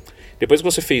pessoa. Depois que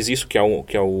você fez isso, que é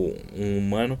um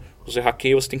humano, você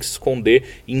hackeia, você tem que se esconder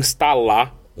e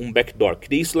instalar um backdoor.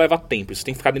 Que isso leva tempo, você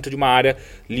tem que ficar dentro de uma área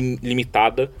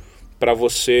limitada para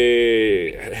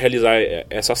você realizar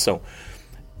essa ação.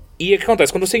 E o que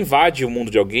acontece? Quando você invade o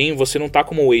mundo de alguém, você não tá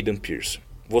como o Aiden Pierce.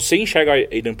 Você enxerga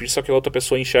Aiden Pierce, só que a outra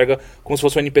pessoa enxerga como se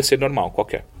fosse um NPC normal,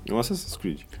 qualquer. É um Assassin's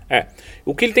Creed.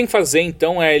 O que ele tem que fazer,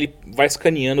 então, ele vai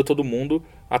escaneando todo mundo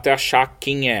até achar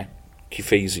quem é que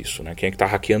fez isso, né? Quem é que tá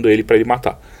hackeando ele pra ele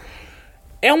matar.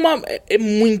 É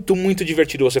muito, muito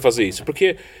divertido você fazer isso,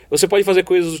 porque você pode fazer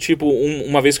coisas do tipo,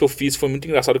 uma vez que eu fiz, foi muito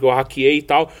engraçado que eu hackeei e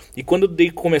tal, e quando eu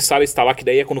dei começar a instalar, que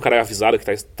daí é quando o cara é avisado que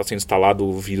tá sendo instalado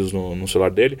o vírus no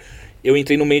celular dele, eu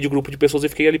entrei no meio de grupo de pessoas e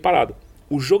fiquei ali parado.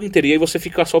 O jogo inteiro, e aí você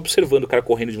fica só observando o cara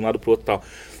correndo de um lado pro outro e tal.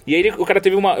 E aí o cara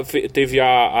teve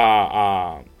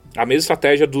a mesma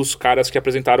estratégia dos caras que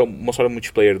mostraram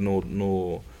multiplayer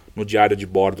no diário de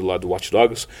bordo lá do Watch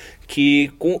Dogs, que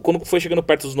quando foi chegando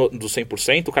perto dos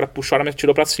 100%, o cara puxou a arma e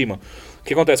atirou pra cima. O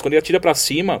que acontece? Quando ele atira pra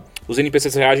cima, os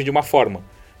NPCs reagem de uma forma.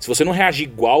 Se você não reagir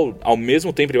igual, ao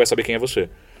mesmo tempo ele vai saber quem é você.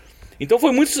 Então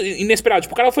foi muito inesperado.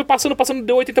 Tipo, o cara foi passando,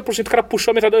 deu 80%, o cara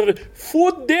puxou a metralhadora.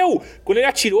 Fudeu! Quando ele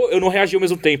atirou, eu não reagi ao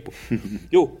mesmo tempo.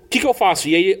 O que eu faço?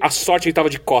 E aí a sorte ele tava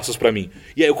de costas pra mim.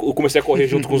 E aí eu comecei a correr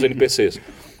junto com os NPCs.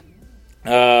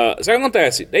 Sabe o que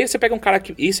acontece? Daí você pega um cara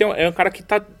que... Esse é um cara que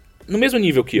tá no mesmo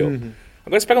nível que eu.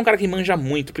 Agora você pega um cara que manja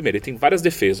muito. Primeiro, ele tem várias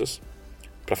defesas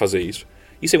pra fazer isso.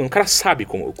 E segundo, o cara sabe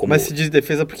como... Mas se diz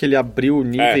defesa porque ele abriu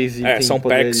níveis e tem são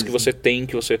poderes, packs que você tem,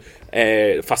 que você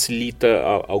facilita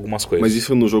algumas coisas. Mas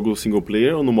isso no jogo single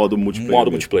player ou no modo multiplayer?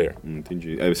 Modo multiplayer.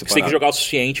 Entendi. Você tem que jogar o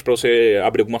suficiente pra você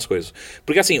abrir algumas coisas.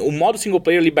 Porque assim, o modo single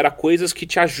player libera coisas que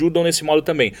te ajudam nesse modo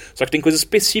também. Só que tem coisas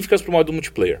específicas pro modo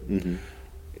multiplayer.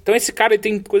 Então esse cara ele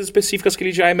tem coisas específicas que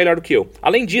ele já é melhor do que eu.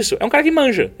 Além disso, é um cara que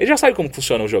manja. Ele já sabe como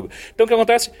funciona o jogo. Então o que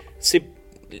acontece? Você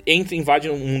invade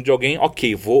um mundo de alguém,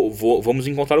 ok, vamos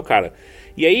encontrar o cara.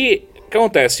 E aí, o que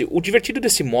acontece? O divertido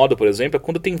desse modo, por exemplo, é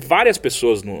quando tem várias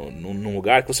pessoas num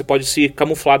lugar que você pode se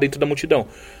camuflar dentro da multidão.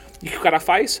 E o que o cara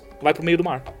faz? Vai pro meio do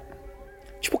mar.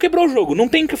 Tipo, quebrou o jogo, não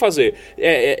tem o que fazer.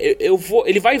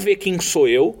 Ele vai ver quem sou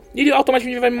eu e ele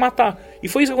automaticamente vai me matar. E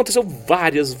foi isso que aconteceu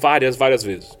várias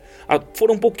vezes.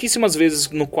 Foram pouquíssimas vezes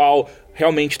no qual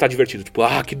realmente tá divertido. Tipo,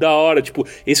 que da hora. Tipo,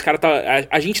 esse cara tá...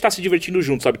 A gente tá se divertindo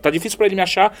junto, sabe? Tá difícil pra ele me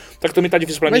achar, só que também tá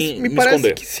difícil pra mim me parece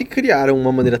esconder. Que se criaram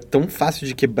uma maneira tão fácil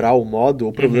de quebrar o modo,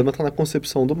 o problema tá na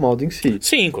concepção do modo em si.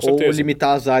 Sim, com certeza. Ou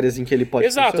limitar as áreas em que ele pode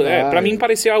Exato, funcionar. pra mim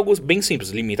parecia algo bem simples.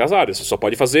 Limita as áreas. Você só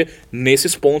pode fazer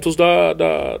nesses pontos da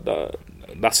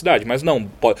cidade. Mas não,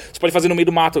 você pode fazer no meio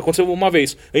do mato. Aconteceu uma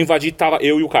vez. Eu invadi, tava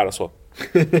eu e o cara só.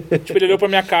 Tipo, ele olhou pra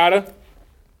minha cara,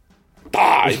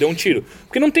 tá, e deu um tiro.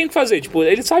 Porque não tem o que fazer, tipo,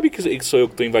 ele sabe que sou eu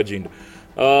que tô invadindo.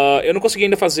 Eu não consegui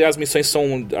ainda fazer, as missões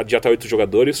são de até 8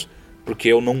 jogadores, porque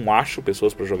eu não acho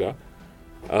pessoas pra jogar.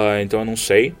 Então eu não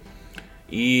sei.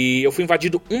 E eu fui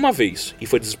invadido uma vez, e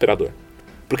foi desesperador.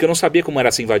 Porque eu não sabia como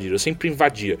era ser invadido, eu sempre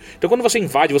invadia. Então quando você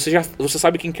invade, você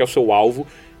sabe quem que é o seu alvo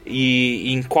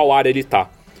e em qual área ele tá.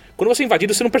 Quando você é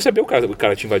invadido, você não percebeu que o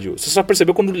cara te invadiu. Você só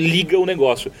percebeu quando liga o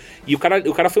negócio. E o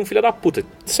cara foi um filho da puta,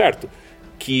 certo?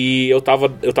 Que eu tava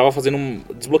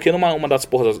desbloqueando uma das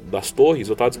porras das torres,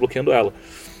 eu tava desbloqueando ela.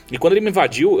 E quando ele me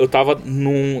invadiu, eu tava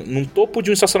num topo de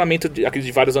um estacionamento aquele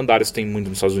de vários andares que tem muito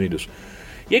nos Estados Unidos.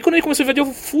 E aí quando ele começou a invadir,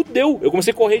 fudeu. Eu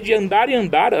comecei a correr de andar em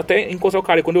andar até encontrar o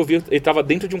cara. E quando eu vi, ele tava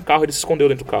dentro de um carro, ele se escondeu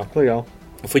dentro do carro. Legal.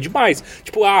 Foi demais.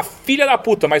 Tipo, filha da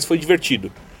puta, mas foi divertido.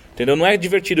 Entendeu? Não é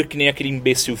divertido que nem aquele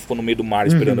imbecil que ficou no meio do mar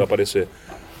esperando eu aparecer.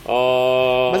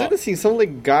 Mas ainda assim, são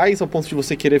legais ao ponto de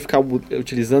você querer ficar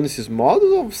utilizando esses modos?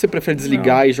 Ou você prefere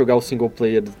desligar e jogar o single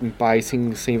player em paz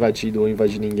sem ser invadido ou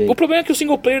invadir ninguém? O problema é que o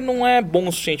single player não é bom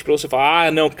o suficiente pra você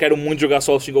falar, não, quero muito jogar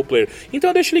só o single player. Então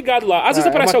eu deixo ligado lá. Às vezes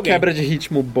aparece alguém. É uma quebra de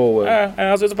ritmo boa.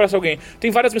 Às vezes aparece alguém.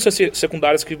 Tem várias missões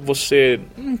secundárias que você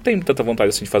não tem tanta vontade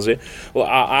assim de fazer.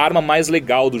 A arma mais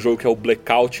legal do jogo, que é o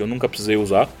Blackout, eu nunca precisei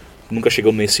usar. Nunca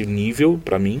chegou nesse nível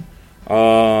pra mim.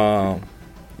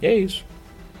 E é isso.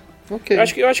 Okay.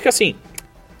 Eu acho que assim,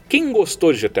 quem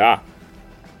gostou de GTA,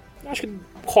 acho que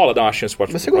rola dar uma chance pro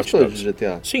Hot Dogs. Mas você gostou de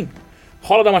GTA? Sim,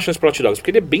 rola dar uma chance pro Hot Dogs,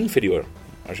 porque ele é bem inferior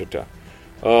a GTA.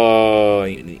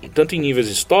 Tanto em níveis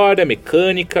de história,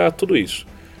 mecânica, tudo isso.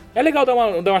 É legal dar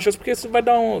uma chance, porque você vai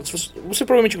dar você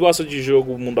provavelmente gosta de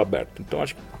jogo mundo aberto, então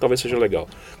acho que talvez seja legal.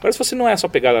 Agora, se você não é só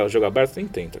pegar jogo aberto, nem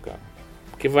tenta, cara.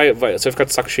 Porque você vai ficar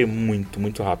de saco cheio muito,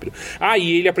 muito rápido.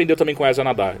 E ele aprendeu também com o Ezio a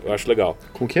nadar, eu acho legal.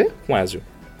 Com o quê? Com o Ezio.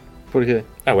 Por quê?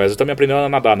 O Ezio também aprendeu a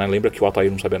nadar, né? Lembra que o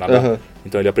Altair não sabia nadar?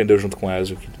 Então ele aprendeu junto com o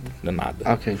Ezio, que não é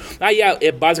nada. Ok.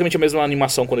 É basicamente a mesma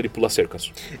animação quando ele pula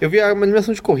cercas. Eu vi a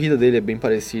animação de corrida dele, é bem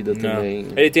parecida também.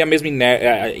 Ele tem a mesma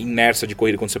inércia de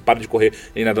corrida. Quando você para de correr,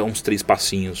 ele nada uns 3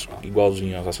 passinhos,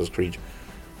 igualzinho a Assassin's Creed.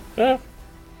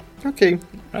 Ok.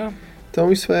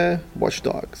 Então isso é Watch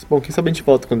Dogs. Bom, quem sabe a gente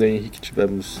volta quando eu e o Henrique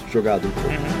tivermos jogado um pouco.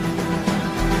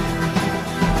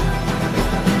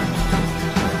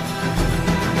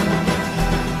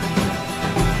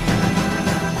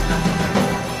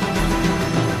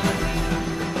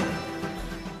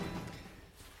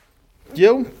 E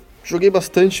eu joguei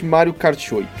bastante Mario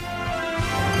Kart 8.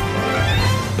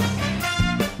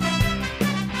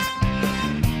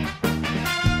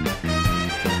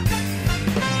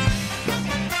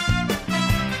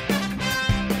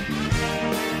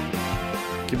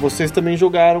 Que vocês também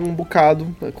jogaram um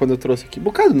bocado, quando eu trouxe aqui.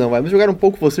 Bocado não, mas jogaram um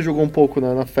pouco, você jogou um pouco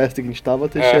na festa que a gente tava,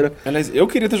 Teixeira. Aliás, eu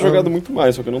queria ter jogado muito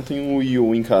mais, só que eu não tenho o Wii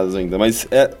U em casa ainda, mas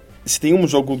se tem um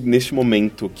jogo neste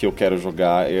momento que eu quero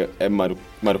jogar, é Mario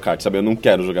Kart, sabe? Eu não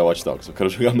quero jogar Watch Dogs, eu quero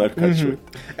jogar Mario Kart 8.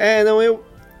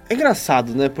 É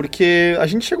engraçado, né? Porque a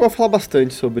gente chegou a falar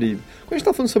bastante sobre... Quando a gente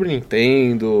tava falando sobre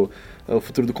Nintendo, o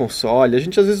futuro do console, a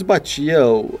gente às vezes batia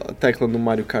a tecla no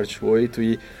Mario Kart 8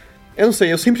 e... Eu não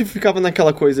sei, eu sempre ficava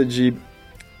naquela coisa de...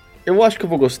 Eu acho que eu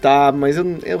vou gostar, mas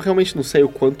eu realmente não sei o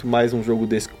quanto mais um jogo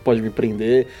desse pode me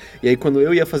prender. E aí quando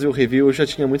eu ia fazer o review, eu já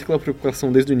tinha muito aquela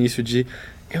preocupação desde o início de...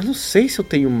 Eu não sei se eu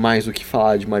tenho mais o que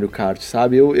falar de Mario Kart,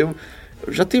 sabe? Eu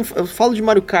falo de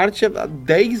Mario Kart há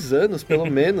 10 anos, pelo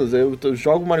menos. Eu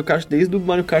jogo Mario Kart desde o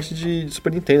Mario Kart de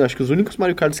Super Nintendo. Acho que os únicos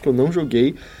Mario Karts que eu não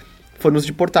joguei foram os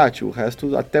de portátil. O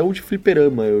resto, até o de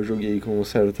fliperama, eu joguei com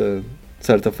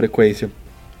certa frequência.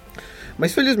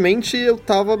 Mas felizmente eu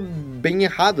tava bem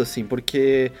errado, assim,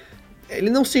 porque ele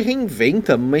não se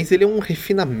reinventa, mas ele é um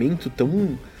refinamento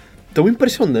tão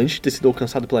impressionante de ter sido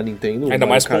alcançado pela Nintendo. Ainda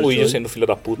mais com o Luigi sendo filho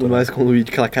da puta. Mais com o Luigi,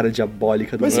 aquela cara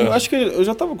diabólica do Mas eu acho que eu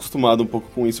já tava acostumado um pouco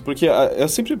com isso, porque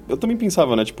eu também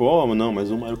pensava, né, tipo, não, mas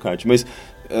um Mario Kart. Mas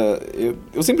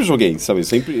eu sempre joguei, sabe?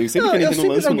 Sempre que a Nintendo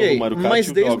lança um novo Mario Kart,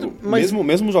 eu jogo.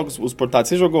 Mesmo jogos, os portáteis,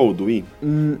 você jogou o do Wii?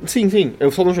 Sim, eu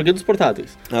só não joguei dos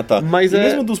portáteis. Ah, tá. Mas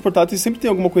mesmo dos portáteis sempre tem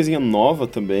alguma coisinha nova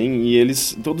também, e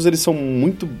todos eles são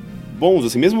muito bons,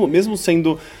 assim, mesmo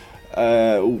sendo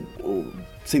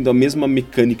sendo a mesma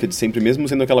mecânica de sempre, mesmo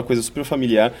sendo aquela coisa super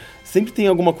familiar, sempre tem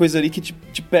alguma coisa ali que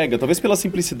te pega, talvez pela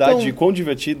simplicidade, então, quão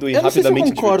divertido e rapidamente divertido.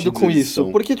 Eu concordo com isso,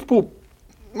 porque, tipo,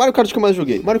 Mario Kart que eu mais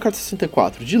joguei, Mario Kart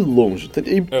 64, de longe,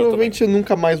 e provavelmente eu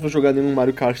nunca mais vou jogar nenhum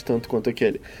Mario Kart tanto quanto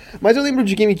aquele. Mas eu lembro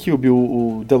de GameCube,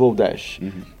 o Double Dash.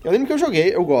 Eu lembro que eu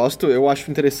joguei, eu gosto, eu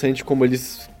acho interessante como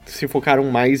eles se focaram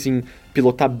mais em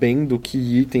pilotar bem do que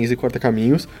itens e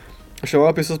corta-caminhos. Eu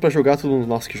chamava pessoas pra jogar, todo mundo,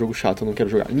 nossa, que jogo chato, eu não quero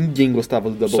jogar. Ninguém gostava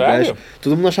do Double Sério? Dash.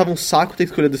 Todo mundo achava um saco ter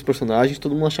que escolher dos personagens,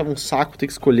 todo mundo achava um saco ter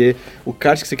que escolher o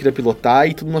kart que você queria pilotar,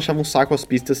 e todo mundo achava um saco as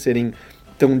pistas serem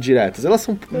tão diretas. Elas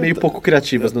são meio pouco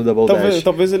criativas no Double Dash.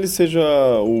 Talvez ele seja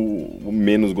o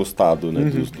menos gostado,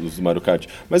 né, dos Mario Kart.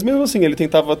 Mas mesmo assim, ele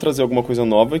tentava trazer alguma coisa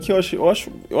nova que eu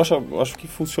acho que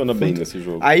funciona bem nesse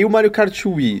jogo. Aí o Mario Kart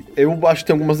Wii, eu acho que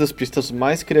tem algumas das pistas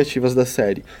mais criativas da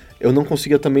série. Eu não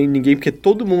conseguia também ninguém, porque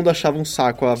todo mundo achava um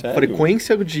saco a Sério?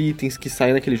 frequência de itens que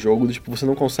saem naquele jogo. Tipo, você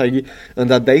não consegue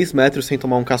andar 10 metros sem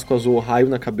tomar um casco azul ou raio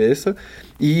na cabeça.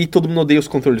 E todo mundo odeia os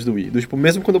controles do Wii. Tipo,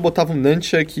 mesmo quando eu botava um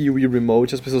Nunchuck e o Wii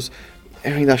Remote, as pessoas...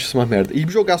 Eu ainda acho isso uma merda. E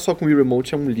jogar só com o Wii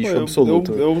Remote é um lixo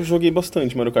absoluto. Eu joguei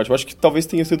bastante Mario Kart. Eu acho que talvez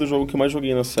tenha sido o jogo que eu mais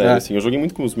joguei na série. Assim. Eu joguei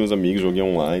muito com os meus amigos, joguei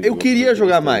online. Eu queria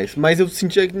jogar mais, mas eu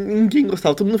sentia que ninguém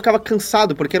gostava. Todo mundo ficava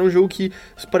cansado, porque era um jogo que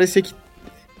parecia que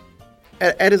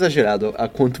era exagerado a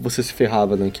quanto você se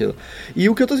ferrava naquilo. E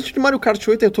o que eu tô sentindo de Mario Kart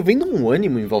 8 é eu tô vendo um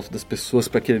ânimo em volta das pessoas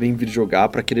pra quererem vir jogar,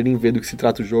 pra quererem ver do que se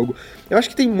trata o jogo. Eu acho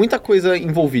que tem muita coisa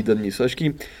envolvida nisso. Eu acho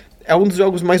que é um dos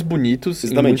jogos mais bonitos.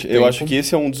 Exatamente, eu acho que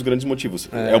esse é um dos grandes motivos.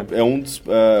 É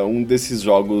um desses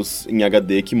jogos em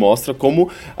HD que mostra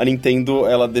como a Nintendo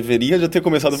ela deveria já ter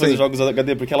começado a fazer jogos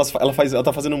HD, porque ela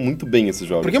tá fazendo muito bem esses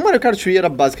jogos. Porque o Mario Kart Wii era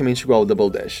basicamente igual ao Double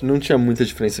Dash, não tinha muita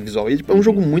diferença visual. E é um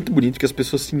jogo muito bonito, que as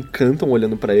pessoas se encantam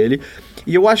olhando pra ele.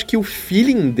 E eu acho que o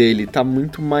feeling dele tá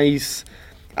muito mais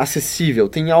acessível,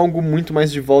 tem algo muito mais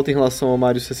de volta em relação ao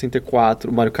Mario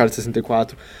Kart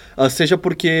 64, seja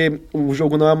porque o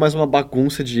jogo não é mais uma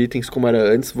bagunça de itens como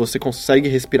era antes, você consegue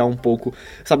respirar um pouco,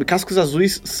 sabe, cascos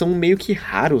azuis são meio que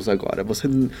raros agora,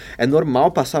 é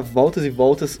normal passar voltas e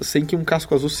voltas sem que um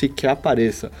casco azul sequer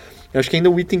apareça. Eu acho que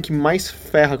ainda o item que mais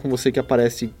ferra com você que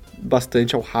aparece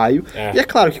bastante é o raio, e é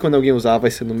claro que quando alguém usar vai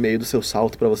ser no meio do seu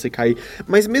salto pra você cair,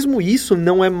 mas mesmo isso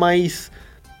não é mais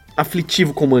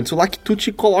aflitivo como antes. O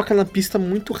Lactute coloca na pista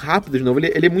muito rápido de novo.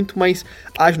 Ele é muito mais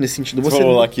ágil nesse sentido. Você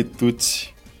falou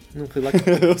Lactute. Não foi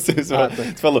Lactute. Eu sei, você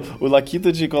falou o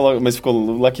Lactute, mas ficou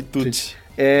o Lactute.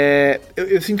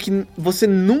 Eu sinto que você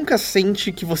nunca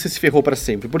sente que você se ferrou pra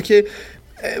sempre. Porque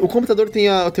o computador tem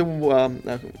a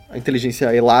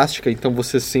inteligência elástica, então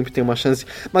você sempre tem uma chance.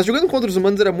 Mas jogando contra os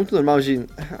humanos era muito normal de...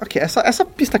 Ok, essa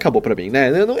pista acabou pra mim, né?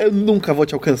 Eu nunca vou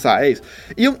te alcançar, é isso.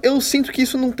 E eu sinto que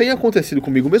isso não tem acontecido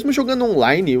comigo. Mesmo jogando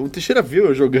online, o Teixeira viu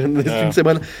eu jogando nesse fim de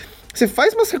semana... Você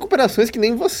faz umas recuperações que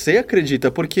nem você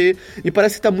acredita, porque me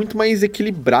parece que tá muito mais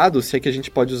equilibrado, se é que a gente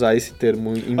pode usar esse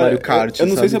termo em Mario Kart. Eu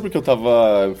não sei se é porque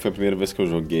foi a primeira vez que eu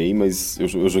joguei, mas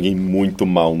eu joguei muito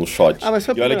mal no shot. Mas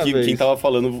foi a e olha primeira vez. Quem tava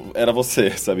falando era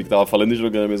você, sabe? Que tava falando e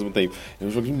jogando ao mesmo tempo.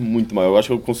 Eu joguei muito mal. Eu acho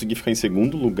que eu consegui ficar em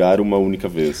segundo lugar uma única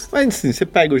vez. Mas sim, você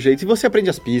pega o jeito e você aprende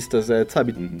as pistas,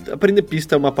 sabe? Aprender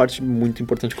pista é uma parte muito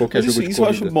importante de qualquer jogo de corrida. Isso eu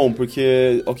acho bom,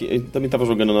 porque eu também tava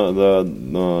jogando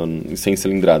em 100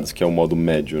 cilindradas, que é o modo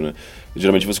médio, né?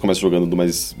 Geralmente você começa jogando do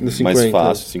mais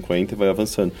fácil, 50, e vai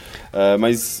avançando.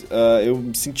 Mas eu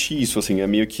senti isso, assim, é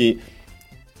meio que...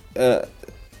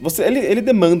 Ele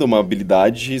demanda uma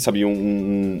habilidade, sabe,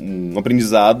 um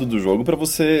aprendizado do jogo pra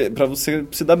você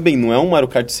se dar bem. Não é um Mario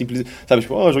Kart simples, sabe,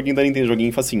 tipo, joguinho da Nintendo,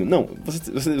 joguinho facinho. Não,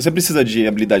 você precisa de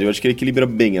habilidade. Eu acho que ele equilibra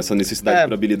bem essa necessidade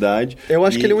por habilidade. Eu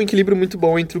acho que ele é um equilíbrio muito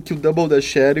bom entre o que o Double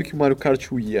Dash era e o que o Mario Kart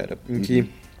Wii era. Em que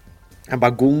a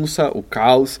bagunça, o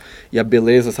caos e a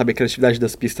beleza, sabe, a criatividade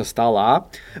das pistas tá lá,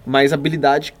 mas a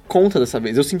habilidade conta dessa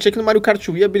vez. Eu sentia que no Mario Kart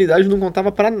Wii a habilidade não contava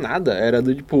pra nada, era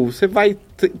do tipo, você vai,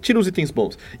 tira os itens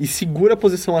bons e segura a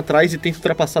posição atrás e tenta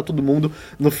ultrapassar todo mundo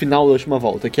no final da última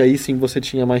volta, que aí sim você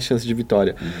tinha mais chance de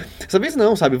vitória. Dessa vez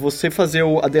não, sabe, você fazer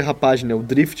a derrapagem, né, o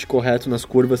drift correto nas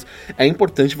curvas, é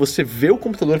importante, você vê o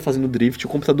computador fazendo drift, o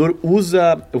computador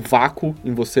usa o vácuo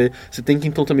em você tem que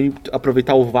então também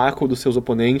aproveitar o vácuo dos seus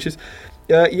oponentes.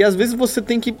 E às vezes você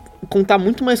tem que contar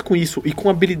muito mais com isso e com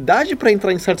habilidade pra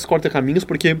entrar em certos corta-caminhos,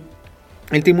 porque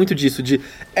ele tem muito disso,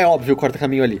 é óbvio o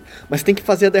corta-caminho ali, mas tem que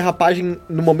fazer a derrapagem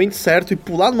no momento certo e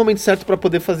pular no momento certo pra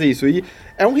poder fazer isso. E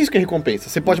é um risco e recompensa.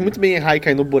 Você pode muito bem errar e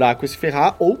cair no buraco e se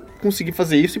ferrar, ou conseguir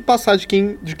fazer isso e passar de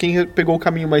quem pegou o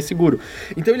caminho mais seguro.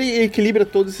 Então ele equilibra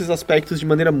todos esses aspectos de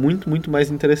maneira muito, muito mais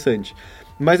interessante.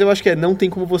 Mas eu acho que não tem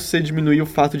como você diminuir o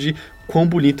fato de quão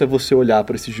bonito é você olhar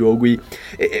pra esse jogo. E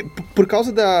por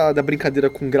causa da brincadeira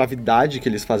com gravidade que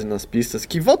eles fazem nas pistas,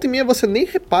 que volta e meia você nem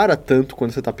repara tanto quando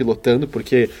você tá pilotando,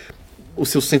 porque o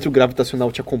seu centro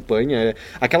gravitacional te acompanha.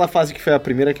 Aquela fase que foi a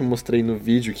primeira que eu mostrei no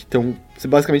vídeo, que você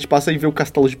basicamente passa e vê o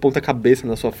castelo de ponta cabeça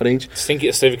na sua frente. Você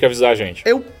teve que avisar a gente.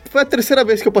 Eu Foi a terceira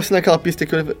vez que eu passei naquela pista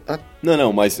que eu...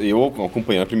 Não, mas eu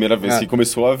acompanhei a primeira vez que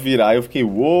começou a virar, eu fiquei,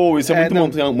 uou, isso é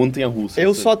muito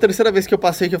montanha-russa. Só a terceira vez que eu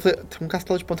passei que eu falei, tem um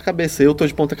castelo de ponta-cabeça, eu tô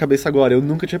de ponta-cabeça agora. Eu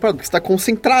nunca tinha reparado, porque você tá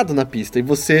concentrado na pista e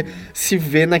você se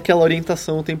vê naquela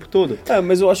orientação o tempo todo.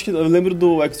 Mas eu acho que, eu lembro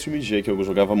do Extreme G, que eu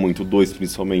jogava muito, o 2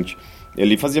 principalmente.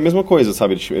 Ele fazia a mesma coisa,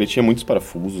 sabe? Ele tinha muitos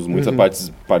parafusos, muitas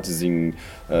partes em,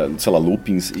 sei lá,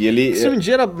 loopings, e ele... Esse um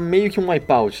dia era meio que um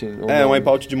wipeout. Um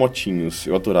wipeout de motinhos,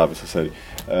 eu adorava essa série.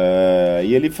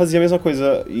 E ele fazia a mesma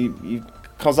coisa e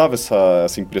causava essa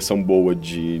impressão boa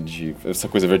de essa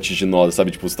coisa vertiginosa,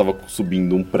 sabe? Tipo, você tava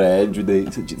subindo um prédio, e daí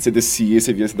você descia e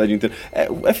você via a cidade inteira.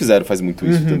 O F0 faz muito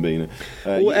isso também, né?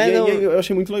 Eu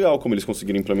achei muito legal como eles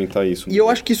conseguiram implementar isso. E eu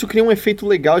acho que isso cria um efeito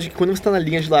legal de que quando você tá na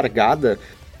linha de largada,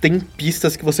 tem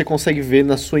pistas que você consegue ver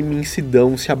na sua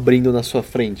imensidão se abrindo na sua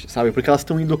frente, sabe? Porque elas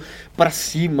estão indo pra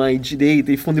cima e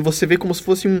direita e fundo, e você vê como se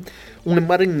fosse um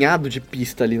emaranhado de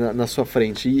pista ali na sua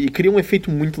frente. E cria um efeito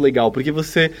muito legal, porque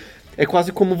você... É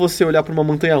quase como você olhar pra uma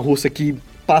montanha-russa que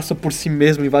passa por si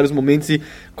mesmo em vários momentos e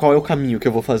qual é o caminho que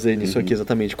eu vou fazer nisso aqui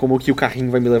exatamente. Como que o carrinho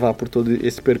vai me levar por todo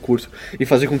esse percurso e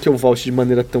fazer com que eu volte de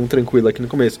maneira tão tranquila aqui no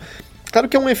começo. Claro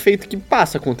que é um efeito que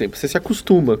passa com o tempo, você se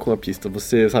acostuma com a pista,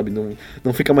 você, sabe,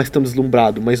 não fica mais tão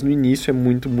deslumbrado, mas no início é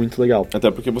muito, muito legal. Até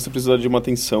porque você precisa de uma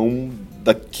atenção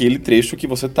daquele trecho que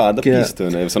você tá da pista,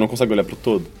 né? Você não consegue olhar pro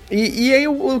todo. E aí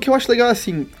o que eu acho legal é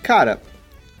assim, cara,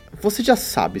 você já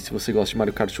sabe se você gosta de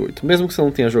Mario Kart 8, mesmo que você não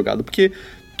tenha jogado, porque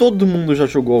todo mundo já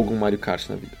jogou algum Mario Kart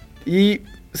na vida. E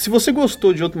se você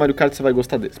gostou de outro Mario Kart, você vai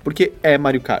gostar desse, porque é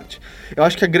Mario Kart. Eu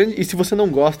acho que e se você não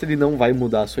gosta, ele não vai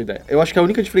mudar a sua ideia. Eu acho que a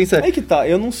única diferença é... Aí que tá,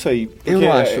 eu não sei. Eu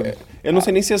não acho. Eu não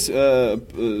sei nem se,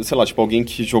 sei lá, tipo, alguém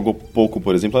que jogou pouco,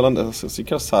 por exemplo, ela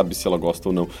sequer sabe se ela gosta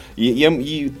ou não.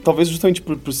 E talvez justamente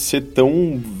por ser tão...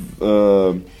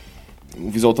 um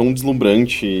visual tão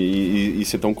deslumbrante e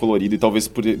ser tão colorido, e talvez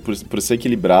por ser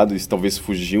equilibrado, e talvez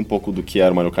fugir um pouco do que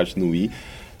era o Mario Kart no Wii,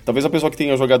 talvez a pessoa que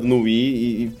tenha jogado no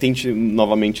Wii e tente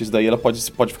novamente isso daí, ela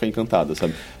pode ficar encantada,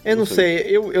 sabe? Eu não sei.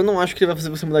 Eu não acho que ele vai fazer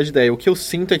você mudar de ideia. O que eu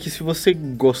sinto é que se você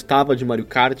gostava de Mario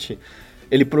Kart,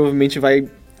 ele provavelmente vai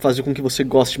fazer com que você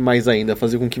goste mais ainda,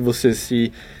 fazer com que você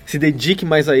se dedique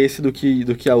mais a esse do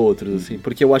que a outros, assim,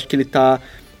 porque eu acho que ele tá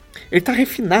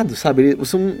refinado, sabe?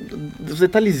 São os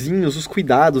detalhezinhos, os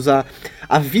cuidados, a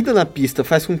vida na pista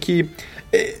faz com que,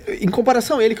 em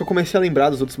comparação a ele, que eu comecei a lembrar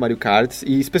dos outros Mario Karts,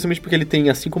 e especialmente porque ele tem,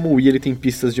 assim como o Wii, ele tem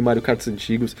pistas de Mario Karts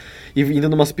antigos, e indo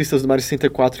numas pistas do Mario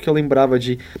 64 que eu lembrava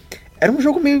de... Era um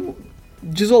jogo meio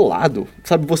desolado,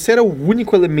 sabe? Você era o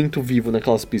único elemento vivo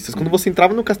naquelas pistas. Quando você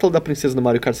entrava no Castelo da Princesa no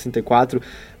Mario Kart 64,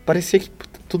 parecia que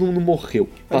todo mundo morreu.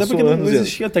 Até porque não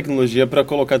existia tecnologia pra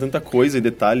colocar tanta coisa e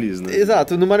detalhes, né?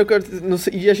 Exato, no Mario Kart...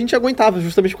 E a gente aguentava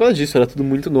justamente por causa disso, era tudo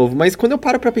muito novo. Mas quando eu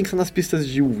paro pra pensar nas pistas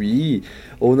de Wii,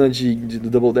 ou na do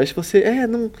Double Dash, você...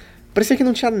 não... Parecia que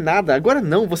não tinha nada. Agora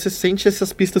não, você sente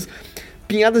essas pistas...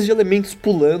 pinhadas de elementos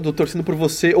pulando, torcendo por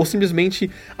você, ou simplesmente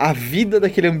a vida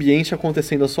daquele ambiente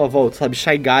acontecendo à sua volta, sabe?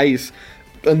 Shy Guys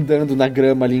andando na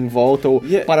grama ali em volta, ou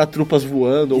paratrupas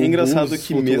voando, ou engraçado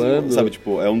que flutuando. Mesmo, sabe,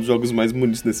 tipo, é um dos jogos mais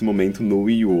bonitos nesse momento no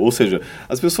Wii U. Ou seja,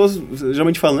 as pessoas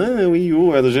geralmente falam, o Wii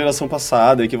U é da geração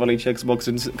passada, equivalente a Xbox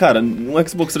 360. Cara, um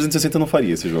Xbox 360 não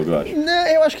faria esse jogo, eu acho. Não,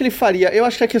 eu acho que ele faria. Eu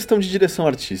acho que é questão de direção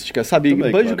artística, sabe?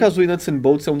 Banjo-Kazooie e Nuts and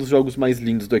Bolts é um dos jogos mais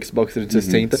lindos do Xbox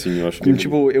 360. Sim, eu acho que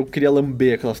tipo, eu queria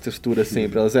lamber aquelas texturas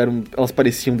sempre, elas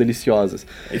pareciam deliciosas.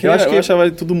 Eu achava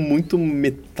tudo muito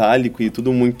metálico e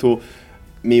tudo muito...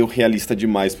 meio realista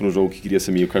demais pra um jogo que queria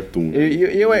ser meio cartoon.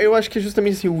 Eu acho que é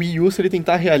justamente assim, o Wii U, se ele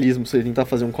tentar realismo, se ele tentar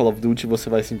fazer um Call of Duty, você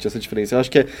vai sentir essa diferença. Eu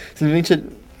acho que é simplesmente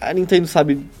a Nintendo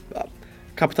sabe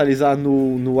capitalizar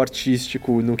no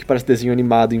artístico, no que parece desenho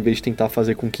animado, em vez de tentar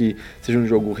fazer com que seja um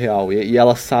jogo real. E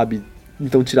ela sabe,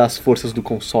 então, tirar as forças do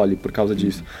console por causa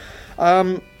disso.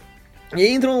 E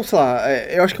entram, sei lá,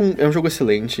 eu acho que é um jogo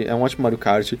excelente, é um ótimo Mario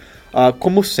Kart.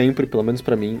 Como sempre, pelo menos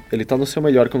pra mim, ele tá no seu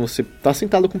melhor quando você tá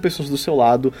sentado com pessoas do seu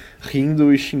lado,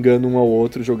 rindo e xingando um ao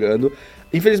outro, jogando.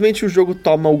 Infelizmente o jogo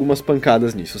toma algumas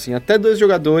pancadas nisso, assim, até 2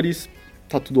 jogadores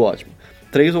tá tudo ótimo.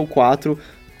 3 ou 4,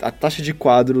 a taxa de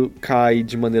quadro cai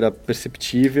de maneira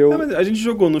perceptível. Mas a gente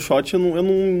jogou no shot, eu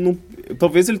não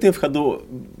talvez ele tenha ficado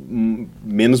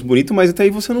menos bonito, mas até aí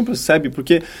você não percebe,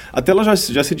 porque a tela já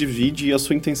se divide e a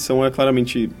sua intenção é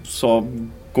claramente só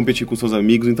competir com seus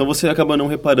amigos, então você acaba não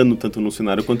reparando tanto no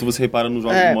cenário quanto você repara no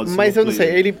jogo de modo mas eu não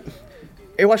sei,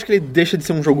 eu acho que ele deixa de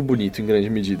ser um jogo bonito em grande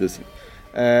medida, assim.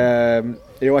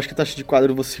 Eu acho que a taxa de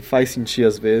quadro você faz sentir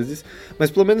às vezes,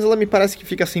 mas pelo menos ela me parece que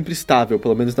fica sempre estável,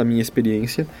 pelo menos na minha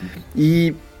experiência.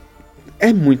 E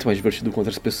é muito mais divertido com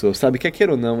outras pessoas, sabe? Quer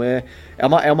queira ou não, é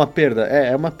uma perda,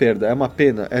 é uma perda, é uma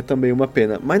pena, é também uma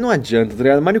pena. Mas não adianta, tá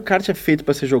ligado? Mario Kart é feito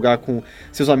pra você jogar com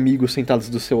seus amigos sentados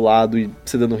do seu lado e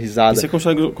você dando risada. E você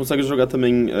consegue jogar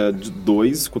também de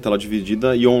 2, com tela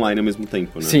dividida, e online ao mesmo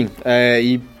tempo, né? Sim,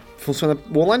 e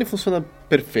o online funciona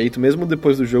perfeito, mesmo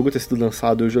depois do jogo ter sido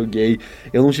lançado, eu joguei,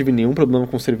 eu não tive nenhum problema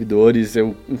com servidores,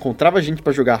 eu encontrava gente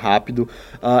pra jogar rápido,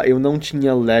 eu não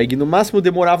tinha lag, no máximo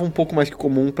demorava um pouco mais que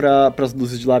comum para as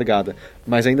luzes de largada,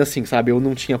 mas ainda assim, sabe, eu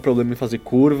não tinha problema em fazer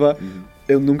curva,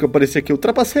 eu nunca parecia que eu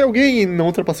ultrapassei alguém e não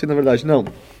ultrapassei na verdade, não.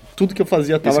 Tudo que eu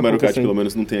fazia tava Esse Mario Kart, acontecendo. pelo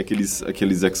menos, não tem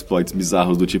aqueles exploits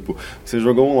bizarros do tipo, você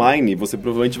jogou online, você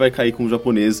provavelmente vai cair com um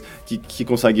japonês que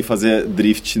consegue fazer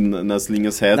drift nas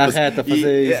linhas retas. Na reta,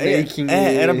 fazer snaking.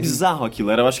 Era bizarro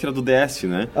aquilo, eu acho que era do DS,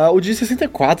 né? O de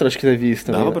 64 acho que teve isso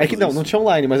também. Dava pra É que fazer não tinha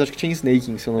online, mas acho que tinha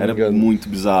snaking, se eu não me Era engano. muito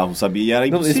bizarro, sabe? E era Não,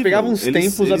 impossível. eles pegavam uns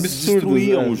tempos eles absurdos,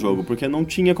 destruíam né? o jogo, porque não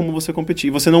tinha como você competir.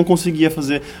 E você não conseguia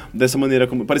fazer dessa maneira.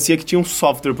 Parecia que tinha um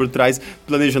software por trás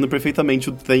planejando perfeitamente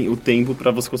o tempo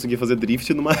pra você conseguir fazer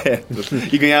drift numa reta.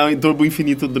 E ganhar em turbo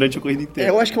infinito durante a corrida inteira.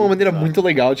 Eu acho que é uma maneira muito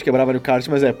legal de quebrar Mario Kart,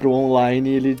 mas pro online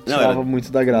ele tirava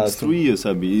muito da graça. Destruía,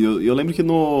 sabe? E eu lembro que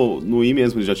no Wii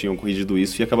mesmo eles já tinham corrigido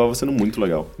isso e acabava sendo muito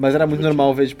legal. Mas era muito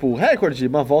normal ver, tipo, recorde,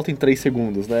 uma volta em 3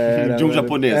 segundos, né? De um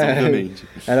japonês, obviamente.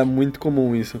 Era muito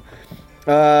comum isso.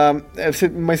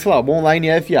 Mas sei lá, o online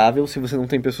é viável se você não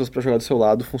tem pessoas pra jogar do seu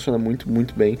lado, funciona muito,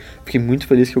 muito bem. Fiquei muito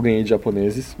feliz que eu ganhei de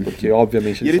japoneses, porque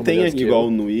obviamente E eles ele são tem melhores que igual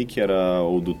eu. no Wii, que era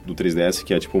o do 3DS,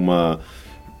 que é tipo uma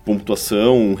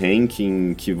pontuação, um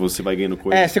ranking que você vai ganhando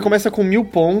coisas. Você começa com 1000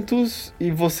 pontos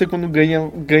e você quando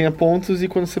ganha pontos e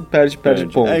quando você perde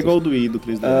pontos. É igual o do Wii, do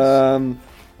 3DS.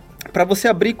 Pra você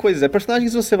abrir coisas,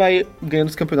 personagens você vai ganhando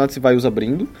os campeonatos e vai os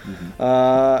abrindo.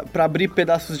 Pra abrir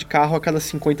pedaços de carro, a cada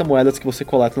 50 moedas que você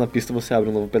coleta na pista, você abre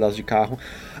um novo pedaço de carro.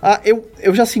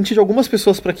 Eu já senti de algumas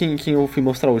pessoas pra quem eu fui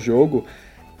mostrar o jogo,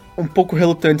 um pouco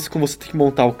relutantes com você ter que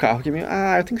montar o carro. Que eu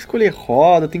tenho que escolher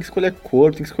roda, tenho que escolher a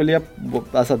cor, tenho que escolher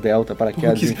a asa delta,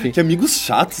 paraquedas, enfim. Que amigos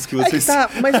chatos que vocês...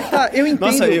 eu entendo.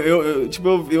 Nossa,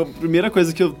 a primeira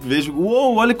coisa que eu vejo,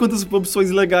 uou, olha quantas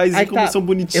opções legais e como são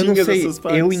bonitinhas essas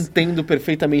partes. Eu entendo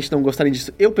perfeitamente não gostarem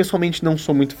disso. Eu, pessoalmente, não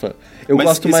sou muito fã. Eu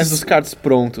gosto mais dos karts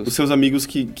prontos. Os seus amigos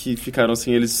que ficaram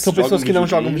assim, eles são pessoas que não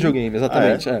jogam videogame,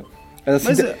 exatamente,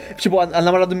 tipo, a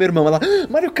namorada do meu irmão, ela,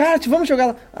 Mario Kart, vamos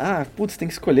jogar. Putz, tem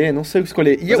que escolher, não sei o que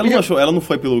escolher. Ela não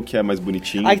foi pelo que é mais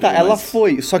bonitinho. Ela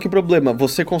foi, só que o problema,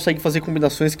 você consegue fazer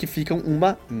combinações que ficam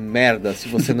uma merda se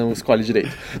você não escolhe direito.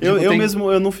 Eu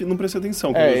mesmo, eu não prestei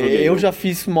atenção quando eu joguei. Eu já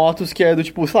fiz motos que é do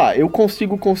tipo, sei lá, eu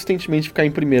consigo consistentemente ficar em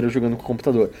primeiro jogando com o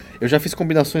computador. Eu já fiz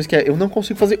combinações que eu não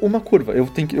consigo fazer uma curva. Eu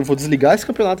vou desligar esse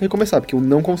campeonato e recomeçar, porque eu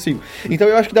não consigo. Então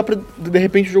eu acho que dá pra, de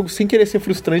repente, o jogo sem querer ser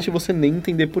frustrante e você nem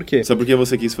entender por quê. Só porque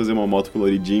você quis fazer uma moto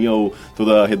coloridinha ou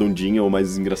toda redondinha ou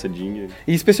mais engraçadinha.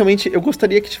 E especialmente, eu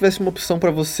gostaria que tivesse uma opção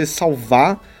pra você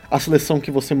salvar a seleção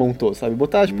que você montou, sabe?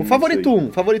 Botar, tipo, favorito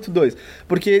 1, favorito 2.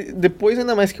 Porque depois,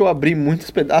 ainda mais que eu abri muitos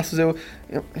pedaços, eu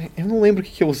não lembro o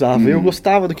que eu usava. Eu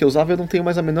gostava do que eu usava, eu não tenho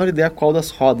mais a menor ideia qual das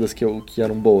rodas que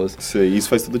eram boas. Sei, isso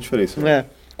faz toda a diferença. Né?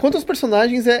 Quanto aos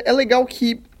personagens, é legal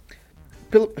que...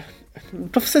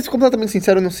 Pra ser completamente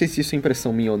sincero, eu não sei se isso é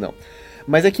impressão minha ou não.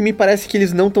 Mas é que me parece que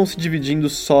eles não estão se dividindo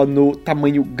só no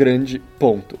tamanho grande,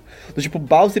 ponto. Do tipo,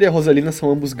 Bowser e a Rosalina são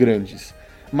ambos grandes.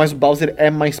 Mas o Bowser é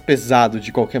mais pesado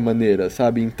de qualquer maneira,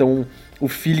 sabe? Então o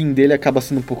feeling dele acaba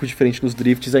sendo um pouco diferente nos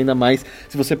drifts, ainda mais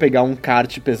se você pegar um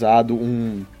kart pesado,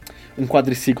 um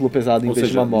quadriciclo pesado em vez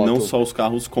de uma moto. Não só os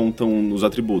carros contam nos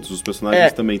atributos, os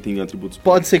personagens também têm atributos.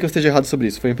 Pode ser que eu esteja errado sobre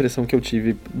isso, foi a impressão que eu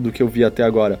tive do que eu vi até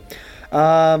agora.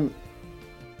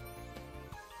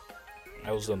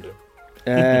 É o Zander.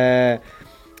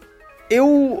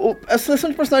 A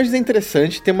seleção de personagens é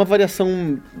interessante, tem uma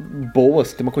variação boa,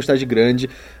 tem uma quantidade grande.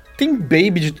 Tem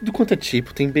Baby de tudo quanto é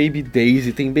tipo, tem Baby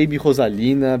Daisy, tem Baby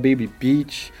Rosalina, Baby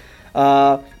Peach.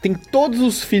 Tem todos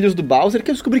os filhos do Bowser,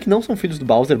 que eu descobri que não são filhos do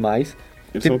Bowser mais.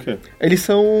 Eles são o quê? Eles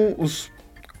são os...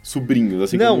 sobrinhos,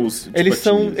 assim não, como os... eles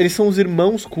são os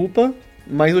irmãos Koopa,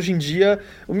 mas hoje em dia...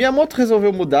 O Miyamoto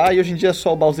resolveu mudar e hoje em dia é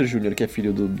só o Bowser Jr., que é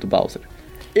filho do Bowser.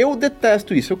 Eu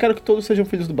detesto isso, eu quero que todos sejam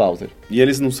filhos do Bowser. E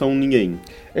eles não são ninguém.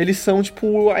 Eles são,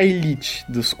 tipo, a elite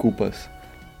dos Koopas.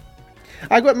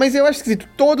 Agora, mas eu acho esquisito,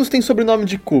 todos têm sobrenome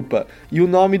de Koopa. E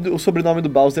o sobrenome do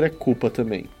Bowser é Koopa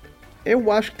também. Eu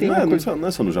acho que tem uma coisa... Não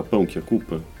é só no Japão que é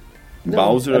Koopa? Não,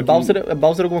 Bowser é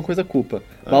Bowser alguma coisa Koopa.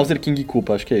 Bowser King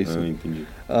Koopa, acho que é isso. Entendi.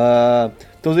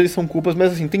 Todos eles são Koopas,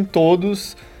 mas assim, tem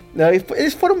todos...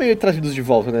 Eles foram meio trazidos de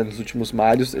volta, né, nos últimos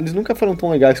Marios. Eles nunca foram tão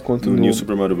legais quanto no New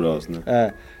Super Mario Bros,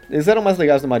 né? Eles eram mais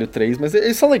legais no Mario 3, mas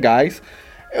eles são legais.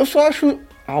 Eu só acho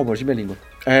mordi minha língua.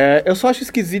 Eu só acho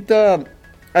esquisita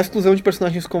a exclusão de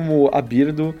personagens como a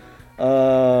Birdo,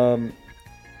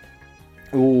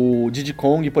 o Diddy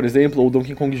Kong, por exemplo, ou o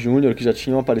Donkey Kong Jr., que já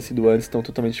tinham aparecido antes, estão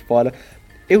totalmente fora.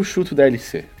 Eu chuto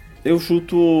DLC. Eu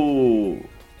chuto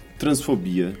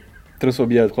transfobia.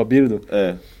 Transfobia com a Birdo?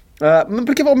 É.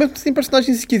 Porque ao mesmo tempo tem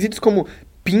personagens esquisitos como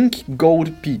Pink,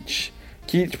 Gold, Peach.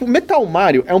 Que, tipo, Metal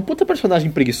Mario é um puta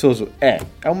personagem preguiçoso? É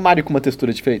um Mario com uma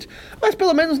textura diferente. Mas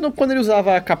pelo menos quando ele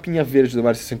usava a capinha verde do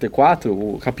Mario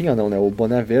 64, capinha não, né, o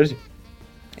boné verde,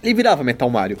 ele virava Metal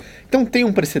Mario. Então tem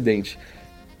um precedente.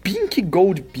 Pink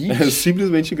Gold Peach... É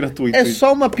simplesmente gratuito. É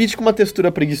só uma Peach com uma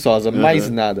textura preguiçosa, mais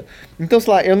nada. Então,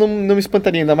 sei lá, eu não me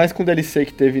espantaria, ainda mais com o DLC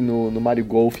que teve no Mario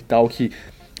Golf e tal, que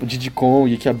o Diddy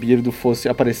Kong e que a Birdo fosse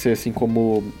aparecer assim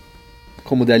como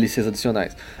DLCs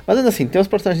adicionais. Mas ainda assim, tem os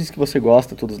personagens que você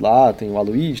gosta, todos lá, tem o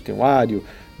Waluigi, tem o Wario,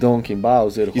 Donkey,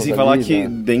 Bowser, Rosalina. E sem falar que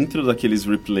dentro daqueles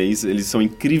replays, eles são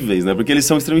incríveis, né? Porque eles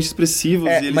são extremamente expressivos.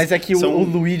 Mas é que o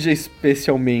Luigi é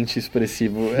especialmente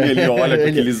expressivo. Ele olha com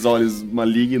aqueles olhos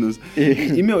malignos.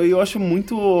 E, meu, eu acho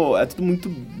muito... É tudo muito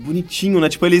bonitinho, né?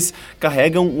 Tipo, eles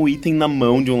carregam o item na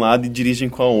mão de um lado e dirigem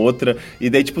com a outra.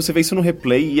 E daí, tipo, você vê isso no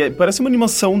replay e parece uma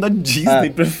animação da Disney,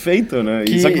 perfeita, né?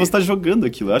 Só que você tá jogando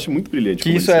aquilo. Eu acho muito brilhante.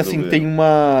 Que isso é assim, tem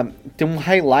um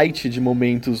highlight de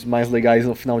momentos mais legais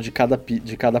no final de cada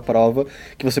prova,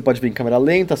 que você pode ver em câmera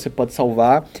lenta, você pode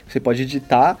salvar, você pode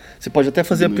editar, você pode até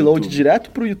fazer upload direto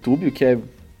pro YouTube, o que é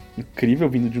incrível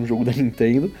vindo de um jogo da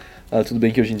Nintendo. Tudo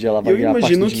bem que hoje em ela ela vai ganhar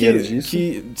parte do dinheiro disso.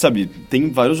 Que, sabe, tem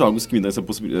vários jogos que me dão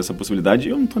essa possibilidade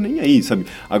e eu não tô nem aí, sabe?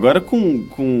 Agora com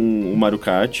o Mario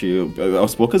Kart,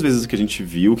 as poucas vezes que a gente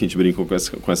viu, que a gente brincou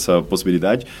com essa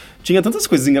possibilidade, tinha tantas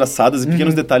coisas engraçadas e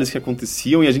pequenos detalhes que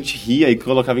aconteciam e a gente ria e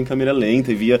colocava em câmera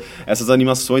lenta e via essas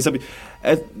animações, sabe?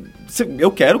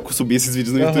 Eu quero subir esses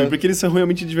vídeos no YouTube porque eles são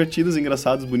realmente divertidos,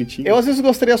 engraçados, bonitinhos. Eu às vezes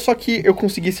gostaria só que eu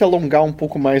conseguisse alongar um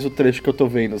pouco mais o trecho que eu tô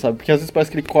vendo, sabe? Porque às vezes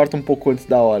parece que ele corta um pouco antes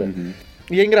da hora.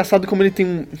 E é engraçado como ele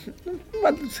tem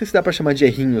não sei se dá pra chamar de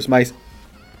errinhos, mas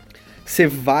você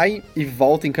vai e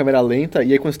volta em câmera lenta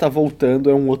e aí quando você tá voltando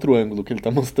é um outro ângulo que ele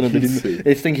tá mostrando.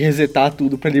 Eles têm que resetar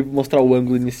tudo pra ele mostrar o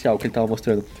ângulo inicial que ele tava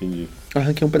mostrando. Entendi.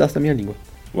 Arranquei um pedaço da minha língua.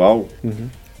 Uau!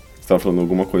 Você tava falando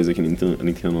alguma coisa que a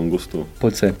Nintendo não gostou.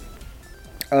 Pode ser.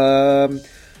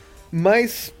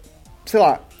 Mas, sei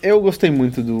lá, eu gostei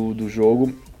muito do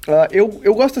jogo.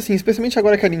 Eu gosto assim, especialmente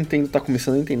agora que a Nintendo tá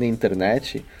começando a entender a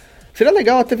internet, seria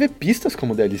legal até ver pistas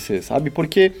como DLC, sabe?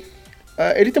 Porque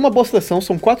ele tem uma boa seleção,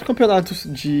 são 4 campeonatos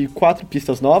de 4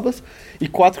 pistas novas e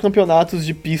 4 campeonatos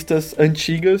de pistas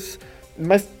antigas,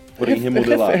 mas porém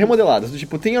remodeladas.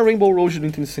 Tipo, tem a Rainbow Road do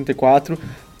Nintendo 64,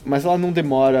 mas ela não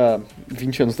demora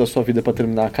 20 anos da sua vida pra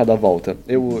terminar cada volta.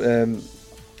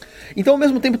 Então, ao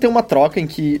mesmo tempo, tem uma troca em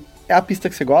que é a pista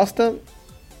que você gosta,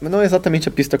 mas não é exatamente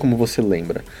a pista como você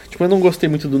lembra. Tipo, eu não gostei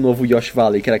muito do novo Yoshi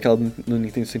Valley, que era aquela no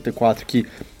Nintendo 64 que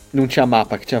não tinha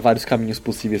mapa, que tinha vários caminhos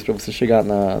possíveis pra você chegar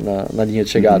na linha de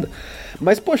chegada.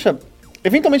 Mas, poxa,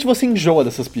 eventualmente você enjoa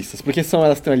dessas pistas, porque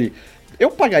elas estão ali.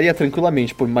 Eu pagaria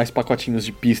tranquilamente por mais pacotinhos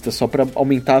de pistas só pra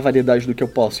aumentar a variedade do que eu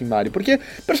posso em Mario, porque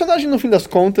personagem, no fim das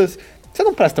contas, você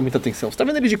não presta muita atenção. Você tá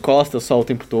vendo ele de costas só o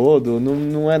tempo todo,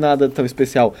 não é nada tão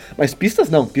especial. Mas pistas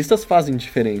não, pistas fazem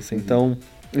diferença, então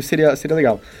isso seria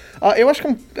legal. Eu acho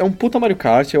que é um puta Mario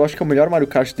Kart, eu acho que é o melhor Mario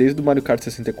Kart desde o Mario Kart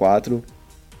 64.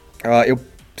 Eu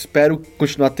espero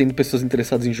continuar tendo pessoas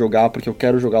interessadas em jogar, porque eu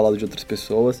quero jogar ao lado de outras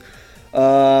pessoas.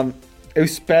 Eu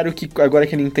espero que agora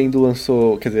que a Nintendo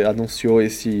anunciou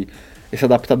esse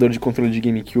adaptador de controle de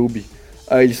GameCube,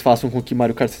 eles façam com que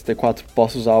Mario Kart 64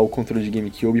 possa usar o controle de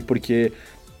GameCube, porque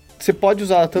você pode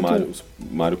usar tanto...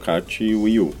 Mario Kart e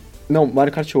Wii U. Não,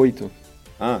 Mario Kart 8.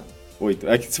 8.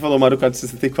 É que você falou Mario Kart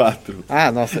 64.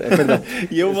 Nossa, perdão.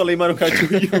 E eu falei Mario Kart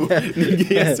Wii U.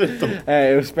 Ninguém acertou.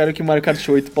 Eu espero que o Mario Kart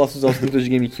 8 possa usar os controles de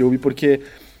GameCube, porque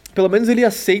pelo menos ele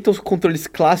aceita os controles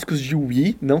clássicos de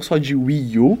Wii, não só de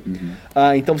Wii U.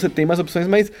 Então você tem mais opções,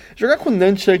 mas jogar com o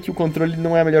Nunchuck, o controle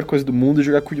não é a melhor coisa do mundo,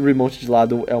 jogar com o remote de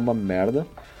lado é uma merda.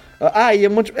 E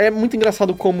é muito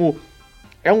engraçado como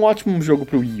é um ótimo jogo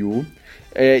pro Wii U,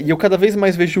 e eu cada vez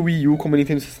mais vejo o Wii U como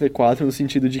Nintendo 64, no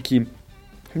sentido de que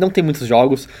não tem muitos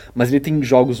jogos, mas ele tem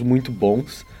jogos muito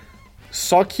bons.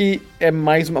 Só que é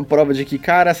mais uma prova de que,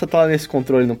 cara, essa tela nesse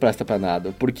controle não presta pra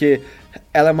nada. Porque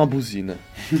ela é uma buzina.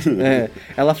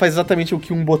 Ela faz exatamente o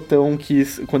que um botão que,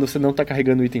 quando você não tá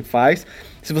carregando o item, faz.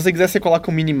 Se você quiser, você coloca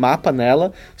um minimapa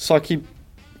nela. Só que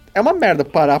é uma merda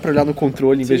parar pra olhar no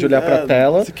controle em vez de olhar pra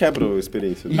tela. Você quebra a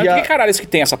experiência. Mas que caralho que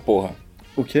tem essa porra?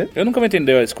 O quê? Eu nunca vou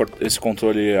entender esse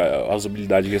controle, a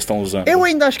usabilidade que eles estão usando. Eu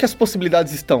ainda acho que as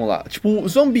possibilidades estão lá. Tipo, o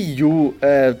Zombie U...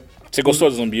 Você gostou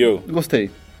do Zombie U?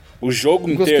 Gostei. O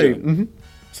jogo Gostei. inteiro? Uhum.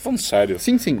 Você tá falando sério?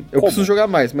 Sim. Eu Como? preciso jogar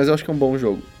mais, mas eu acho que é um bom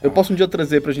jogo. Eu posso um dia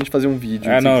trazer pra gente fazer um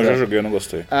vídeo. se Não, eu quiser. já joguei, eu não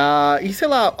gostei. E sei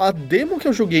lá, a demo que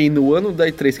eu joguei no ano da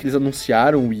E3 que eles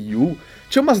anunciaram, o Wii U,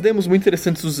 tinha umas demos muito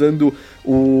interessantes usando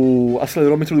o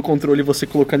acelerômetro do controle e você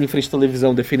colocando em frente à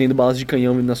televisão, defendendo balas de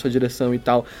canhão indo na sua direção e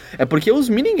tal. É porque os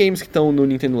minigames que estão no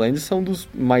Nintendo Land são dos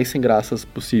mais sem graças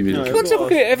possíveis. O que aconteceu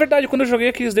com ele? É verdade, quando eu joguei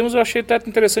aqueles demos eu achei até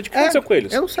interessante. O que aconteceu com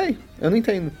eles? Eu não sei, eu não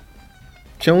entendo.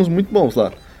 Tinha uns muito bons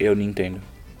lá. Eu não entendo.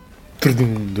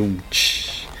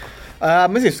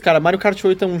 Mas é isso, cara, Mario Kart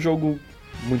 8 é um jogo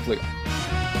muito legal.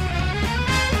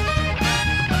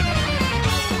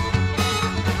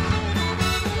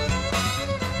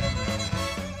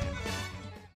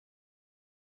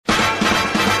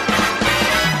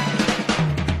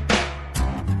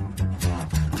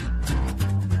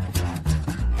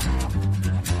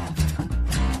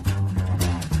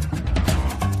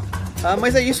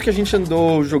 Mas é isso que a gente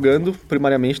andou jogando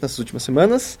primariamente nessas últimas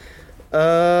semanas.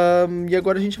 E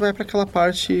agora a gente vai para aquela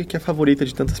parte que é favorita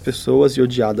de tantas pessoas e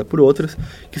odiada por outras,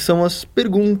 que são as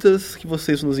perguntas que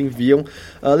vocês nos enviam.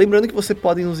 Lembrando que você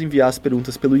pode nos enviar as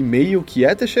perguntas pelo e-mail, que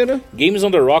é, Teixeira?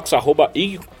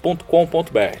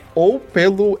 gamesonderocks@ig.com.br Ou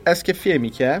pelo AskFM,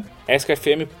 que é...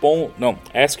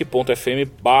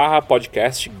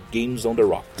 askfm.fm/podcast Games on the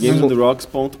Rocks. Gamesonderocks.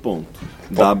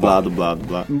 Blá, blá, blá,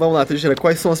 blá. Vamos lá, Teixeira,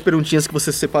 quais são as perguntinhas que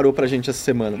você separou pra gente essa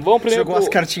semana? Vamos primeiro Jogou as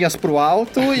cartinhas pro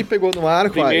alto e pegou no ar,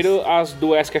 Primeiro as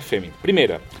do AskFM.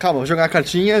 Primeira. Calma, vou jogar a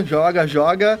cartinha,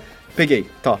 joga... Peguei,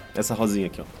 tá. Essa rosinha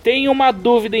aqui, ó. Tem uma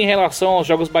dúvida em relação aos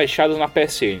jogos baixados na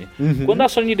PSN. Quando a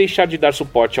Sony deixar de dar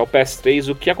suporte ao PS3,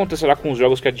 o que acontecerá com os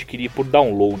jogos que adquiri por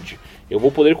download? Eu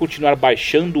vou poder continuar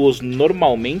baixando-os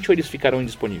normalmente ou eles ficarão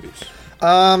indisponíveis?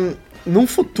 Num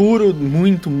futuro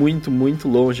muito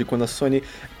longe, quando a Sony...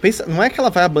 Pensa, não é que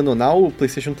ela vai abandonar o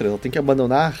PlayStation 3, ela tem que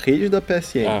abandonar a rede da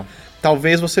PSN.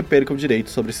 Talvez você perca o direito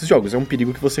sobre esses jogos. É um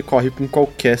perigo que você corre com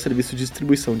qualquer serviço de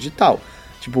distribuição digital.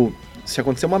 Tipo, se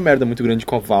acontecer uma merda muito grande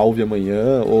com a Valve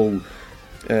amanhã,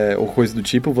 ou coisa do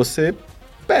tipo, você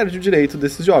perde o direito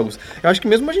desses jogos. Eu acho que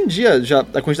mesmo hoje em dia, já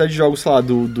a quantidade de jogos, sei lá,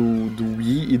 do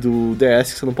Wii e do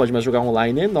DS que você não pode mais jogar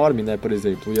online é enorme, né, por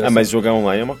exemplo. Mas jogar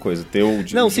online é uma coisa. Ter o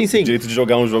direito de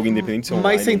jogar um jogo independente ser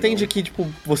online. Mas você entende que, tipo,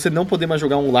 você não poder mais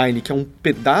jogar online, que é um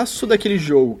pedaço daquele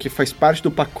jogo que faz parte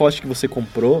do pacote que você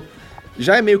comprou,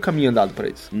 já é meio caminho andado pra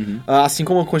isso. Assim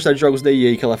como a quantidade de jogos da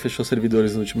EA que ela fechou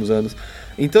servidores nos últimos anos.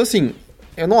 Então, assim,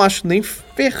 eu não acho nem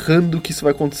ferrando que isso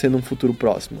vai acontecer num futuro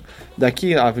próximo.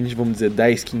 Daqui a, vamos dizer,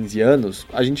 10, 15 anos,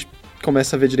 a gente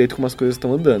começa a ver direito como as coisas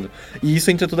estão andando. E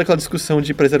isso entra toda aquela discussão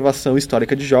de preservação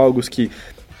histórica de jogos, que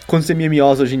quantos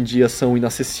MMOs hoje em dia são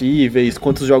inacessíveis,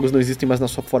 quantos jogos não existem mais na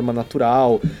sua forma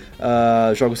natural,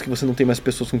 jogos que você não tem mais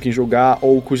pessoas com quem jogar,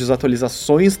 ou cujas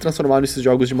atualizações transformaram esses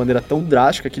jogos de maneira tão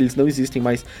drástica que eles não existem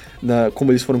mais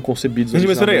como eles foram concebidos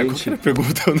originalmente. Mas peraí, qual era a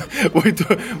pergunta?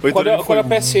 Quando a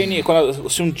PSN,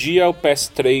 se um dia o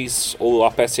PS3 ou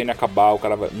a PSN acabar, o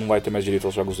cara não vai ter mais direito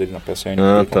aos jogos dele na PSN.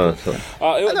 Tá.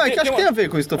 É que eu acho que tem a ver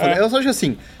com isso que eu tô falando. Eu só acho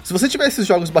assim, se você tiver esses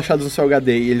jogos baixados no seu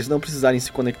HD e eles não precisarem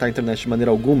se conectar à internet de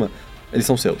maneira alguma, eles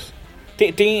são seus.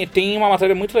 Tem uma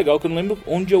matéria muito legal que eu não lembro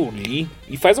onde eu li,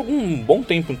 e faz algum bom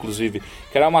tempo, inclusive,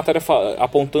 que era uma matéria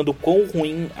apontando quão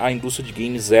ruim a indústria de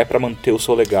games é pra manter o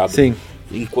seu legado. Sim.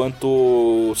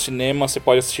 Enquanto cinema, você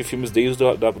pode assistir filmes desde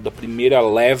da primeira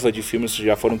leva de filmes que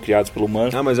já foram criados pelo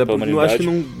humano. Mas eu acho que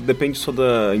não depende só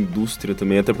da indústria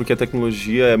também, até porque a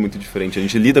tecnologia é muito diferente. A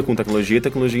gente lida com tecnologia e a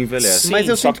tecnologia envelhece. Sim, mas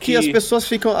eu sinto que as pessoas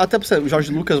ficam, até o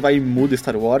George Lucas vai e muda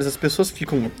Star Wars, as pessoas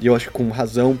ficam, e eu acho que com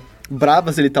razão,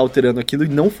 bravas ele tá alterando aquilo e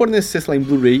não fornecer, sei lá, em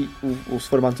Blu-ray os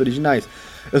formatos originais.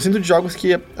 Eu sinto de jogos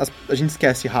que a gente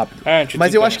esquece rápido.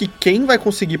 Mas eu acho que quem vai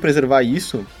conseguir preservar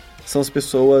isso são as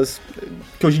pessoas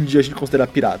que hoje em dia a gente considera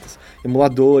piratas.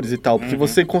 Emuladores e tal, porque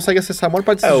você consegue acessar a maior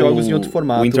parte desses jogos em outro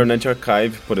formato. O Internet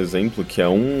Archive, por exemplo, que é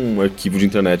um arquivo de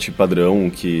internet padrão,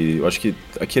 que eu acho que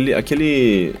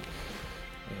aquele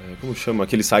como chama?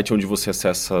 Aquele site onde você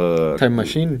acessa...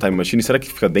 Time Machine? Será que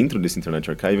fica dentro desse Internet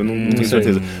Archive? Eu não tenho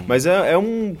certeza. Mas é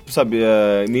um, sabe,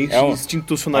 meio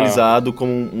institucionalizado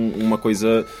como uma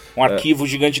coisa... Um arquivo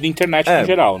gigante de internet em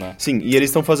geral, né? Sim, e eles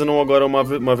estão fazendo agora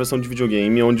uma versão de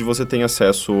videogame onde você tem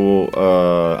acesso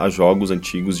a jogos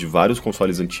antigos de vários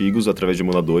consoles antigos através de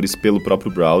emuladores pelo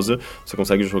próprio browser. Você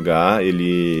consegue jogar,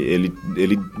 ele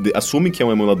assume que é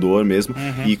um emulador mesmo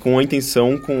e com a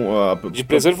intenção... de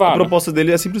preservar. A proposta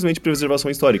dele é simplesmente simplesmente preservação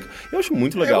histórica. Eu acho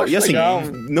muito legal. acho E assim, legal.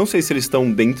 não sei se eles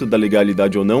estão dentro da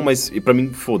legalidade ou não, mas pra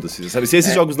mim, foda-se, sabe? Se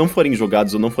esses jogos não forem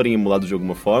jogados ou não forem emulados de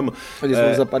alguma forma, Eles vão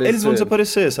desaparecer. Eles vão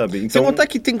desaparecer, sabe? Sem Então, contar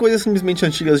que tem coisas simplesmente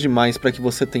antigas demais pra que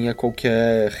você tenha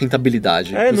qualquer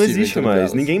rentabilidade. não possível existe em torno mais.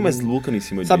 delas. Ninguém mais lucra em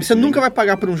cima Sabe, disso. você nunca vai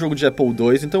pagar por um jogo de Apple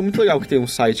II, então é muito legal que tem um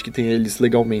site que tem eles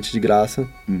legalmente de graça.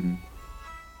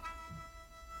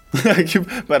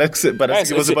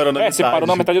 Parece que você parou na metade. você parou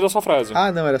na metade da sua frase.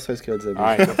 Ah, não, era só isso que eu ia dizer.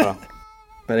 Ah, então tá.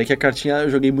 Peraí que a cartinha eu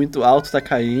joguei muito alto, tá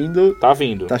caindo, Tá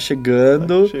vindo. tá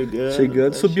chegando,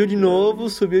 Tá subiu de novo,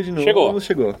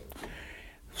 chegou.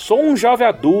 Sou um jovem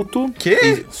adulto.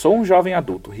 Quê? Sou um jovem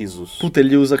adulto, risos. Puta,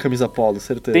 ele usa camisa polo,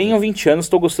 certeza. Tenho 20 anos,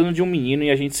 tô gostando de um menino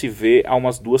e a gente se vê há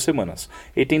umas 2 semanas.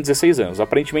 Ele tem 16 anos,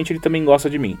 aparentemente ele também gosta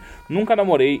de mim. Nunca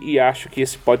namorei e acho que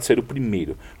esse pode ser o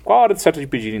primeiro. Qual a hora certa de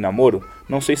pedir em namoro?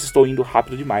 Não sei se estou indo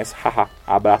rápido demais, haha,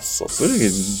 abraços. Por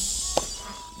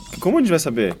quê? Como a gente vai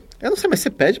saber? Eu não sei, mas você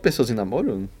pede pessoas em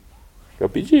namoro? Eu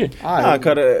pedi.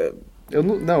 Cara... Eu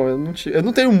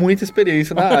não tenho muita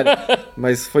experiência na área,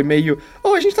 mas foi meio...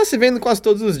 a gente tá se vendo quase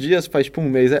todos os dias, faz tipo um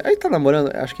mês. Aí tá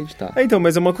namorando? Acho que a gente tá. então,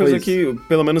 mas é uma coisa Foi que,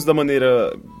 pelo menos da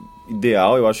maneira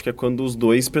ideal, eu acho que é quando os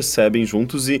dois percebem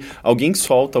juntos e alguém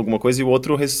solta alguma coisa e o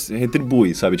outro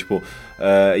retribui, sabe? Tipo,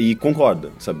 e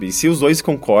concorda, sabe? E se os dois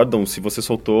concordam, se você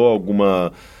soltou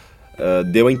alguma...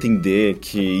 deu a entender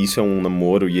que isso é um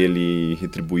namoro e ele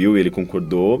retribuiu e ele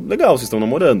concordou, legal, vocês estão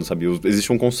namorando, sabe?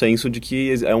 Existe um consenso de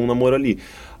que é um namoro ali.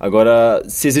 Agora,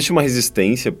 se existe uma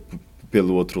resistência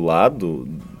pelo outro lado,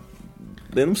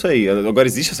 eu não sei. Agora,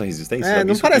 existe essa resistência?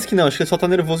 Não parece que não, acho que ele só tá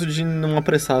nervoso de não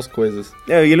apressar as coisas.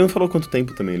 E ele não falou quanto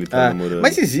tempo também ele tá namorando.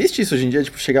 Mas existe isso hoje em dia,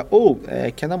 tipo, chegar,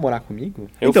 quer namorar comigo?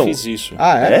 Eu fiz isso.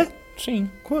 Ah, é? É? Sim,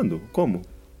 Quando? Como?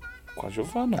 com a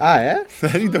Giovana. Ah, é?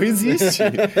 Então existe.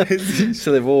 Você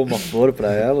levou uma flor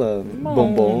pra ela?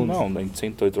 Bombom? Não, a gente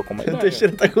sentou e trocou uma O ideia.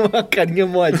 Teixeira tá com uma carinha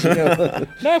moadinha.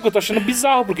 Não, é porque eu tô achando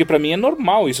bizarro, porque pra mim é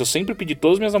normal isso. Eu sempre pedi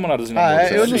todas as minhas namoradas em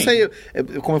namoro. Eu não sei,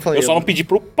 como eu falei... Eu só não pedi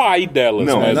pro pai delas,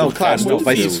 Não, né? Não, Do claro, resto não, eu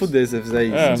vai se fiz. fuder se você fizer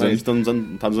isso. Mas a gente tá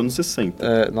nos anos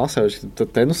 60. Nossa, eu acho que tô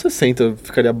até nos 60 eu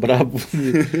ficaria bravo.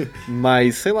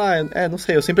 Mas, sei lá, não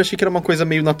sei. Eu sempre achei que era uma coisa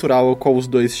meio natural ao qual os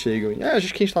dois chegam.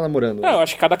 Acho que a gente tá namorando. Eu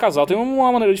acho que cada casal tem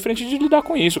uma maneira diferente de lidar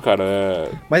com isso, cara.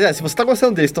 Mas se você tá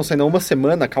gostando deles, estão saindo há uma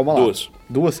semana, calma lá. 2.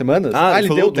 2 semanas? Ele ele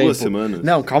falou deu 2 tempo. semanas.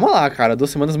 Não, calma lá, cara. 2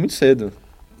 semanas é muito cedo.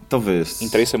 Talvez. Em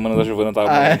 3 semanas a Giovana tava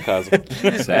morando em casa.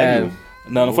 Sério?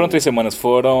 Não foram 3 semanas,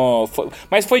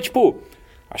 mas foi tipo...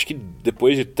 Acho que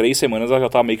depois de 3 semanas ela já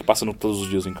tava meio que passando todos os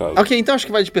dias em casa. Ok, então acho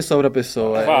que vai de pessoa pra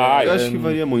pessoa. Vai. Eu acho que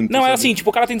varia muito. Não, é sabe? assim, tipo,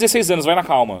 o cara tem 16 anos, vai na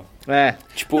calma.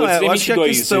 Tipo, Não, você tem eu acho que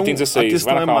 22, ele tem 16, a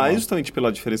questão vai na é calma. mais justamente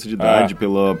pela diferença de idade,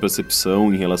 pela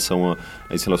percepção em relação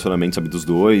a esse relacionamento, sabe, dos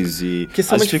dois e Que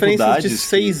são as uma diferença de dificuldades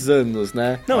 6 anos,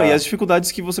 né? Não, e as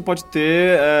dificuldades que você pode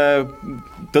ter,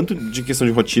 tanto de questão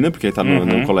de rotina, porque tá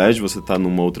no colégio, você tá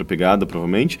numa outra pegada,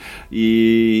 provavelmente,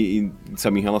 e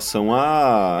sabe, em relação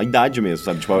à idade mesmo,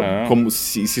 sabe? Tipo, como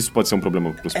se isso pode ser um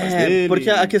problema pros pais dele. Porque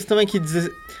a questão é que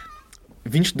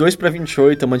 22 pra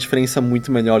 28 é uma diferença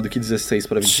muito melhor do que 16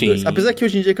 pra 22. Sim. Apesar que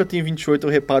hoje em dia que eu tenho 28,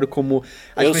 eu reparo como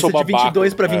a Eu diferença sou de babaca.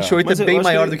 22 pra 28 Mas é eu bem acho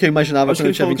maior que- do que eu imaginava Acho quando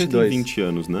eu que tinha ele falou que ele 22. tem 20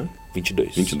 anos, né?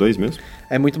 22. 22 mesmo?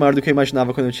 É muito maior do que eu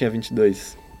imaginava quando eu tinha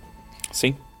 22.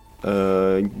 Sim.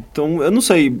 Então, eu não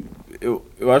sei.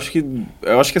 Eu acho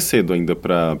que é cedo ainda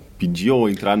pra pedir ou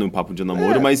entrar num papo de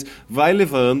namoro, mas vai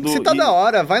levando. Se tá da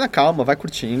hora, vai na calma, vai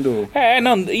curtindo.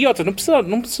 Não, e outra, não precisa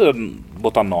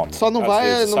botar nome. Só não às vai,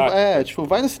 vezes, sabe? tipo,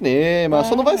 vai no cinema,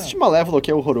 só não vai assistir Malévola,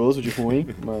 que é horroroso de ruim,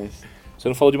 mas... Você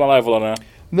não falou de Malévola, né?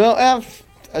 Não,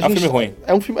 um filme ruim.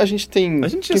 É um filme, a gente tem... A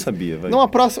gente já sabia, vai. Numa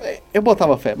próxima, eu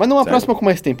botava fé, mas numa Sério? próxima com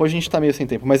mais tempo, hoje a gente tá meio sem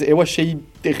tempo, mas eu achei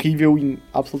terrível em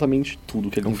absolutamente tudo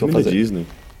que ele É um tentou filme da fazer. Disney.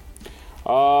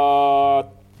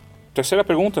 Terceira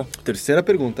pergunta. Terceira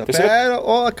pergunta. Terceira- Pera,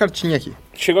 ó a cartinha aqui.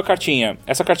 Chegou a cartinha.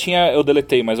 Essa cartinha eu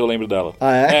deletei, mas eu lembro dela.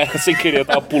 Ah, é? Sem querer, eu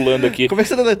tava pulando aqui. Como é que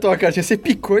você deletou a cartinha? Você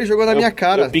picou e jogou na minha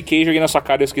cara. Eu piquei, joguei na sua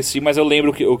cara, eu esqueci, mas eu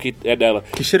lembro o que é dela.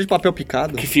 Que cheiro de papel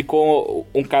picado. Que ficou...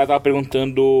 Um cara tava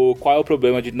perguntando qual é o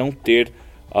problema de não ter...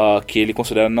 que ele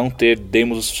considera não ter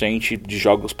demos o suficiente de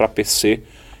jogos pra PC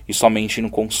e somente no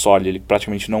console. Ele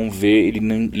praticamente não vê, ele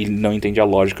não entende a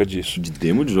lógica disso. De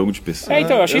demo de jogo de PC?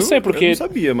 Então, eu achei estranho, porque... Eu não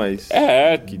sabia, mas...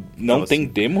 não tava tem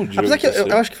assim. demo de Apesar jogo que de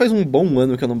PC. eu acho que faz um bom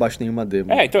ano que eu não baixo nenhuma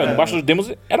demo. Então, eu não baixo os demos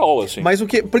at all, assim. Mas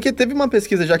porque teve uma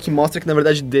pesquisa já que mostra que, na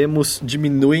verdade, demos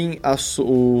diminuem as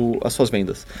suas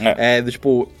vendas. É.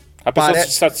 Tipo, A pessoa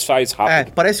se satisfaz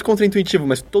rápido. Parece contraintuitivo,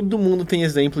 mas todo mundo tem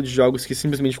exemplo de jogos que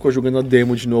simplesmente ficou jogando a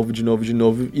demo de novo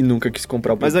e nunca quis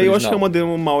comprar o produto Mas aí eu acho original. que é uma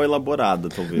demo mal elaborada,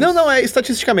 talvez. Não, é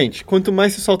estatisticamente. Quanto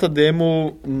mais se solta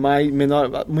demo,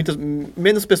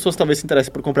 menos pessoas talvez se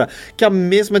interessem por comprar. Que é a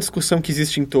mesma discussão que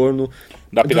existe em torno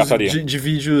Da pirataria. de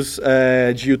vídeos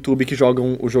de YouTube que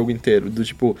jogam o jogo inteiro. Do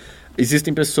tipo,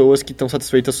 existem pessoas que estão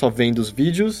satisfeitas só vendo os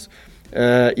vídeos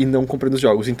e não comprando os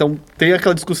jogos. Então tem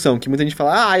aquela discussão que muita gente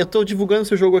fala, eu tô divulgando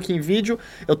seu jogo aqui em vídeo,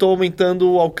 eu tô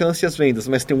aumentando o alcance e as vendas,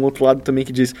 mas tem um outro lado também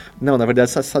que diz, não, na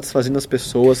verdade você tá satisfazendo as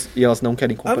pessoas e elas não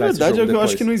querem comprar esse jogo. A verdade é que depois. eu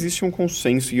acho que não existe um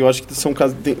consenso, e eu acho que são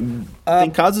casos... Tem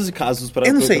casos e casos para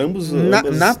eu não sei. ambos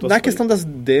Na questão das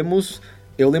demos,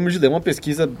 eu lembro de ler uma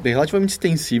pesquisa relativamente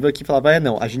extensiva que falava,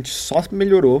 a gente só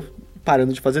melhorou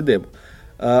parando de fazer demo.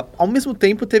 Ao mesmo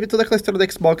tempo, teve toda aquela história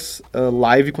do Xbox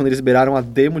Live, quando eles liberaram a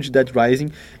demo de Dead Rising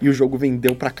e o jogo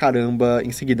vendeu pra caramba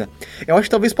em seguida. Eu acho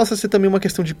que talvez possa ser também uma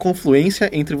questão de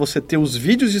confluência entre você ter os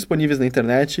vídeos disponíveis na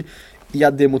internet e a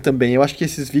demo também. Eu acho que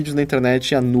esses vídeos na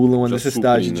internet anulam a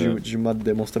necessidade de uma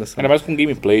demonstração. Ainda mais com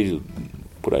gameplay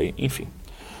por aí, enfim.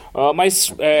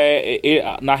 Mas,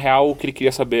 na real, o que ele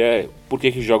queria saber é por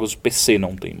que jogos PC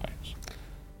não tem mais.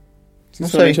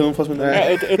 Sinceramente, eu não faço a menor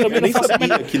ideia. Eu também não faço a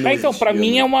menor ideia. Então, pra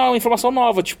mim é uma informação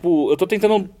nova. Tipo, eu tô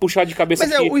tentando puxar de cabeça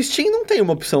Mas aqui. o Steam não tem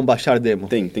uma opção baixar demo?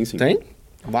 Tem sim. Tem?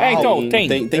 Uau. Então,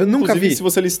 tem. Eu nunca vi. Se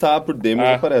você listar por demo,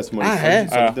 já aparece.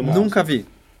 Mas Nunca vi.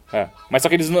 Mas só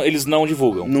que eles não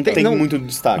divulgam. Não tem muito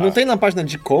destaque. Não tem na página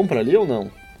de compra ali ou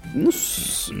não? Não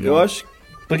sei. Eu acho...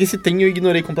 Porque se tem, eu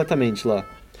ignorei completamente lá.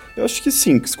 Eu acho que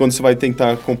sim, que quando você vai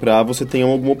tentar comprar, você tem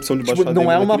alguma opção de baixar não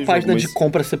demo é uma daquele página jogo, de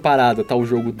compra separada, tá o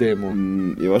jogo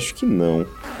demo. Eu acho que não.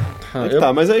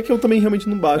 Tá, mas é que eu também realmente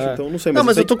não baixo, então não sei.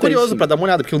 Mas eu tô curioso tem, pra dar uma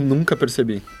olhada, porque eu nunca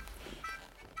percebi.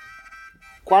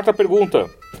 Quarta pergunta.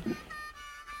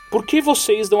 Por que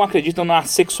vocês não acreditam na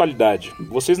sexualidade?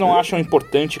 Vocês não acham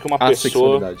importante que uma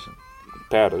pessoa... Sexualidade.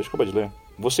 Pera, deixa eu acabar de ler.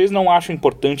 Vocês não acham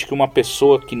importante que uma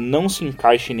pessoa que não se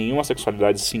encaixe em nenhuma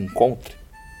sexualidade se encontre?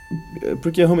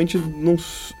 Porque realmente não...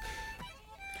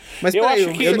 Mas eu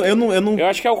acho que eu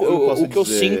acho que o que eu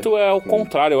sinto é o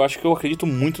contrário. Eu acho que eu acredito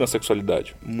muito na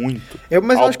sexualidade. Muito.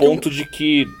 Mas ao acho ponto de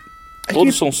que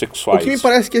todos são sexuais. O que me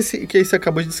parece que você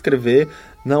acabou de descrever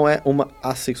não é uma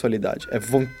assexualidade. É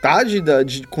vontade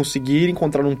de conseguir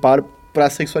encontrar um par pra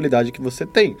sexualidade que você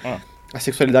tem. A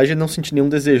sexualidade é não sentir nenhum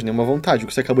desejo, nenhuma vontade. O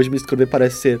que você acabou de me descrever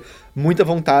parece ser muita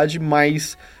vontade,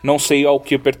 mas... não sei ao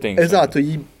que pertence. Exato,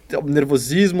 e o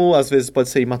nervosismo, às vezes pode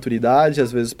ser imaturidade, às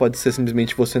vezes pode ser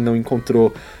simplesmente você não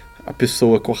encontrou a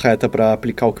pessoa correta pra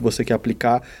aplicar o que você quer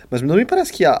aplicar, mas não me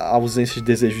parece que a ausência de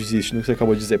desejo existe no que você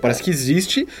acabou de dizer. Parece que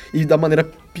existe e da maneira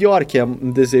pior, que é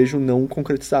um desejo não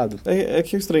concretizado. É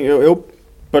que é estranho. Eu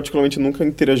particularmente nunca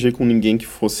interagi com ninguém que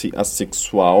fosse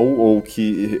assexual ou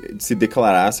que se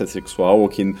declarasse assexual ou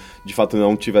que de fato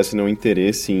não tivesse nenhum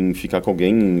interesse em ficar com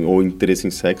alguém ou interesse em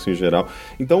sexo em geral.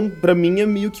 Então, pra mim é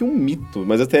meio que um mito,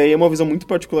 mas até aí é uma visão muito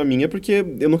particular minha porque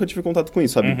eu nunca tive contato com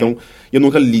isso, sabe? Então, eu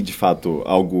nunca li de fato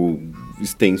algo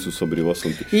extenso sobre o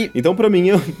assunto. Então, pra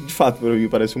mim, de fato, pra mim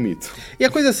parece um mito. E a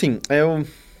coisa assim,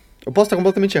 eu posso estar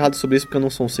completamente errado sobre isso porque eu não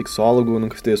sou um sexólogo,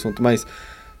 nunca estudei assunto, mas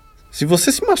se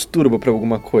você se masturba pra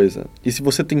alguma coisa, e se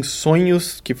você tem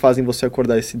sonhos que fazem você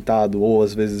acordar excitado, ou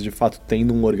às vezes de fato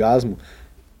tendo um orgasmo,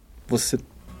 você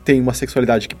tem uma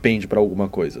sexualidade que pende pra alguma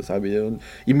coisa, sabe?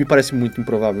 E me parece muito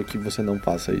improvável que você não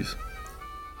faça isso.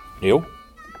 Eu?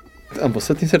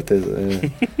 Você tem certeza.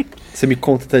 Você me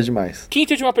conta até demais.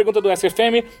 Quinta e última pergunta do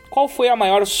SFM. Qual foi a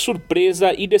maior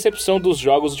surpresa e decepção dos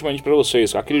jogos ultimamente pra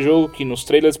vocês? Aquele jogo que nos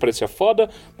trailers parecia foda,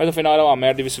 mas no final era uma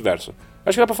merda e vice-versa.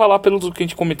 Acho que dá pra falar pelo que a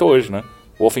gente comentou hoje, né?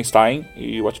 Wolfenstein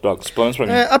e Watch Dogs, pelo menos pra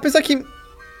mim. Apesar que...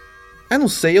 eu não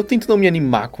sei, eu tento não me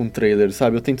animar com o trailer,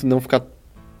 sabe? Eu tento não ficar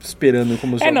esperando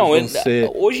como os jogos vão ser.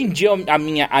 Hoje em dia, a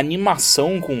minha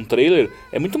animação com o trailer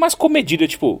é muito mais comedida,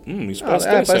 tipo, isso parece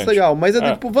interessante. Parece legal, mas eu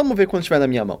tipo, vamos ver quando estiver na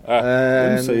minha mão.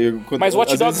 Eu não sei. Mas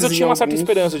Watch Dogs eu tinha uma certa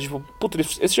esperança, tipo, puta,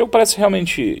 esse jogo parece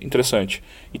realmente interessante.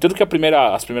 E tanto que as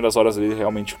primeiras horas ele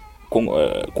realmente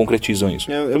concretizam isso.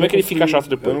 Como é que ele fica chato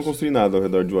depois? Eu não construí nada ao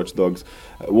redor de Watch Dogs.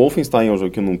 Wolfenstein é um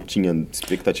jogo que eu não tinha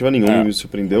expectativa nenhuma e me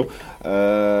surpreendeu.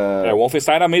 O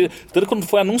Wolfenstein era meio... Tanto que quando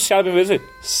foi anunciado, eu pensei,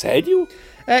 sério?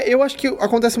 Eu acho que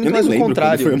acontece muito mais o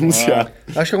contrário. Foi anunciado.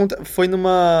 Acho que foi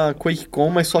numa QuakeCon,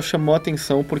 mas só chamou a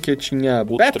atenção porque tinha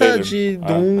beta trailer. de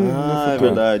Doom no futuro. É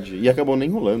verdade. E acabou nem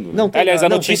rolando. Não, aliás, a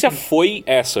notícia foi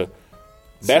essa.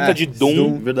 Beta de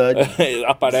Doom verdade.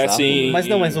 aparece em... Mas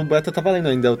o beta tá valendo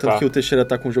ainda. Tanto que o Teixeira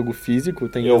tá com o jogo físico,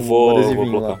 tem vou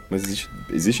adesivinho colocar. lá. Mas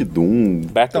existe Doom?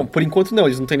 Beta? Não, por enquanto não.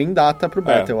 Eles não tem nem data pro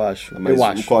beta, eu acho.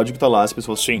 Mas o código tá lá, as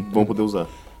pessoas vão poder usar.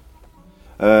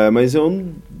 Mas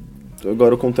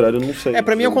agora, ao contrário, eu não sei.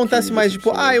 Pra mim acontece mais,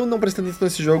 tipo, eu não prestei atenção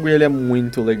nesse jogo e ele é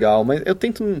muito legal, mas eu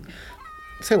tento,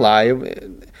 sei lá,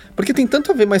 porque tem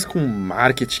tanto a ver mais com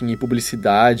marketing e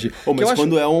publicidade. Mas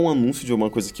quando é um anúncio de uma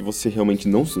coisa que você realmente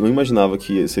não imaginava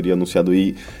que seria anunciado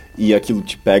e aquilo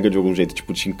te pega de algum jeito,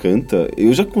 tipo, te encanta,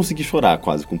 eu já consegui chorar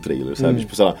quase com o trailer, sabe?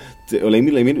 Tipo, sei lá, eu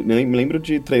lembro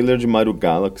de trailer de Mario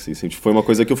Galaxy, assim, tipo, foi uma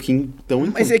coisa que eu fiquei tão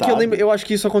encantado. Mas é que eu acho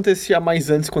que isso acontecia mais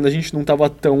antes, quando a gente não tava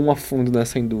tão a fundo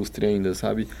nessa indústria ainda,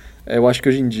 sabe? Eu acho que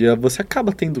hoje em dia você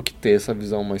acaba tendo que ter essa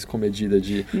visão mais comedida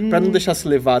pra não deixar se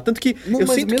levar. Tanto que eu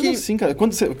mas sinto mesmo que... assim, cara,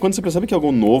 quando você percebe que é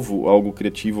algo novo, algo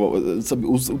criativo, sabe,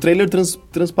 o trailer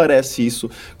transparece isso,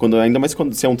 ainda mais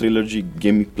quando se é um trailer de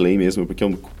gameplay mesmo, porque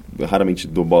eu raramente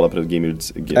dou bola pra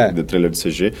trailer de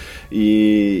CG,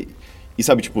 e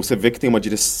sabe, tipo, você vê que tem uma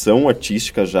direção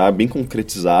artística já bem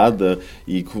concretizada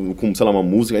e com, sei lá, uma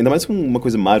música, ainda mais com uma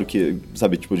coisa Mario que,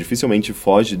 sabe, tipo, dificilmente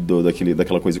foge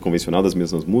daquela coisa convencional das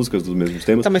mesmas músicas, dos mesmos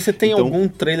temas. Tá, mas você tem algum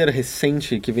trailer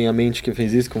recente que vem à mente que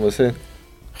fez isso com você?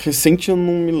 Recente eu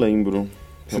não me lembro.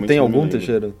 Você tem algum,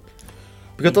 Teixeira?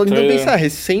 Porque eu tô tentando pensar,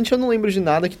 recente eu não lembro de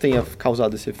nada que tenha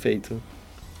causado esse efeito.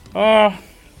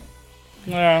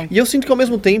 E eu sinto que ao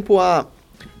mesmo tempo a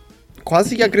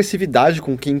quase que agressividade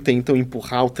com quem tentam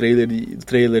empurrar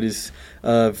trailers,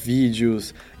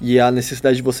 vídeos e a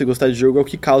necessidade de você gostar de jogo é o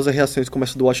que causa reações como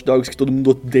essa do Watch Dogs que todo mundo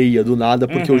odeia do nada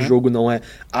porque o jogo não é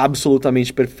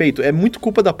absolutamente perfeito. É muito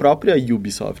culpa da própria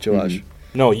Ubisoft, eu acho.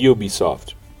 Não,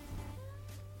 Ubisoft.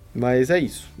 Mas é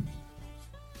isso.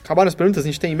 Acabaram as perguntas? A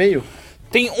gente tem e-mail?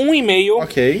 Tem um e-mail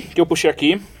que eu puxei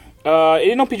aqui.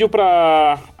 Ele não pediu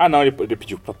pra... não, ele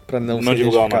pediu pra não ser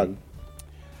divulgar o nome.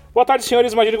 Boa tarde,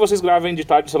 senhores. Imagino que vocês gravem de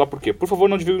tarde, sei lá por quê. Por favor,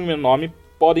 não divulguem meu nome.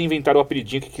 Podem inventar o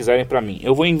apelidinho que quiserem pra mim.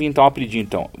 Eu vou inventar um apelidinho,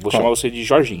 então. Vou chamar você de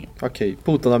Jorginho. Ok.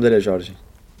 Puta, o nome dele é Jorge.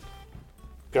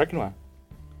 Pior que não é.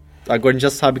 Agora a gente já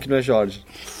sabe que não é Jorge.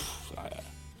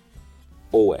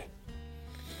 Ou é.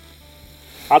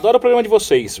 Adoro o programa de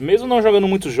vocês, mesmo não jogando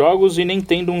muitos jogos e nem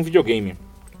tendo um videogame.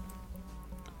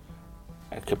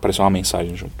 Que apareceu uma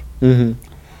mensagem junto.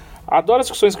 Adoro as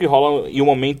discussões que rolam e o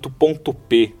momento ponto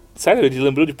P. Sério, ele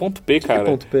lembrou de ponto P, cara. Que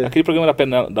ponto P? Aquele programa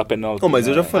da Penélope. Mas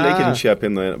eu já falei que a gente ia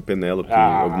a Penélope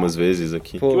algumas vezes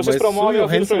aqui. Pô, que vocês promovem o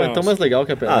Hanson é tão mais legal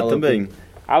que a Penélope. Também.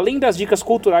 Além das dicas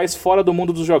culturais fora do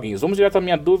mundo dos joguinhos, vamos direto à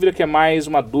minha dúvida, que é mais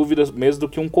uma dúvida mesmo do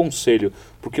que um conselho,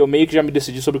 porque eu meio que já me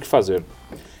decidi sobre o que fazer.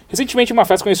 Recentemente, em uma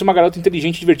festa, conheci uma garota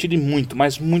inteligente, divertida e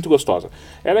mas muito gostosa.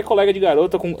 Ela é colega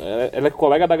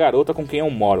da garota com quem eu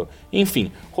moro.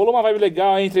 Enfim, rolou uma vibe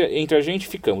legal entre a gente e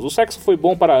ficamos. O sexo foi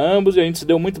bom para ambos e a gente se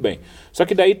deu muito bem. Só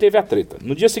que daí teve a treta.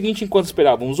 No dia seguinte, enquanto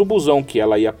esperávamos o busão que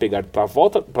ela ia pegar pra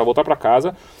voltar pra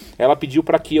casa, ela pediu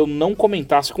para que eu não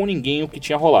comentasse com ninguém o que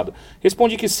tinha rolado.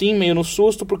 Respondi que sim, meio no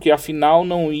susto, porque afinal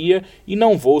não ia e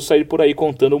não vou sair por aí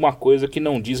contando uma coisa que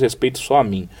não diz respeito só a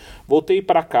mim. Voltei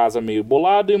para casa meio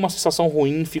bolado e uma sensação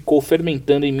ruim ficou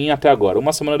fermentando em mim até agora,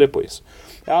 uma semana depois.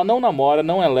 Ela não namora,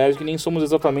 não é lésbica e nem somos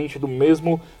exatamente do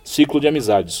mesmo ciclo de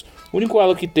amizades. O único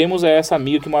elo que temos é essa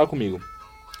amiga que mora comigo.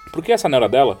 Por que essa não era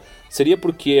dela? Seria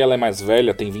porque ela é mais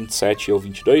velha, tem 27 e eu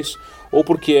 22? Ou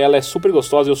porque ela é super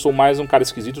gostosa e eu sou mais um cara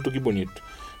esquisito do que bonito?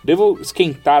 Devo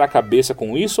esquentar a cabeça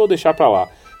com isso ou deixar pra lá?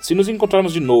 Se nos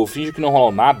encontrarmos de novo, finge que não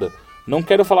rolou nada? Não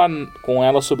quero falar com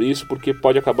ela sobre isso porque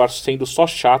pode acabar sendo só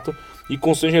chato e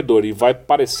constrangedor e vai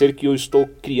parecer que eu estou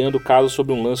criando caso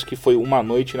sobre um lance que foi uma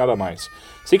noite e nada mais.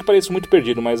 Sei que pareço muito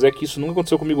perdido, mas é que isso nunca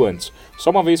aconteceu comigo antes.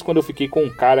 Só uma vez quando eu fiquei com um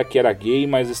cara que era gay,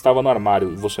 mas estava no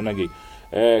armário e você não é gay.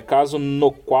 Caso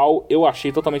no qual eu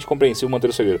achei totalmente compreensível manter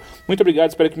o segredo. Muito obrigado,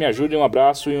 espero que me ajudem. Um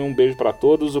abraço e um beijo para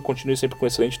todos. Eu continue sempre com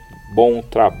excelente bom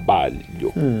trabalho.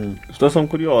 Situação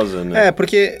curiosa, né?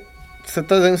 Porque você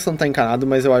tá dizendo que você não tá encanado,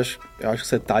 mas eu acho que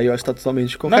você tá e eu acho que tá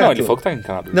totalmente correto. Não, ele falou que tá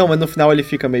encanado. Não, mas no final ele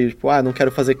fica meio tipo, não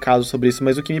quero fazer caso sobre isso,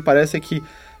 mas o que me parece é que...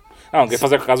 Não quer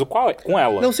fazer caso com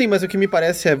ela. Não, sim, mas o que me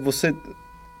parece é você...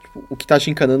 O que tá te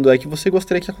encanando é que você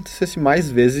gostaria que acontecesse mais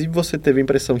vezes e você teve a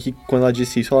impressão que quando ela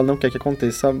disse isso, ela não quer que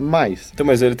aconteça mais. Então,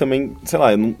 mas ele também, sei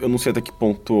lá, eu não sei até que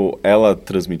ponto ela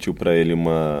transmitiu pra ele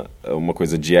uma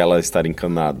coisa de ela estar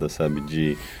encanada,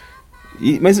 sabe?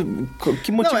 Mas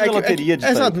que motivo ela teria de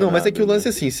estar exato, não, mas é que o lance é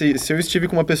assim, se eu estive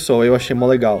com uma pessoa e eu achei mó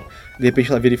legal, de repente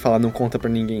ela vira e fala, não conta pra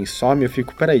ninguém, some, eu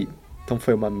fico, peraí, então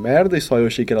foi uma merda e só eu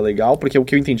achei que era legal, porque o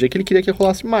que eu entendi é que ele queria que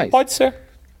rolasse mais. Pode ser.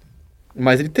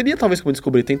 Mas ele teria talvez como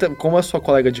descobrir. Como a sua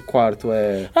colega de quarto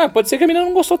é... pode ser que a menina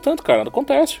não gostou tanto, cara.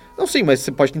 Acontece. Não, sim, mas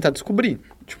você pode tentar descobrir.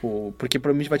 Tipo, porque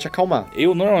provavelmente vai te acalmar.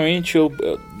 Eu, normalmente,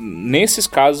 nesses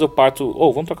casos, eu parto...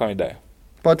 vamos trocar uma ideia.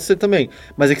 Pode ser também.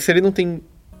 Mas é que se ele não tem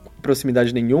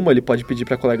proximidade nenhuma, ele pode pedir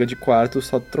pra colega de quarto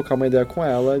só trocar uma ideia com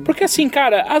ela. Porque assim,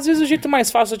 cara, às vezes o jeito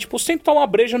mais fácil é, tipo, sentar uma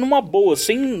breja numa boa,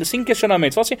 sem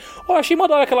questionamento. Fala assim, achei uma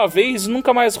da hora aquela vez,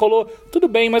 nunca mais rolou. Tudo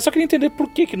bem, mas só queria entender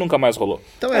por que nunca mais rolou.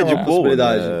 Então é de boa,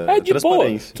 possibilidade. né? É de boa,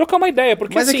 trocar uma ideia,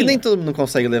 porque mas assim... é que nem todo mundo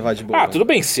consegue levar de boa. tudo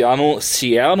bem, se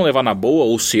ela não levar na boa,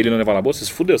 ou se ele não levar na boa, você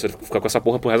se fudeu, você vai ficar com essa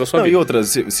porra pro resto da sua vida. E outra,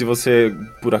 se você,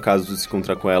 por acaso, se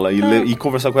encontrar com ela e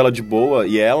conversar com ela de boa,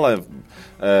 e ela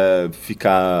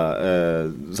ficar,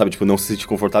 sabe, tipo, não se sentir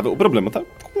confortável, o problema tá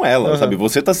com ela, sabe?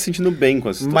 Você tá se sentindo bem com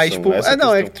essa situação. Mas, tipo,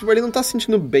 tipo, ele não tá se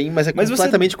sentindo bem, mas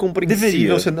completamente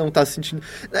compreensível você não tá se sentindo...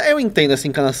 Eu entendo essa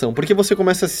encanação, porque você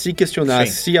começa a se questionar,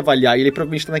 se avaliar, e ele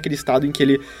provavelmente tá naquele estado em que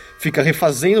ele fica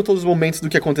refazendo todos os momentos do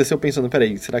que aconteceu, pensando,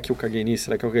 peraí, será que eu caguei nisso?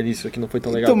 Será que eu caguei nisso? Isso aqui não foi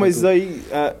tão legal. Então, mas aí...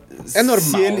 é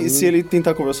normal. Se ele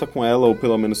tentar conversar com ela, ou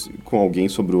pelo menos com alguém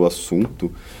sobre o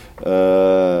assunto...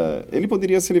 ele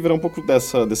poderia se livrar um pouco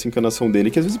dessa encanação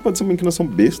dele, que às vezes pode ser uma encanação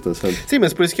besta, sabe? Sim,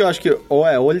 mas por isso que eu acho que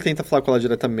ou ele tenta falar com ela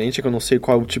diretamente, que eu não sei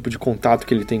qual é o tipo de contato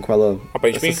que ele tem com ela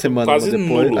essa semana quase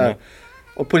depois. Nulo, né?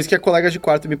 Por isso que a colega de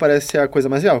quarto me parece a coisa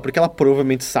mais real, porque ela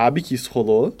provavelmente sabe que isso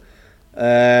rolou,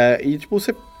 e tipo,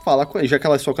 você fala com ela, já que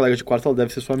ela é sua colega de quarto, ela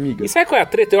deve ser sua amiga. E sabe qual é a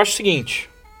treta? Eu acho o seguinte...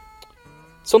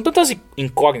 São tantas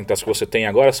incógnitas que você tem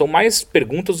agora, são mais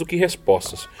perguntas do que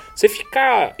respostas. Você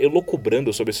ficar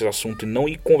elucubrando sobre esse assunto e não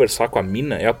ir conversar com a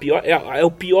mina é o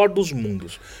pior dos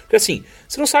mundos. Porque assim,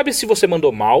 você não sabe se você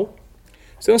mandou mal,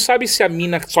 você não sabe se a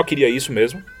mina só queria isso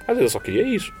mesmo. Às vezes ela só queria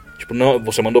isso. Tipo, não,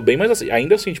 você mandou bem, mas assim,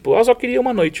 ainda assim, tipo, ela só queria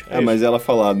uma noite. Mas ela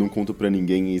falar, não conto pra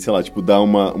ninguém e, sei lá, tipo, dar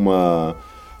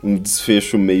um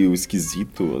desfecho meio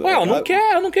esquisito. Ela não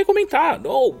quer comentar.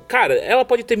 Cara, ela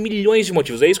pode ter milhões de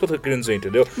motivos. É isso que eu tô querendo dizer,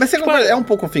 entendeu? Mas você tipo, é um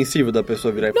pouco ofensivo da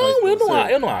pessoa virar e falar isso.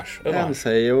 Eu não acho. Não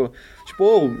sei,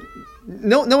 tipo...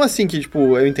 Não assim que,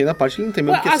 tipo, eu entendo a parte que não tem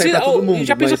mesmo que sair pra todo mundo.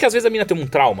 Já pensou que às vezes a mina tem um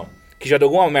trauma? Que já deu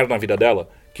alguma merda na vida dela?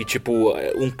 Que, tipo,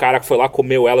 um cara que foi lá,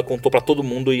 comeu ela, contou pra todo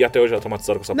mundo e até hoje ela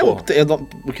traumatizada com essa porra.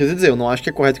 Quer dizer, eu não acho que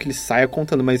é correto que ele saia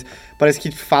contando, mas parece que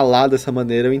falar dessa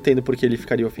maneira eu entendo porque ele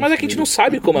ficaria ofensivo. Mas é que a gente não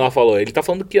sabe como ela falou. Ele tá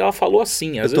falando que ela falou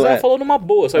assim. Às vezes ela falou numa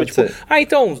boa, sabe? Tipo,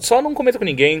 então, só não comenta com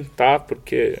ninguém, tá?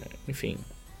 Porque, enfim,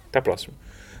 até a próxima.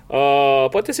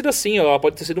 Pode ter sido assim, ela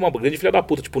pode ter sido uma grande filha da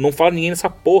puta. Tipo, não fala ninguém nessa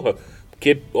porra.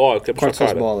 Porque, quer puxar a cara.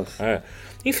 Suas bolas.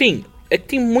 Enfim, é que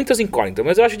tem muitas incógnitas,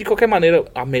 mas eu acho que de qualquer maneira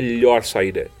a melhor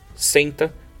saída é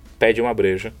senta, pede uma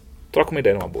breja, troca uma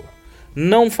ideia numa boa.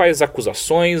 Não faz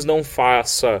acusações, não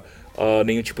faça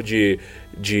nenhum tipo de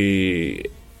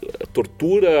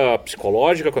tortura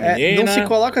psicológica com a menina. Não se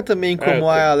coloca também como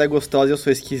ela é gostosa e eu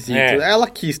sou esquisito. Ela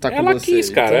quis estar com você. Ela quis,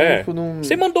 cara. Então, tipo,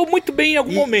 Você mandou muito bem em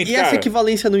algum momento, e cara. essa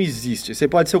equivalência não existe. Você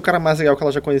pode ser o cara mais legal que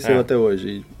ela já conheceu até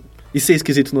hoje. E ser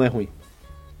esquisito não é ruim.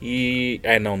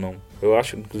 Não. Eu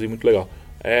acho, inclusive, muito legal.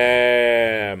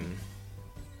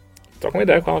 Troca uma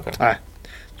ideia com ela, cara.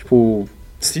 Tipo,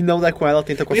 se não der com ela,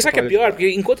 tenta com Porque sabe o que é pior?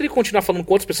 Porque enquanto ele continuar falando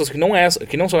com outras pessoas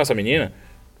que não são essa menina,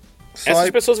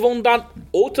 essas pessoas vão dar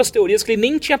outras teorias que ele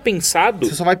nem tinha pensado.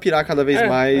 Você só vai pirar cada vez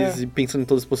mais e pensando em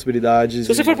todas as possibilidades.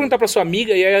 Se você for perguntar pra sua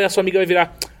amiga, e aí a sua amiga vai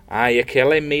virar... é que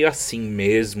ela é meio assim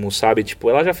mesmo, sabe? Tipo,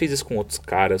 ela já fez isso com outros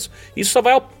caras. Isso só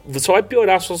vai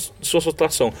piorar a sua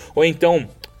situação. Ou então...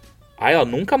 ela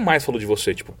nunca mais falou de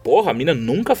você. Tipo, porra, a mina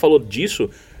nunca falou disso.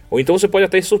 Ou então você pode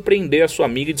até surpreender a sua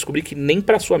amiga e descobrir que nem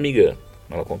pra sua amiga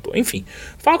ela contou. Enfim,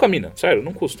 fala com a mina, sério,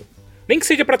 não custa. Nem que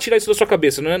seja pra tirar isso da sua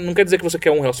cabeça. Não quer dizer que você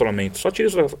quer um relacionamento. Só tira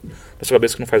isso da sua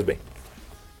cabeça que não faz bem.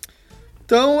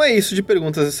 Então é isso de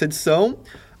perguntas dessa edição.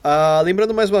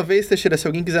 Lembrando mais uma vez, Teixeira, se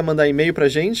alguém quiser mandar e-mail pra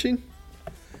gente...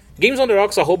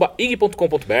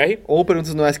 gamesonderocks@ig.com.br ou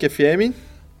perguntas no AskFM...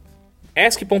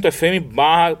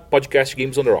 ask.fm/podcast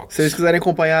Games on the Rocks. Se vocês quiserem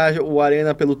acompanhar o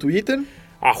Arena pelo Twitter...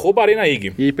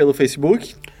 @ArenaIG. E pelo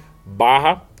Facebook...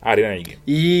 /ArenaIG.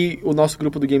 E o nosso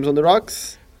grupo do Games on the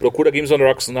Rocks... Procura Games on the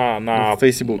Rocks no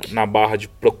Facebook. Na barra de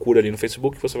procura ali no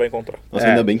Facebook que você vai encontrar. Nossa,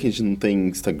 ainda bem que a gente não tem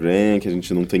Instagram, que a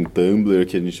gente não tem Tumblr,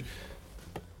 que a gente...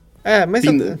 mas...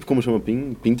 Como chama?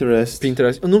 Pinterest?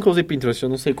 Pinterest. Eu nunca usei Pinterest, eu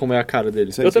não sei como é a cara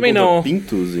dele. Eu também não.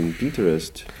 Pintos em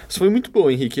Pinterest. Isso foi muito bom,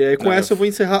 Henrique. Com essa eu vou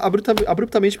encerrar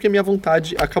abruptamente porque a minha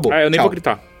vontade acabou. Eu nem vou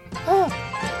gritar.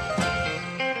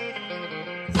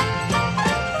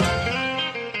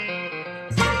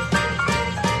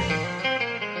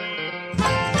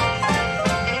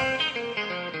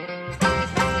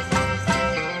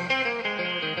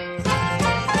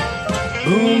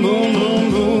 Boom, boom,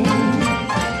 boom, boom.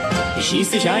 Ich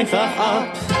schieß dich einfach ab.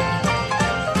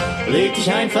 Leg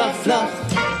dich einfach flach.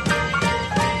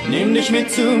 Nimm dich mit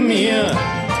zu mir.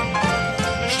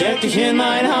 Steck dich in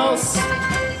mein Haus.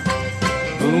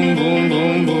 Boom, boom,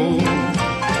 boom, boom.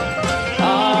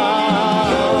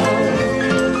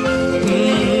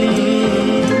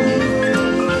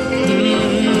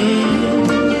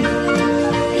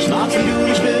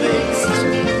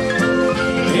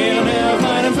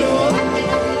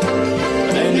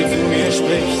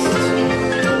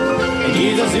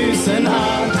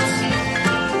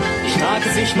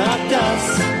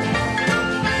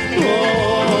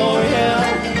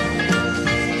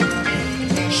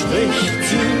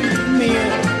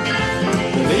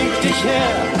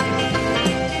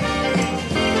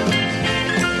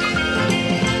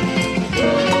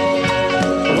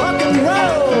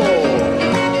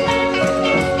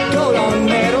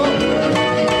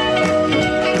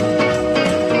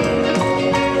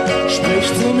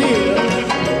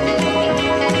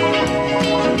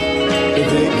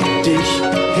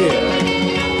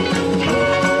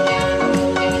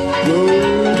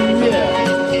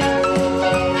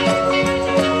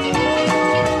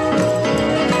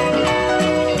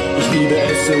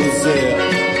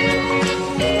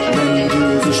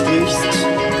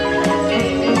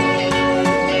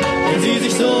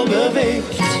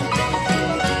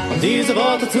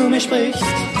 zu mir spricht,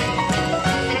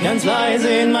 ganz leise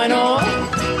in mein Ohr,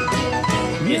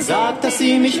 mir sagt, dass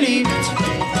sie mich liebt.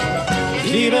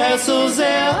 Ich liebe es so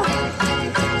sehr,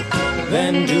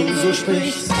 wenn du so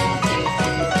sprichst.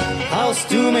 Haust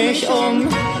du mich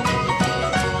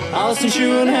aus den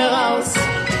Schuhen heraus.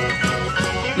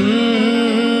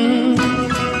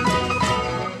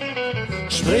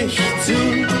 Sprich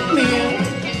zu